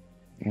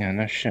 Yeah,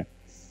 no shit.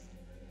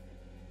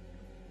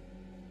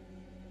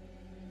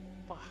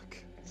 Fuck.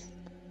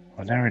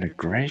 Oh, they're in a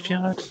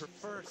graveyard? Her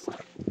first.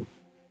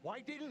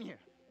 Why didn't you?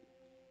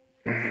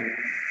 I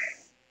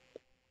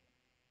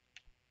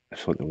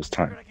thought there was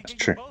time. That's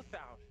true.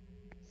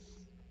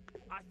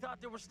 I thought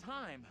there was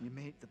time. You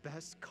made the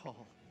best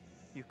call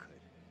you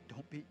could.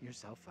 Don't beat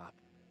yourself up.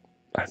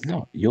 I'm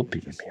not. You're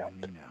beating me up.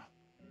 Me now.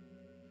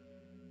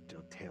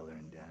 Till Taylor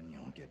and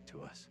Daniel get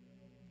to us.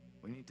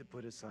 We need to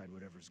put aside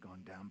whatever's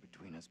gone down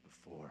between us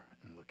before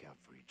and look out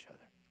for each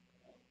other.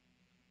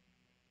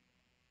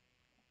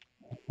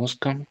 What's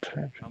gone?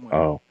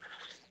 Oh,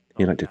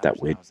 he like did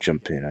that weird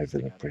jumping over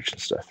the bridge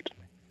and stuff. Didn't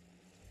he?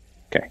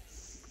 Okay.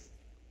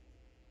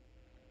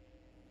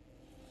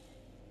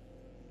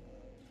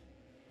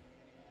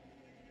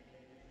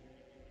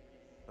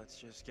 Let's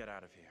just get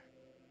out of here.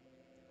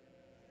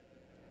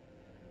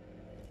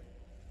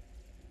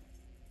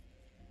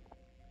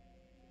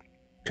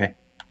 Okay.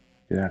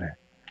 Get out of here.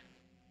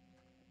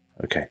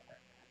 Okay.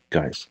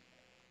 Guys.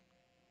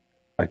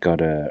 I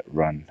gotta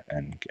run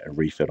and get a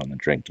refill on the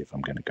drink if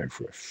I'm gonna go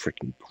through a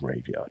freaking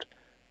graveyard.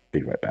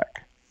 Be right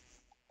back.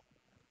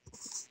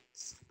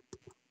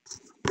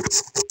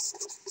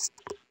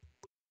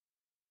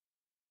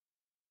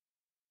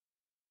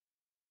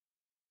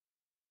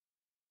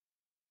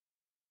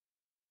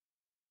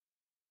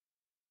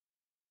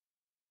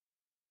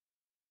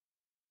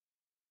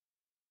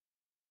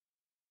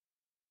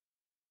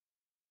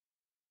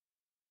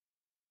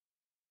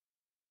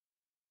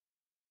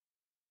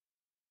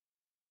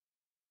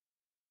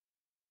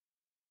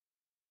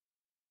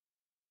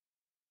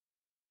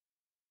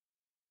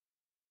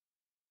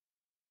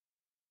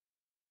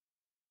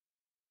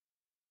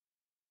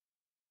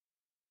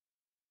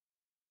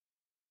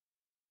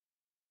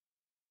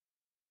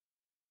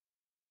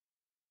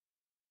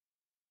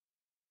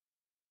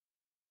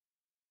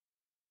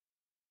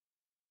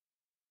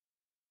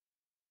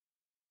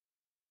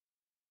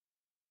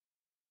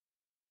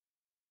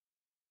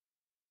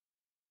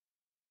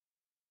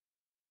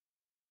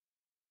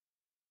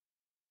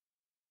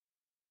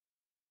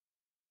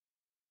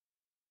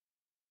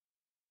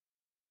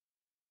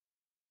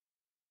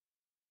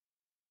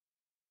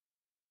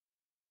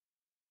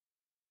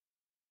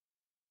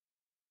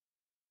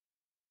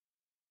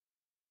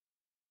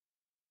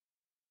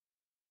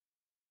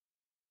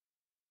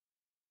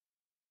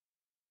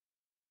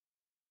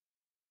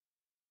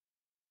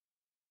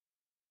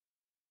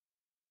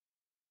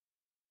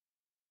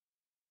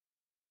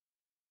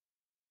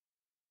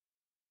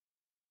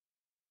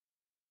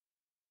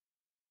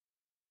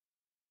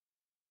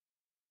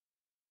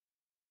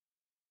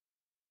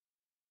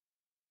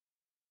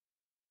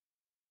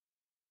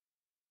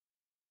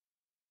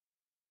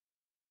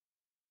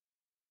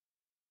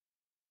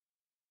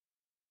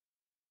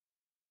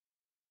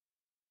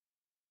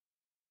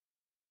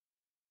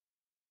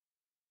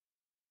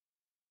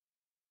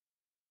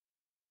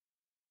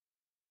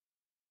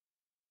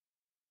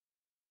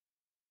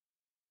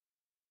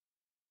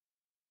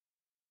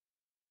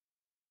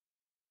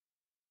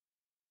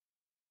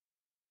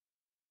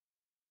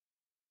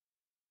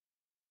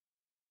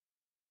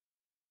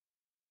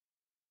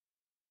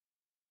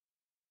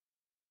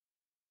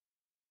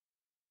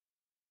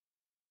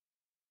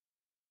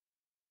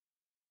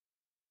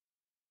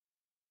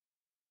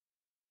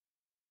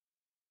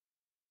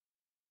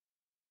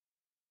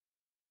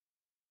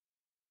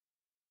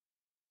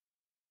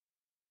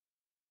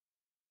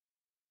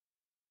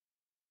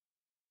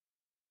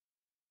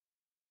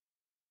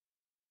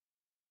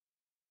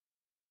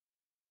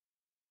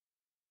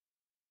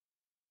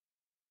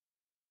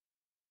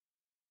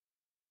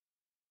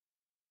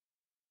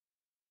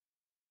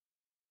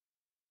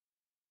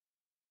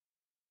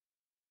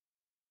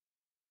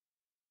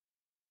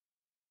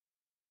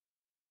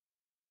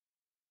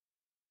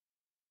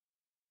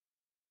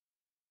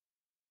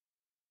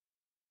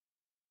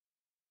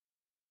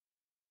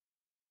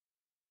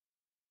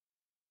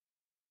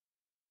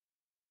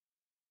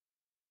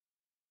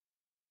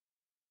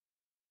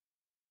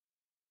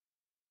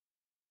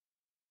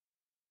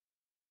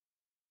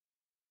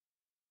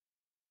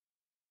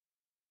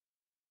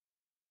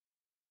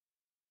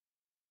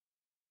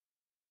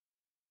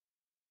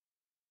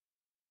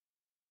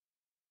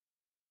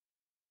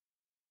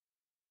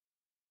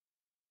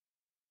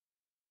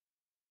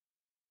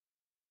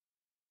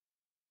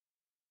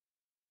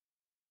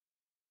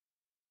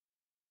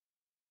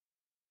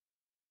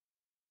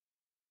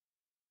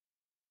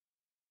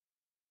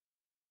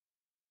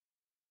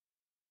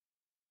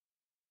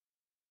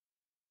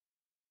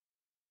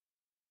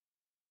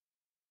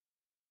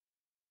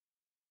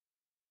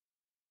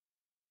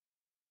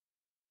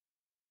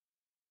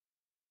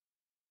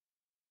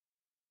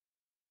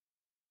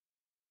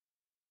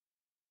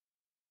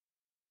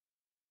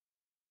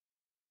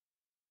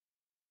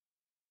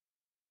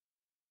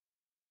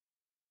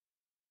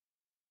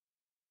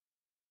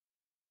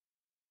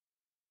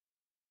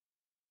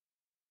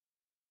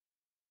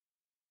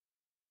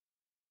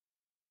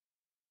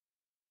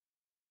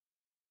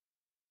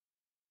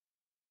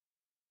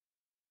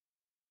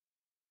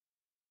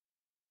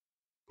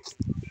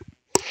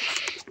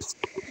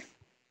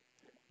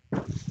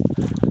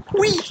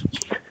 Whee!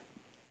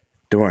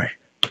 Don't worry.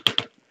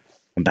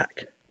 I'm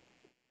back.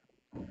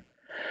 Oh,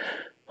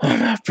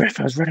 I'm out of breath.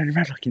 I was running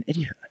around like an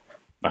idiot.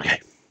 Okay.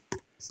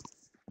 Let's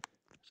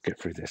get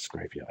through this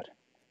graveyard.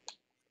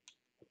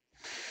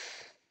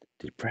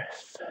 Deep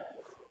breath.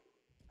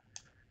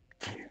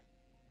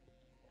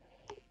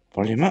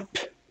 Volume up.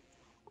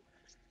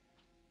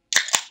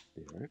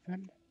 Door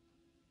open.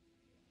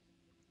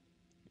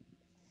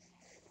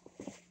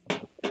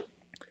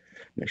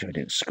 Make sure I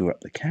didn't screw up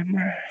the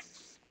camera.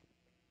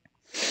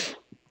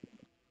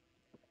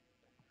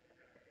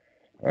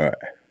 Alright,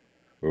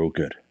 we're all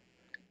good.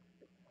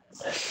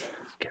 Let's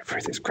get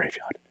through this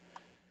graveyard.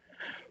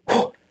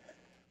 Whew.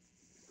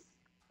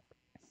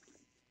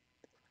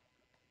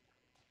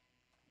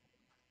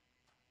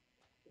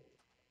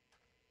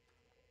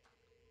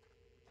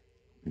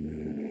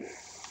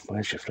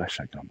 Where's your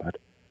flashlight gone, bud?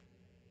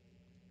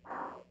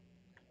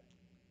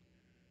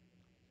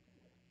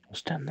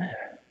 What's down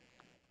there?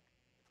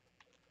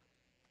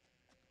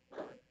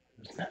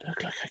 Doesn't that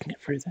look like I can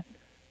get through there?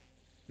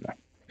 No.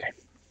 Okay.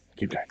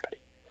 Keep going, buddy.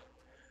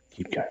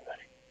 Keep going,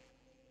 buddy.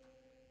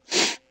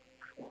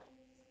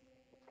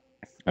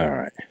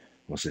 Alright.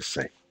 What's this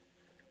say?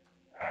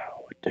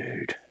 Oh,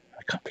 dude.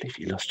 I can't believe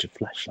you lost your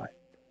flashlight.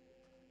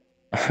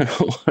 I don't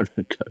want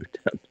to go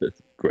down the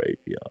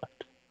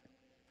graveyard.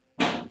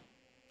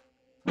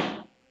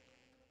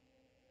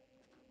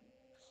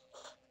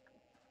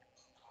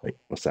 Wait,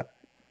 what's that?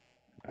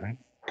 Okay.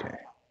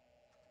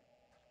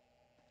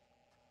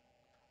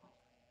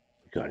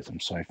 You guys, I'm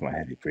sorry for my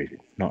heavy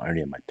breathing. Not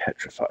only am I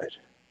petrified,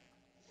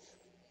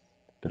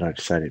 but I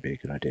decided it'd be a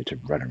good idea to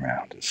run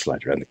around and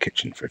slide around the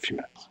kitchen for a few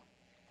minutes.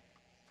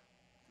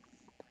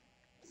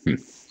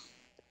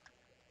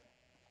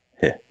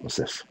 Here, what's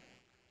this?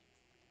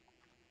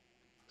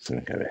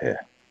 Something over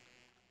here.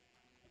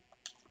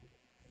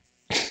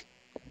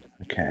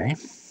 Okay.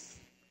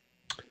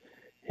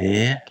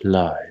 Here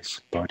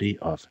lies body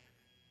of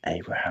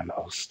Abraham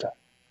Ulster.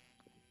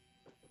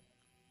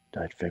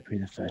 Died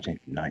February the 13th,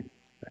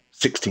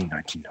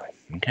 1699.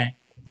 Okay.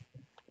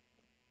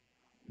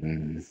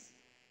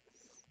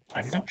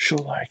 I'm not sure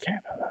why I care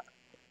about that.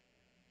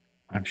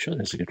 I'm sure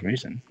there's a good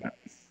reason. But...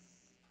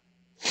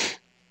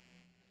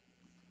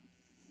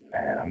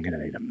 Man, I'm going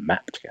to need a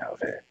map to get out of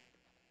here.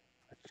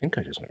 I think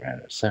I just went around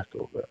in a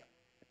circle, but...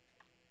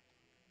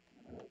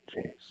 Oh,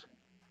 jeez.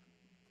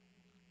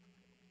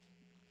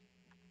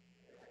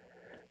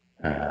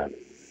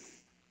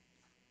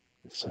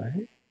 This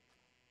way?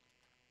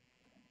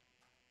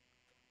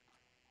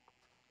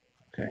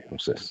 Okay,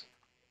 what's this?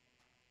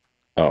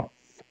 Oh.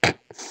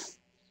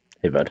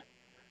 Hey, bud.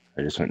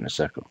 I just went in a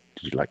circle.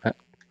 Did you like that?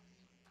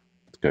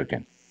 Let's go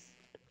again.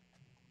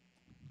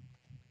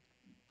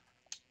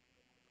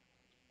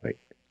 Wait.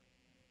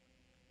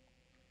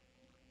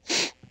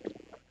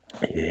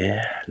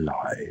 Here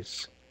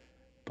lies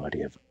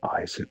body of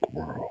Isaac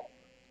Worrell.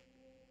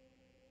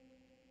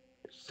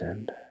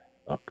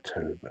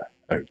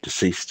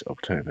 Deceased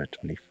October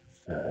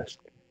 21st,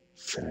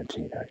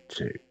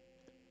 1702.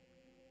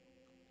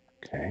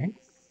 Okay.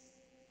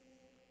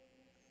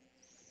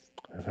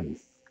 I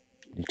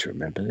need to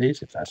remember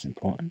these if that's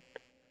important.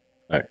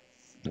 Oh,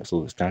 that's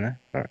all that's down there?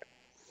 Alright.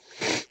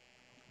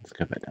 Let's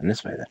go back down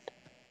this way then.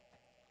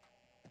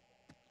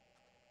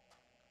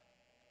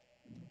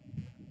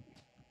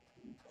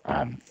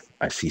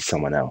 I see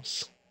someone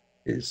else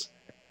is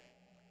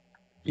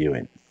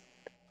viewing.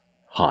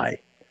 Hi.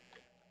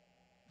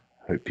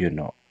 Hope you're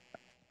not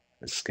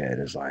as scared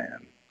as I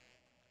am.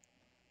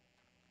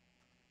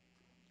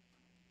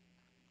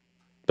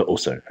 But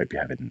also, hope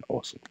you're having an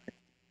awesome day.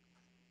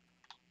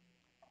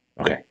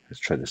 Okay, let's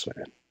try this way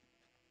then.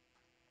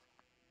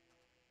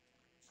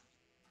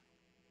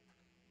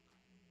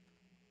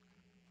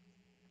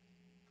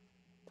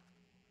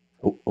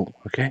 Oh,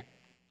 okay.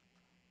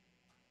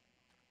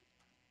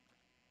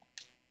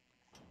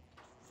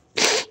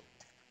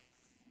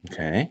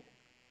 Okay.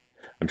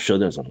 I'm sure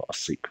there's a lot of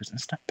secrets and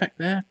stuff back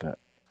there, but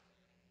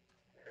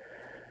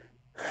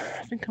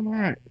I think I'm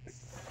alright.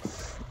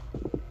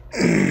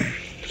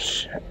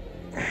 Shit.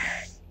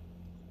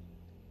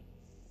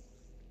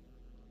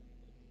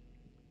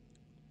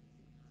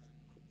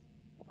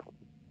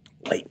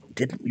 Wait,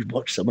 didn't we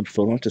watch someone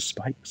fall onto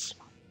spikes?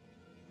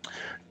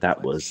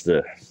 That was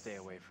the... Stay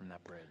away from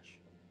that bridge.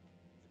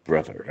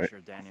 Brother, Pretty right? sure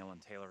Daniel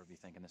and Taylor would be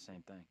thinking the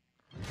same thing.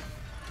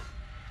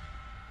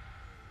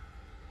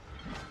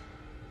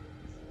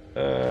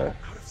 Out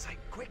of sight,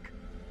 quick.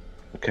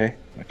 Okay.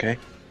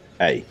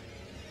 Hey.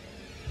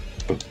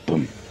 Boom,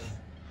 boom.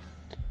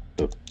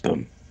 Boom,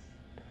 boom.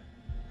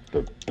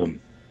 Boom,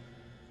 boom.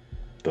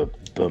 Boom,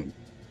 boom.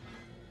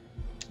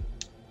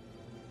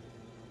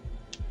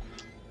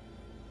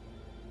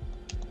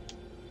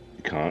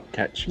 You can't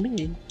catch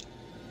me.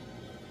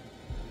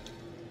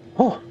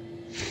 Oh.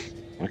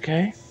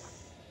 Okay.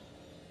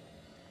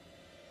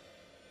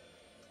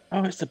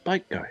 Oh, it's the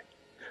bike guy.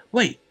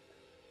 Wait.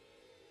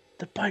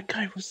 The bike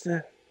guy was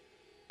the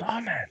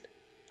barman.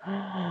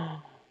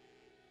 Oh.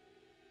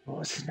 What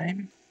was his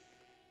name?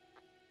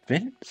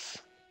 Vince?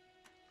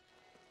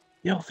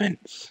 Yo,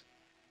 Vince.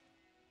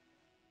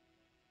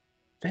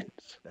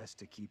 Vince. Best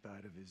to keep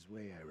out of his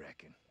way, I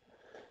reckon.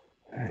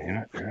 You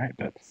might be right,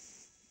 but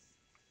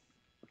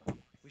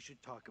We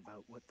should talk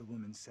about what the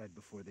woman said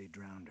before they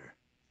drowned her.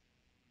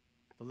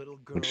 The little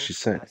girl what did she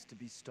say? has to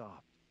be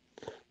stopped.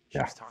 She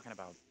Yeah. was talking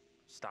about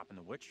stopping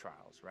the witch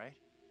trials, right?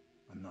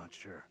 I'm not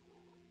sure.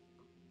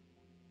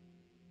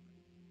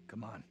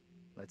 Come on,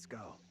 let's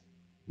go.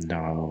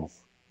 No.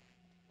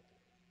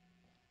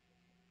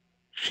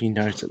 She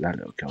knows that that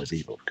little girl is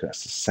evil because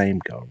that's the same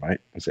girl,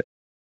 right? Was it